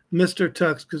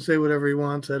 Tux can say whatever he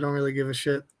wants. I don't really give a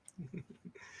shit.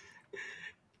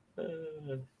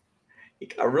 He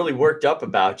got really worked up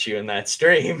about you in that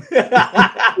stream.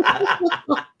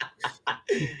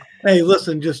 Hey,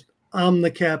 listen, I'm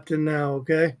the captain now,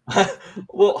 okay?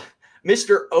 Well,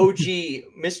 Mr.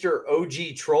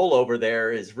 OG troll over there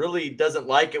really doesn't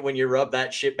like it when you rub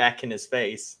that shit back in his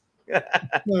face.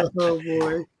 Oh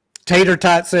boy. Tater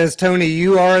Tot says, Tony,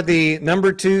 you are the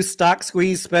 #2 stock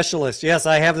squeeze specialist. Yes,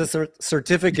 I have the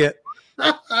certificate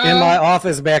in my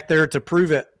office back there to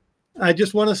prove it. I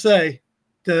just want to say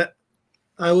that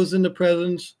I was in the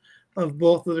presence of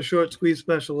both of the short squeeze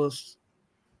specialists.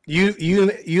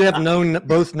 You have known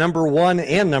both #1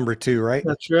 and #2, right?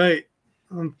 That's right.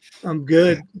 I'm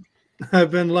good.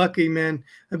 I've been lucky, man.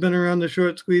 I've been around the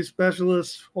short squeeze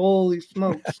specialists. Holy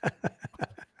smokes.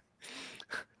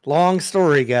 Long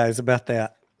story, guys, about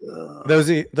that. Those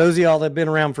of y'all that have been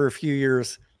around for a few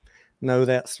years know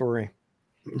that story.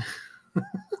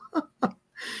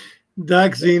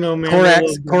 Doc Zeno, man.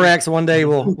 Corax, one day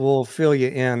we'll fill you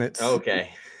in. It's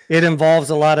okay. It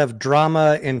involves a lot of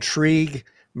drama, intrigue,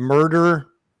 murder.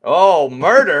 Oh,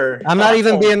 murder! I'm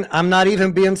not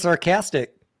even being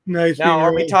sarcastic. Nice. Now,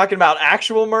 are we talking about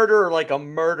actual murder or like a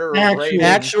murder?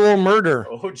 Actual murder.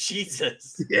 Oh,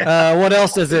 Jesus. Yeah. What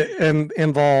else does it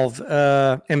involve?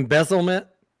 Embezzlement.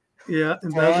 Yeah,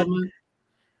 embezzlement.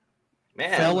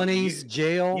 Man, felonies,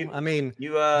 jail.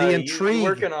 The intrigue. You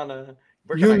working on a.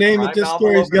 You name it, this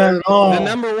story's got it all. The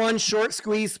 #1 short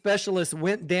squeeze specialist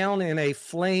went down in a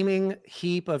flaming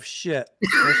heap of shit.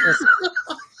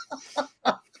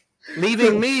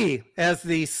 Leaving me as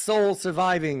the sole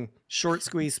surviving short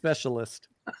squeeze specialist.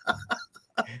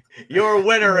 Your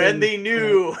winner and the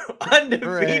new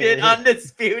undefeated,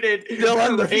 undisputed, still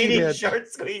undefeated short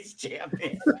squeeze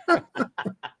champion.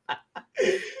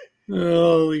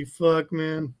 Holy fuck,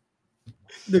 man.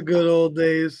 The good old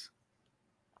days.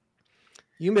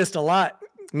 You missed a lot.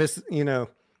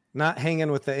 Not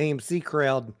hanging with the AMC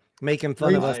crowd making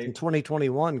fun of us in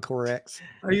 2021, Corex.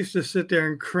 I used to sit there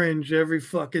and cringe every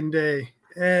fucking day.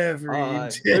 Every day.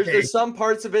 There's some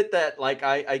parts of it that like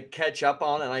I catch up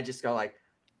on and I just go like,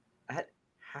 that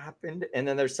happened. And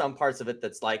then there's some parts of it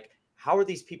that's like, how are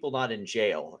these people not in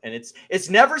jail? And it's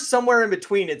never somewhere in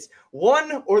between. It's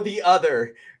one or the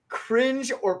other.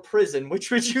 Cringe or prison,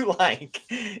 which would you like?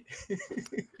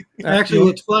 Actually,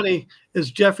 what's funny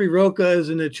is Jeffrey Roca is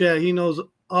in the chat. He knows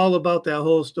all about that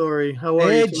whole story. How are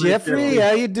Hey, you tonight, Jeffrey,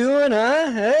 how you doing,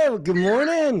 huh? Hey, well, good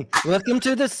morning. Welcome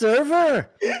to the server.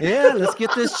 Yeah, let's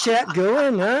get this chat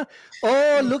going, huh?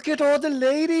 Oh, look at all the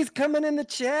ladies coming in the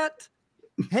chat.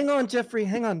 Hang on, Jeffrey,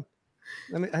 hang on.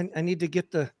 I need to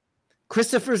get the...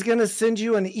 Christopher's going to send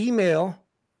you an email.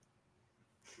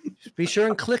 Just be sure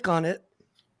and click on it.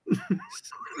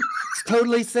 It's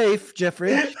totally safe,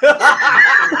 Jeffrey.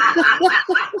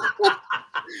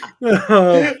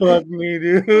 Oh, fuck me,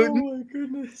 dude. Oh my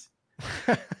goodness.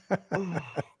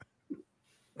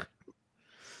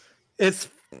 It's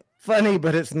funny,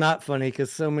 but it's not funny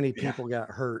because so many people got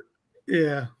hurt.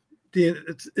 Yeah.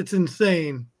 It's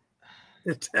insane.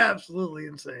 It's absolutely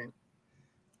insane.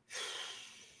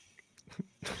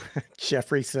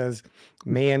 Jeffrey says,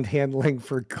 manhandling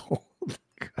for gold.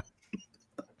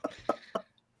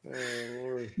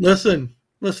 Listen,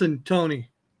 Tony.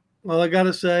 All I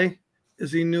gotta say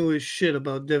is he knew his shit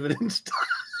about dividends.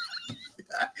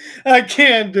 I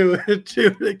can't do it,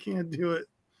 dude. I can't do it.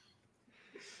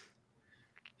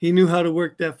 He knew how to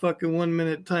work that fucking 1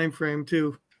 minute time frame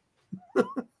too.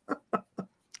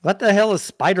 What the hell is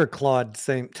Spider Claude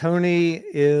saying? Tony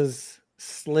is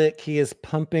slick. He is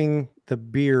pumping the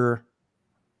beer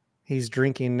he's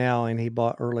drinking now, and he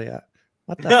bought earlier.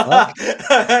 What the fuck?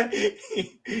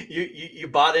 you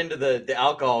bought into the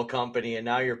alcohol company, and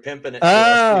now you're pimping it.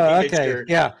 Oh, okay.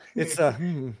 Yeah, it's I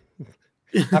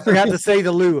forgot to say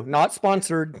the Lou, not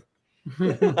sponsored.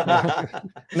 No,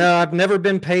 I've never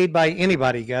been paid by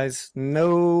anybody, guys.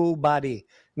 Nobody.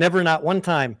 Never, not one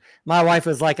time. My wife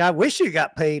was like, I wish you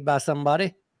got paid by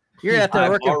somebody. You're out there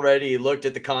working. I've already looked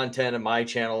at the content of my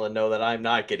channel and know that I'm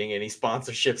not getting any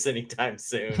sponsorships anytime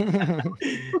soon.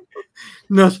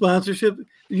 No sponsorship?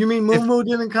 You mean Momo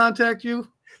didn't contact you?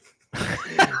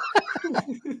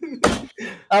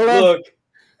 I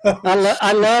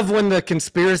love when the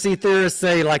conspiracy theorists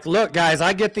say, like, look, guys,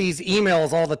 I get these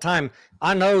emails all the time.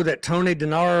 I know that Tony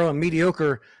Denaro and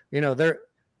Mediocre, you know, they're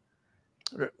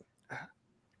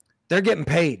getting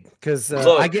paid because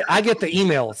I get the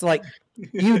emails. Like,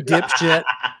 you dipshit.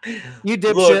 You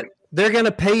dipshit. They're going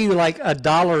to pay you like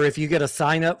 $1 if you get a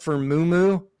sign up for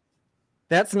Moo.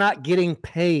 That's not getting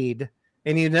paid.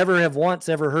 And you never have once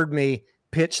ever heard me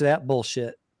pitch that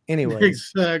bullshit. Anyways.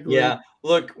 Exactly. Yeah.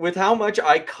 Look, with how much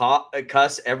I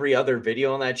cuss every other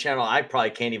video on that channel, I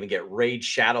probably can't even get Raid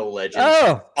Shadow Legends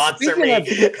to sponsor me.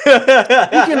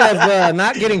 Speaking of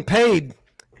not getting paid,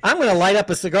 I'm going to light up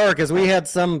a cigar because we had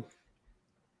some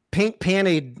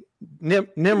pink-pantied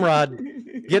Nimrod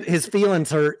get his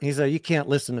feelings hurt. He said, you can't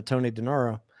listen to Tony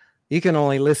Denaro. You can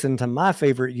only listen to my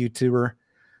favorite YouTuber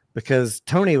because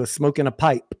Tony was smoking a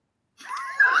pipe.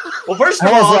 Well, first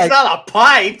of all, it's not a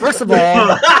pipe. First of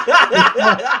all,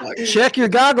 check your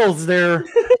goggles there,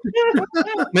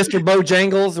 Mr.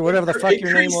 Bojangles, or whatever the fuck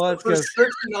your name was.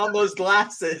 Searching on those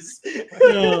glasses.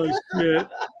 Oh, shit.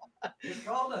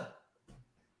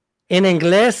 En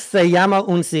inglés se llama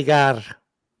un cigar.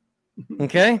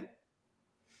 Okay?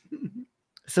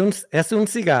 Es un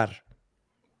cigar.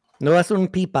 No es un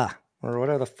pipa. Or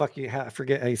whatever the fuck you have. I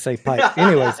forget how you say pipe.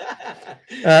 Anyways,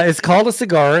 it's called a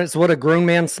cigar. It's what a grown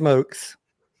man smokes.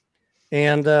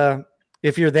 And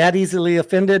if you're that easily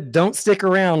offended, don't stick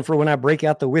around for when I break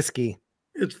out the whiskey.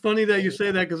 It's funny that you say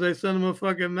that because I sent him a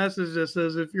fucking message that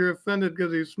says, if you're offended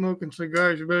because he's smoking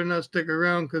cigars, you better not stick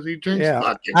around because he drinks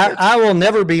vodka. I will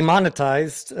never be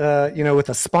monetized, with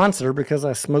a sponsor because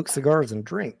I smoke cigars and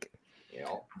drink.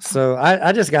 Yeah. So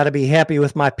I just got to be happy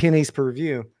with my pennies per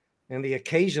view and the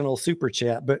occasional super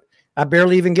chat. But I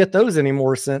barely even get those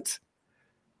anymore since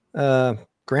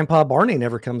Grandpa Barney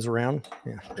never comes around.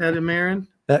 Yeah. Adam Aaron?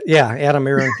 Adam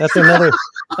Aaron. That's another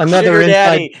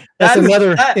inside. That's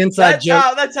another inside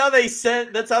joke. That's how they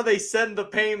send the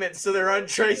payments, so they're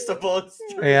untraceable.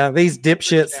 Yeah, these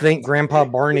dipshits think Grandpa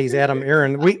Barney's Adam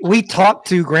Aaron. We talk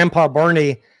to Grandpa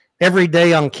Barney every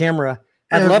day on camera.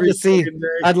 I'd love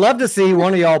to see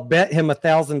one of y'all bet him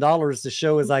 $1,000 to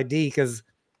show his ID because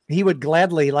he would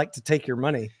gladly like to take your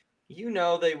money. You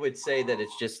know, they would say that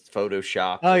it's just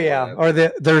Photoshop. Oh yeah, or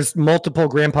there's multiple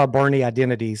Grandpa Barney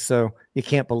identities, so you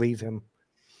can't believe him.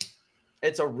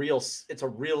 It's a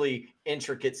really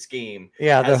intricate scheme.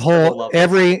 Yeah, the whole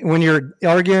when you're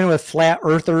arguing with flat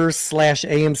earthers /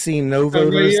 AMC no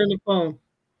voters.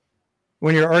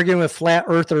 When you're arguing with flat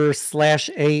earthers /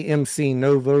 AMC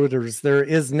no voters, there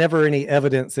is never any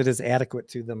evidence that is adequate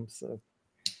to them. So,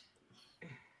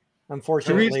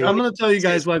 unfortunately, I'm going to tell you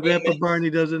guys why Grandpa Barney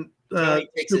doesn't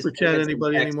super chat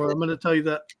anybody anymore. I'm going to tell you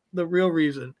that the real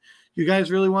reason. You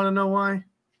guys really want to know why?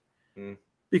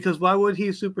 Because why would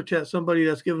he super chat somebody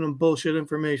that's giving him bullshit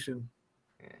information?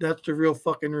 That's the real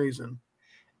fucking reason.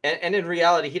 And in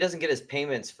reality, he doesn't get his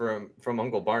payments from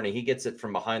Uncle Barney. He gets it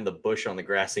from behind the bush on the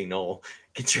grassy knoll.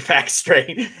 Get your facts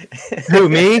straight. Who,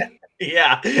 me?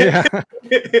 Yeah. Yeah.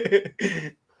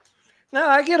 No,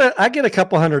 I get a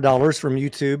couple $100 from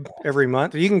YouTube every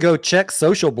month. You can go check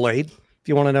Social Blade if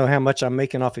you want to know how much I'm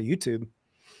making off of YouTube.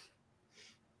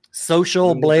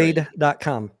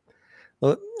 Socialblade.com.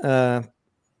 But I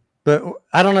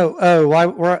don't know.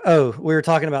 Oh, we were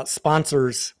talking about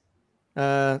sponsors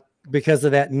because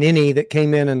of that ninny that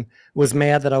came in and was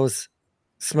mad that I was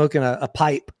smoking a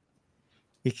pipe.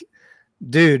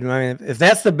 Dude, I mean, if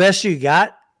that's the best you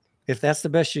got,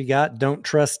 don't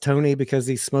trust Tony because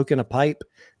he's smoking a pipe.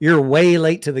 You're way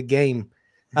late to the game.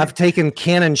 I've taken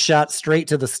cannon shots straight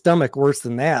to the stomach worse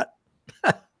than that.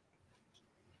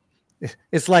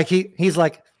 It's like he's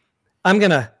like,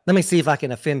 let me see if I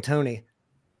can offend Tony.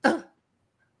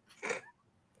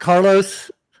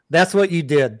 Carlos, that's what you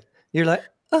did. You're like,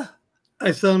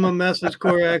 I sent him a message,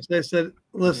 Corax. I said,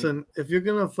 listen, if you're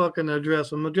going to fucking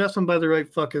address him by the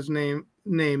right fucker's name.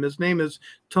 His name is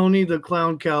Tony the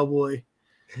Clown Cowboy.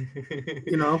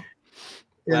 You know?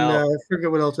 And I forget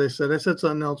what else I said. I said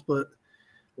something else, but...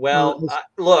 Well,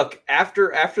 look, after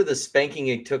the spanking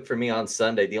he took for me on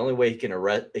Sunday, the only way he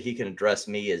can address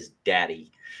me is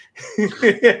Daddy.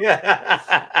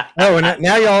 Oh, and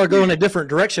now y'all are going a different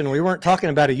direction. We weren't talking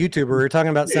about a YouTuber. We were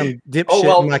talking about some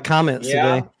dipshit in my comments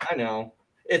today. I know.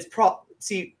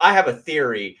 See, I have a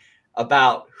theory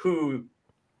about who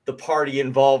the party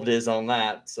involved is on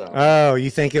that. So. Oh,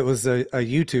 you think it was a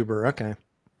YouTuber? Okay,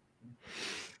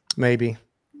 maybe.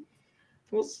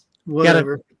 Well,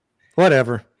 whatever.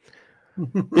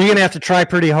 You're gonna have to try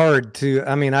pretty hard to.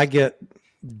 I mean, I get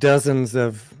dozens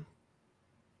of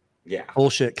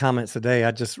bullshit comments a day.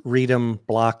 I just read them,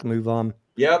 block, move on.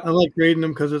 Yep. I like reading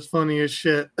them because it's funny as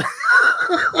shit.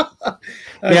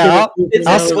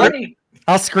 It's funny.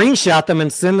 I'll screenshot them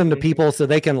and send them to people so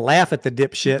they can laugh at the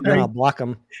dipshit, and then I'll block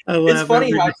them. It's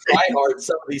funny how tryhard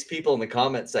some of these people in the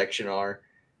comment section are.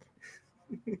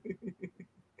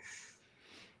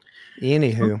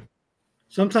 Anywho.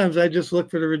 Sometimes I just look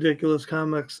for the ridiculous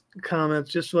comments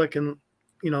just so I can,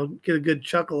 get a good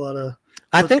chuckle out of.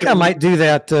 I think I might do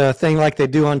that thing like they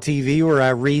do on TV where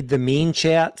I read the mean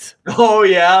chats. Oh,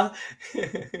 yeah.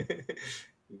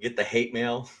 You get the hate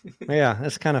mail. Yeah,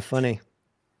 that's kind of funny.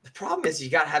 The problem is you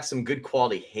got to have some good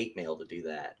quality hate mail to do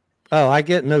that. Oh, I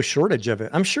get no shortage of it.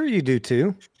 I'm sure you do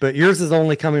too, but yours is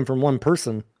only coming from one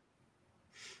person.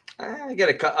 I get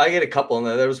a couple in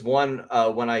there. There was one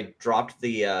when I dropped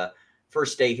the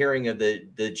first day hearing of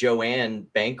the Joanne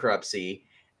bankruptcy,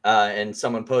 and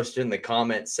someone posted in the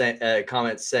comments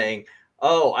saying,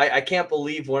 "Oh, I can't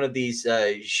believe one of these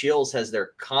shills has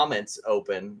their comments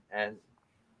open." And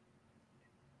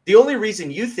the only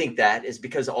reason you think that is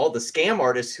because all the scam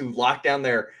artists who lock down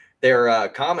their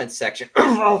comments section.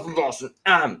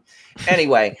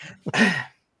 Anyway.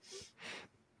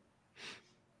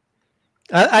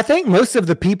 I think most of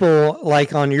the people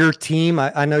like on your team,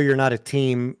 I know you're not a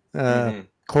team,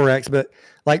 Corex, but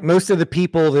like most of the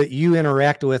people that you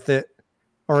interact with that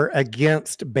are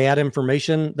against bad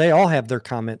information, they all have their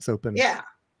comments open. Yeah.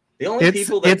 The only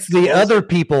it's the other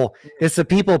people. It's the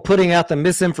people putting out the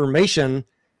misinformation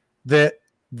that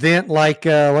then like,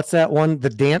 what's that one? The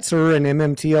dancer in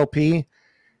MMTLP.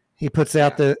 He puts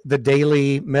out the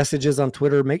daily messages on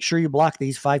Twitter. Make sure you block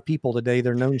these 5 people today.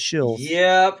 They're known shills.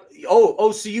 Yep.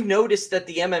 Oh, so you noticed that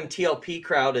the MMTLP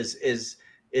crowd is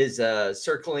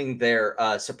circling their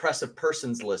suppressive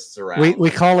persons lists around.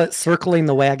 We call it circling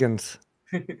the wagons.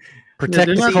 Protect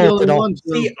the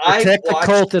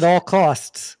cult at all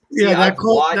costs. Yeah,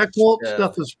 that cult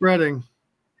stuff is spreading.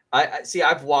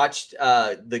 I've watched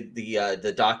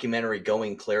the documentary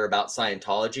Going Clear about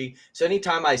Scientology. So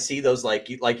anytime I see those, like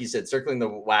you said, circling the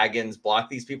wagons, block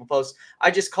these people posts,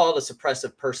 I just call it a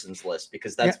suppressive persons list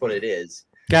because that's what it is.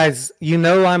 Guys,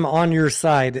 I'm on your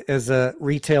side as a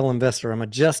retail investor. I'm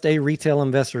just a retail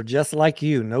investor, just like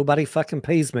you. Nobody fucking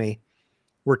pays me.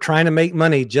 We're trying to make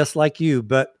money just like you.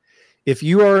 But if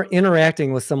you are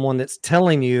interacting with someone that's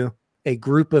telling you a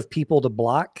group of people to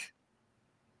block,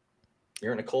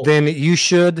 you're in a cult. Then you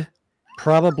should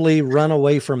probably run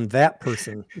away from that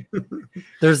person.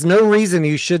 There's no reason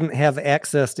you shouldn't have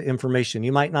access to information.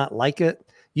 You might not like it.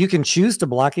 You can choose to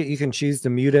block it. You can choose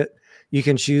to mute it. You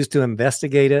can choose to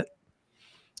investigate it.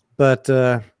 But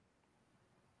the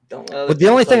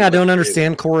only thing I don't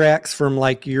understand, Corax, from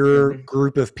like your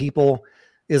group of people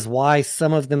is why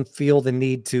some of them feel the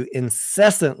need to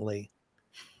incessantly,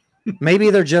 maybe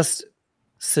they're just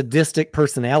sadistic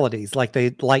personalities, like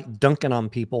they like dunking on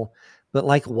people, but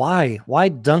like why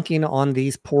dunking on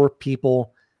these poor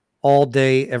people all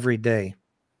day every day?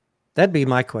 That'd be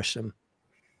my question.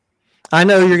 I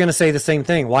know you're going to say the same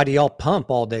thing. Why do y'all pump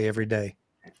all day, every day?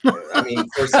 I mean,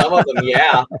 for some of them,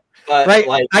 yeah. But right.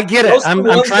 like, I get it. I'm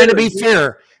trying to be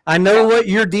fair. I know what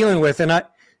you're dealing with. And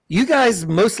you guys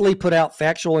mostly put out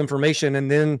factual information, and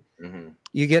then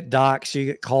you get doxxed, you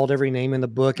get called every name in the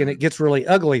book, and it gets really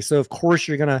ugly. So of course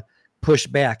you're going to push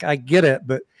back. I get it,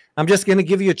 but I'm just going to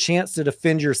give you a chance to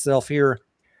defend yourself here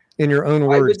in your own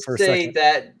words. I would say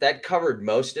that covered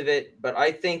most of it, but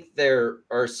I think there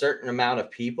are a certain amount of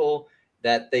people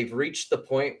that they've reached the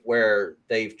point where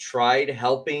they've tried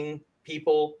helping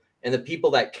people, and the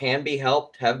people that can be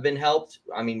helped have been helped.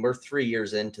 I mean, we're 3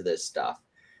 years into this stuff.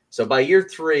 So by year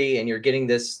 3, and you're getting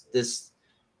this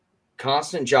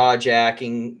constant jaw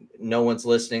jacking, no one's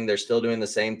listening, they're still doing the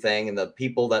same thing, and the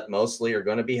people that mostly are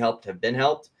going to be helped have been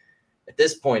helped. At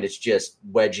this point, it's just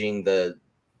wedging the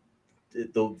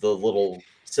little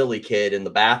silly kid in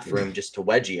the bathroom just to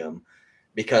wedgie him,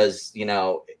 because, you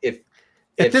know, if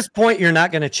at this point you're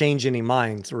not going to change any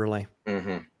minds really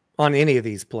on any of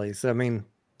these plays. I mean,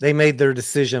 they made their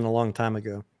decision a long time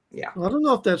ago. Yeah. Well, I don't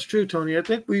know if that's true, Tony. I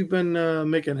think we've been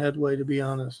making headway, to be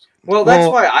honest. Well, that's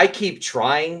why I keep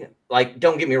trying. Like,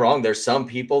 don't get me wrong. There's some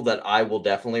people that I will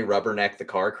definitely rubberneck the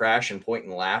car crash and point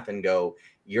and laugh and go,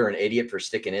 you're an idiot for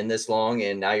sticking in this long,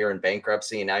 and now you're in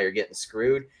bankruptcy, and now you're getting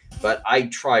screwed. But I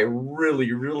try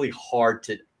really, really hard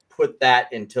to put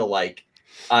that until, like,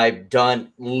 I've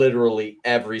done literally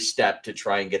every step to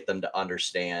try and get them to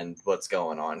understand what's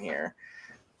going on here.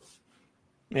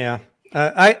 Yeah.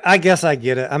 I guess I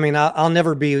get it. I mean, I'll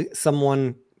never be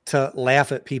someone to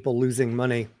laugh at people losing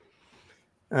money.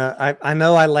 I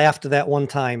know I laughed that one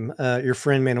time. Your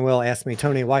friend Manuel asked me,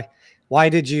 Tony, why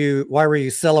were you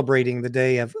celebrating the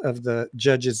day of the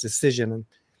judge's decision?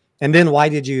 And then why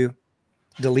did you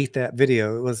delete that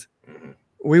video?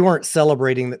 We weren't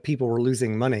celebrating that people were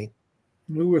losing money.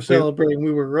 We were celebrating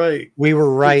we were right. We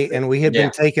were right. And we had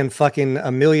been taking fucking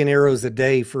 1 million arrows a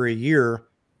day for a year.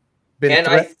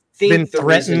 Been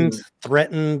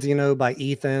threatened, you know, by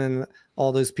Ethan and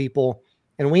all those people.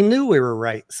 And we knew we were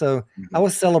right. So I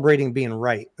was celebrating being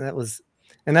right.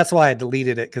 And that's why I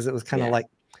deleted it, because it was kind of like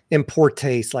in poor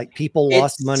taste. Like, people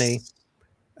lost money.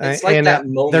 It's like that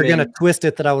moment. They're going to twist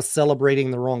it that I was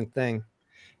celebrating the wrong thing.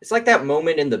 It's like that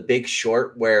moment in The Big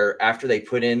Short where after they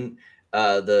put in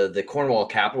the Cornwall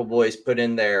Capital Boys put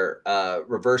in their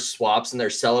reverse swaps, and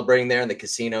they're celebrating there in the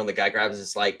casino, and the guy grabs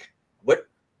it's like, what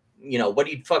are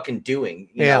you fucking doing?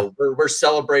 You know, we're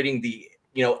celebrating the,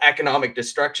 you know, economic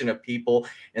destruction of people.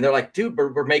 And they're like, dude,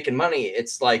 we're making money.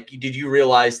 It's like, did you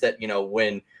realize that, you know,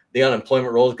 when the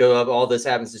unemployment rolls go up, all this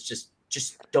happens, it's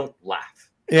just don't laugh.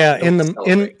 Yeah. In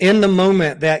the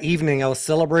moment that evening, I was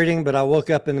celebrating, but I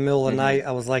woke up in the middle of the night.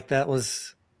 I was like, no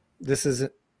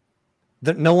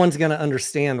one's going to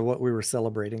understand what we were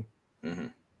celebrating.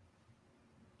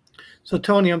 So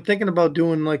Tony, I'm thinking about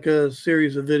doing like a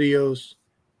series of videos,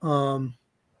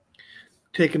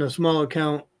 taking a small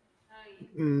account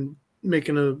and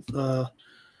making a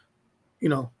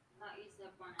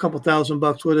couple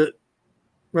 $1,000 with it.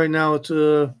 Right now it's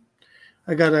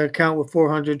I got an account with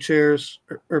 400 shares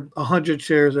or 100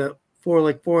 shares at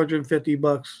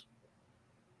 $450,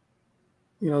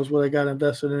 you know, is what I got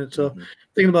invested in it. So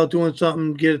thinking about doing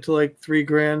something, get it to like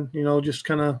 $3,000, you know, just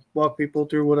kind of walk people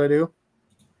through what I do.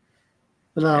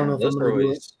 But I don't know if I'm going to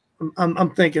do it.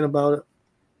 I'm thinking about it.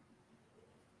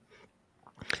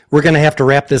 We're going to have to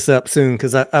wrap this up soon,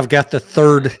 because I've got the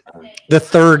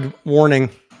third warning.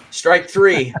 Strike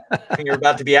 3. You're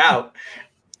about to be out.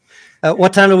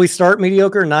 What time do we start,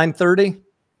 Mediocre? 9:30?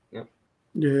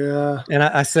 Yeah. And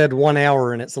I said 1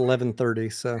 hour, and it's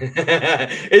 11:30. So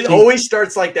it always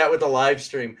starts like that with a live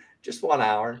stream. Just 1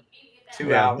 hour,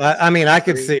 2 hours. I mean, I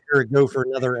could sit here and go for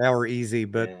another hour easy,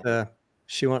 but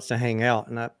she wants to hang out,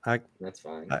 and that's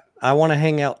fine. I want to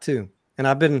hang out too. And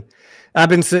I've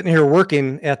been sitting here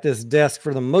working at this desk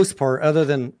for the most part, other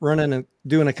than running and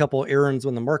doing a couple errands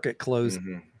when the market closed.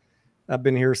 I've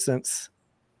been here since.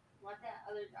 Let that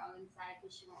other dog inside,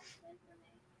 because she won't come in for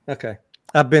me. Okay.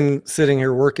 I've been sitting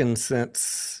here working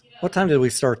since, what time did we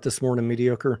start this morning,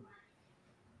 Mediocre?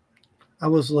 I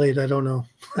was late. I don't know.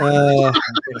 I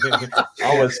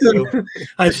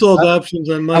sold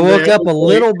options on Monday. I woke up a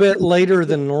little bit later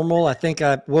than normal. I think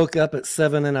I woke up at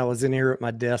 7 and I was in here at my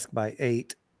desk by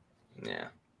 8. Yeah.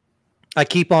 I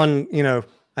keep on, you know,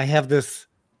 I have this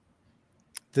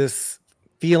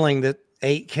feeling that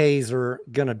 8Ks are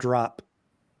going to drop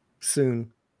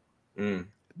soon.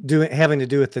 Having to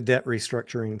do with the debt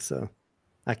restructuring. So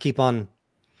I keep on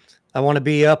I want to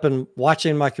be up and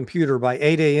watching my computer by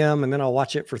 8 a.m. and then I'll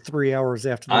watch it for 3 hours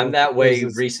after. I'm that way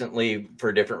recently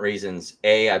for different reasons.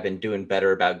 A, I've been doing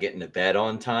better about getting to bed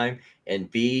on time.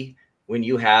 And B, when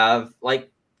you have,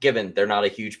 like, given they're not a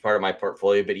huge part of my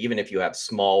portfolio, but even if you have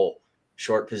small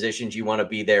short positions, you want to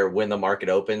be there when the market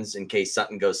opens in case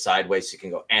something goes sideways. So you can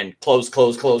go and close.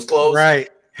 Right.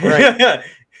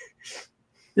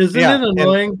 Isn't it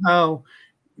annoying how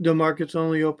the market's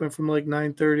only open from like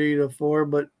 9:30 to 4,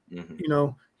 but you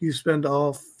know, you spend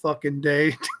all fucking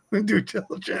day doing due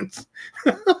diligence.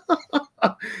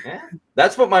 Yeah,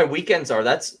 that's what my weekends are.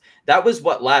 That was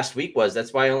what last week was.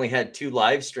 That's why I only had 2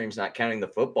 live streams, not counting the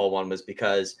football one, was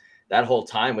because that whole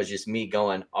time was just me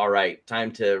going, all right,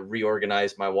 time to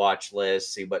reorganize my watch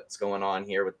list, see what's going on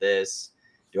here with this.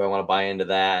 Do I want to buy into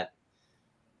that?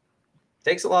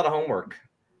 Takes a lot of homework.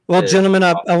 Well, gentlemen,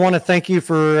 I want to thank you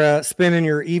for spending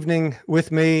your evening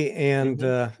with me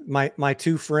and my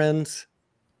 2 friends.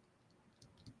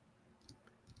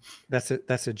 That's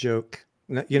a joke.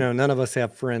 You know, none of us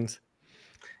have friends.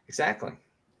 Exactly.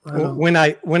 When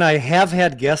I have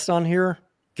had guests on here,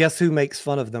 guess who makes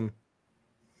fun of them?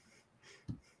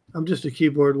 I'm just a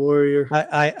keyboard warrior.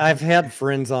 I've had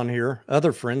friends on here,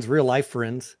 other friends, real life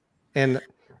friends, and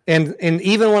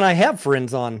even when I have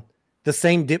friends on, the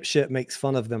same dipshit makes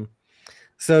fun of them.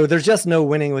 So there's just no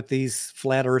winning with these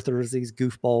flat earthers, these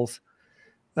goofballs.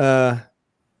 I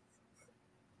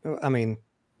mean,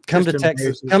 come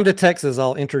to Texas.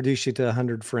 I'll introduce you to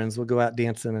 100 friends. We'll go out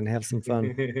dancing and have some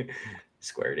fun.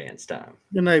 Square dance time.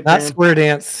 Good night, Not man. square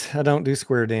dance. I don't do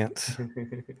square dance.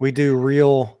 We do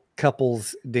real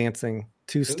couples dancing,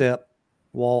 2-step,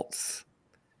 waltz,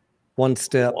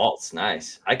 1-step. Waltz,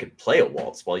 nice. I could play a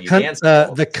waltz while you dance.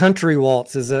 The country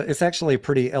waltz it's actually a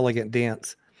pretty elegant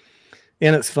dance,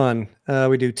 and it's fun.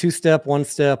 We do 2-step,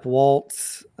 1-step,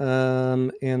 waltz,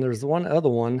 and there's one other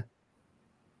one,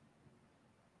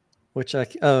 which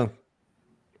the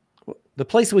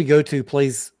place we go to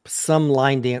plays some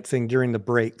line dancing during the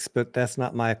breaks, but it's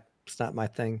not my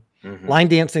thing. Line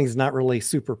dancing is not really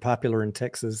super popular in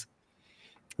Texas.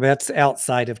 That's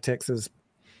outside of Texas.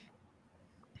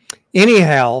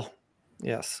 Anyhow,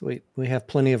 yes, we have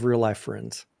plenty of real life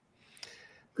friends.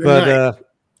 But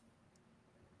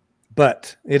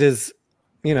it is,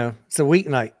 you know, it's a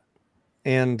weeknight,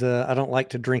 and I don't like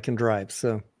to drink and drive.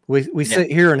 So we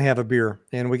sit here and have a beer,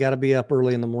 and we got to be up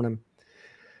early in the morning.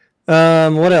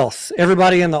 What else?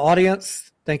 Everybody in the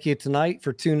audience, thank you tonight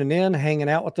for tuning in, hanging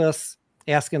out with us,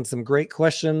 asking some great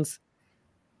questions.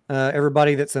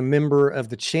 Everybody that's a member of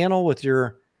the channel with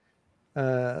your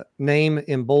name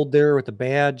in bold there with the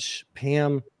badge,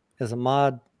 Pam as a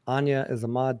mod, Anya as a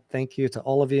mod. Thank you to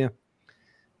all of you.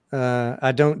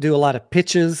 I don't do a lot of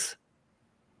pitches.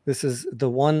 This is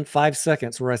the 5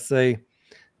 seconds where I say,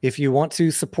 if you want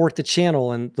to support the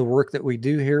channel and the work that we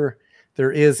do here,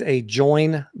 there is a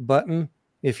join button.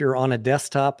 If you're on a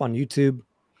desktop on YouTube,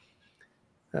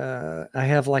 I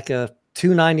have like a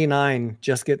 $2.99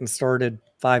 just getting started.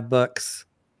 $5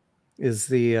 is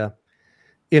the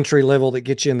entry level that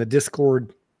gets you in the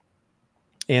Discord.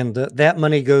 And that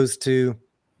money goes to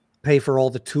pay for all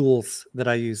the tools that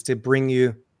I use to bring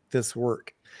you this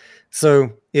work.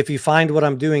 So if you find what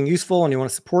I'm doing useful and you want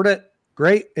to support it,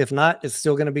 great. If not, it's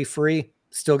still going to be free.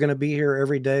 Still going to be here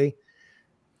every day.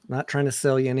 Not trying to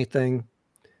sell you anything.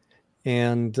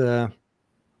 And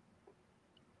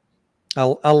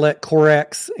I'll let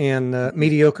Corax and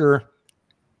Mediocre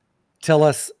tell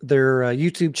us their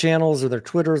YouTube channels or their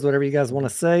Twitters, whatever you guys want to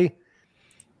say,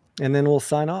 and then we'll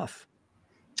sign off.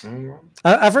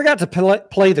 I forgot to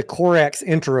play the Corax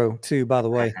intro too, by the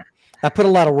way. I put a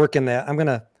lot of work in that. I'm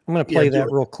gonna play that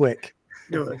real quick.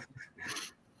 Do it.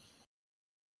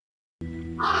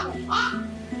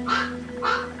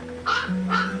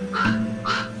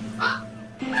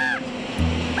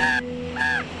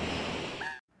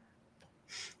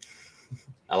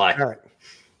 I like it. All right.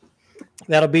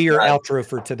 That'll be your outro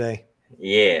for today.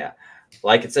 Yeah.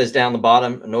 Like it says down the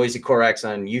bottom, Noisy Corax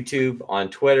on YouTube, on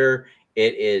Twitter,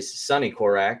 it is Sunny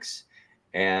Corax.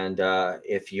 And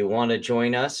if you want to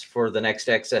join us for the next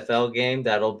XFL game,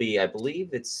 that'll be, I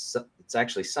believe it's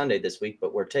actually Sunday this week,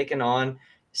 but we're taking on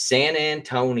San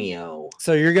Antonio.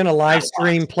 So you're going to live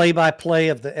stream play-by-play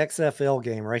of the XFL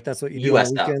game, right? That's what you do on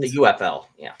weekends? The UFL,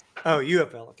 yeah. Oh,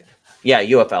 UFL, okay. Yeah,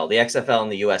 UFL. The XFL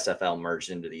and the USFL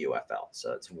merged into the UFL.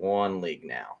 So it's one league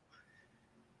now.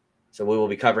 So we will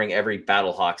be covering every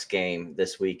Battlehawks game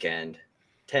this weekend,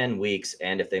 10 weeks,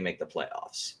 and if they make the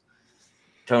playoffs.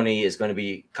 Tony is going to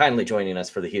be kindly joining us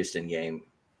for the Houston game,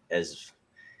 as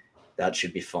that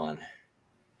should be fun.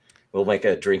 We'll make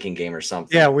a drinking game or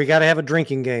something. Yeah, we got to have a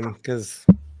drinking game because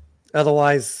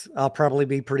Otherwise, I'll probably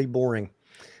be pretty boring.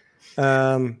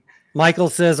 Michael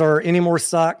says, are any more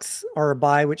stocks are a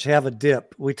buy which have a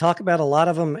dip? We talk about a lot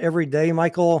of them every day,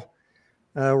 Michael.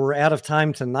 We're out of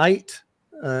time tonight.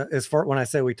 As far when I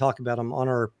say we talk about them on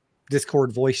our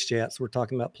Discord voice chats, we're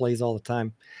talking about plays all the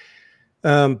time.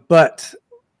 But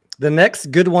the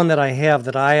next good one that I have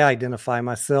that I identify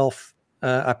myself,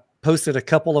 I posted a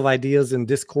couple of ideas in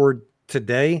Discord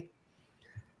today.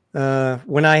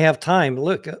 When I have time,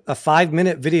 look, a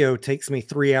 5-minute video takes me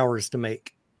 3 hours to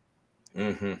make.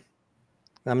 Mm-hmm.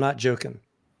 I'm not joking.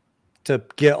 To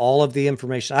get all of the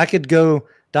information, I could go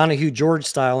Donahue George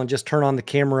style and just turn on the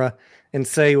camera and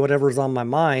say whatever's on my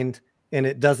mind, and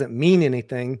it doesn't mean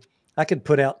anything. I could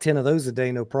put out 10 of those a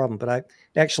day, no problem. But I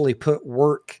actually put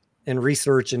work and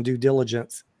research and due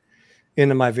diligence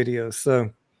into my videos.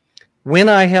 So when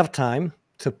I have time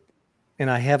to, and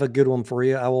I have a good one for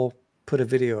you, I will put a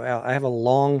video out. I have a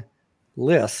long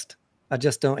list. I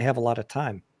just don't have a lot of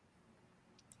time.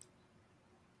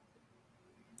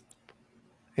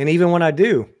 And even when I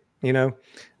do, you know,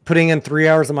 putting in 3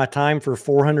 hours of my time for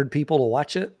 400 people to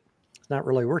watch it, it's not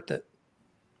really worth it.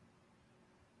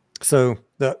 So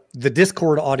the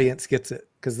Discord audience gets it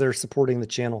because they're supporting the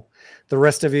channel. The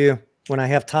rest of you, when I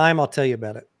have time, I'll tell you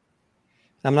about it.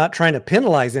 I'm not trying to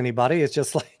penalize anybody. It's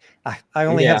just like I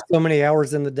only have so many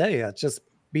hours in the day. It's just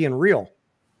being real.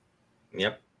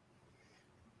 Yep.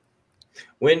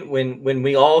 When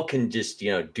we all can just,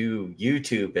 you know, do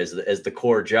YouTube as the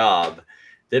core job,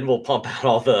 then we'll pump out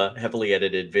all the heavily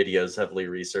edited videos, heavily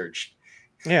researched.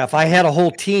 Yeah, if I had a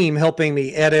whole team helping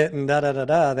me edit and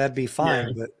that'd be fine.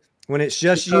 Yeah. But when it's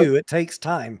just you, it takes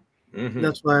time. Mm-hmm.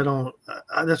 That's why I don't.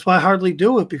 That's why I hardly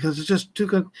do it, because it's just too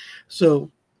good.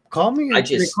 So call me.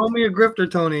 They call me a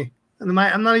grifter, Tony. And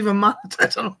I'm not even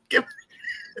monetized. I don't give.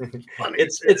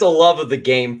 It's a love of the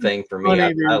game thing for me.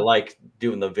 I like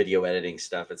doing the video editing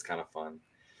stuff. It's kind of fun.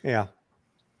 Yeah,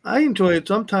 I enjoy it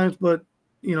sometimes, but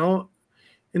you know,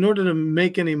 in order to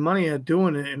make any money at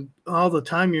doing it and all the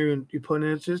time you put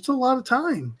in, it's a lot of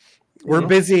time. We're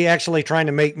busy actually trying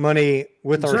to make money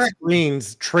with our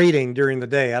screens trading during the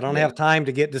day. I don't have time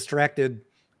to get distracted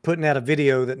putting out a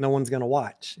video that no one's going to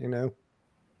watch, you know?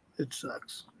 It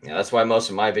sucks. Yeah, that's why most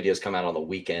of my videos come out on the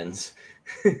weekends.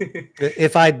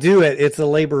 If I do it, it's a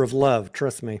labor of love.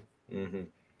 Trust me. Mm-hmm.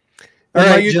 All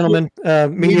right, gentlemen.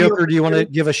 Mediocre, do you want to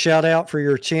give a shout out for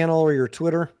your channel or your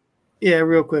Twitter? Yeah,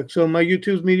 real quick. So my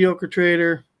YouTube's Mediocre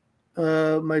Trader.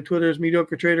 My Twitter is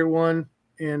Mediocre Trader 1.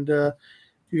 And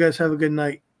you guys have a good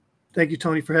night. Thank you,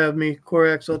 Tony, for having me.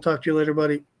 Corax, I'll talk to you later,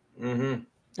 buddy.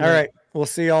 Mm-hmm. All right. We'll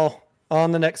see y'all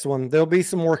on the next one. There'll be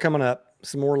some more coming up,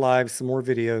 some more lives, some more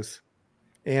videos.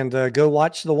 And go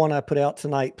watch the one I put out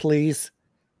tonight, please.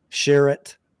 Share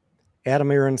it.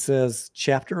 Adam Aaron says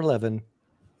Chapter 11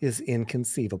 is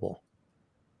inconceivable.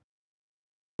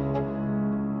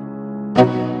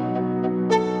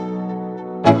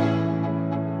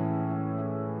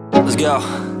 Let's go.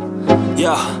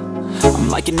 Yo, I'm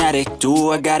like an addict,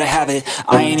 do I gotta have it.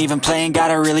 I ain't even playing, got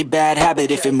a really bad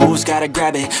habit. If it moves, gotta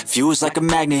grab it, fuse like a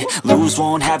magnet. Lose,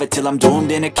 won't have it till I'm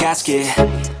doomed in a casket.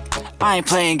 I ain't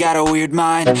playing, got a weird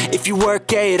mind. If you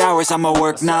work 8 hours, I'ma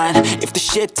work 9. If the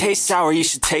shit tastes sour, you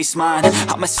should taste mine.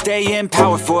 I'ma stay in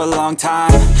power for a long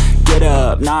time. Get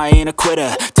up, nah, I ain't a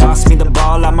quitter. Toss me the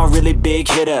ball, I'm a really big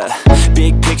hitter.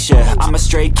 Big picture, I'm a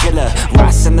straight killer.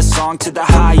 Rising the song to the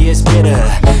highest bidder.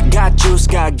 Got juice,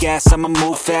 got gas, I'ma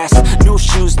move fast. New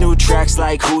shoes, new tracks,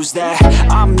 like who's that?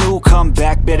 I'm new, come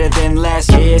back, better than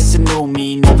last. Yeah, it's a new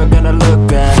me, never gonna look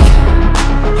back.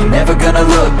 You're never gonna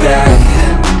look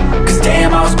back. Cause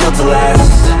damn, I was built to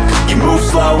last. You move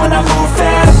slow and I move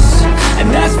fast, and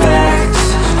that's fast.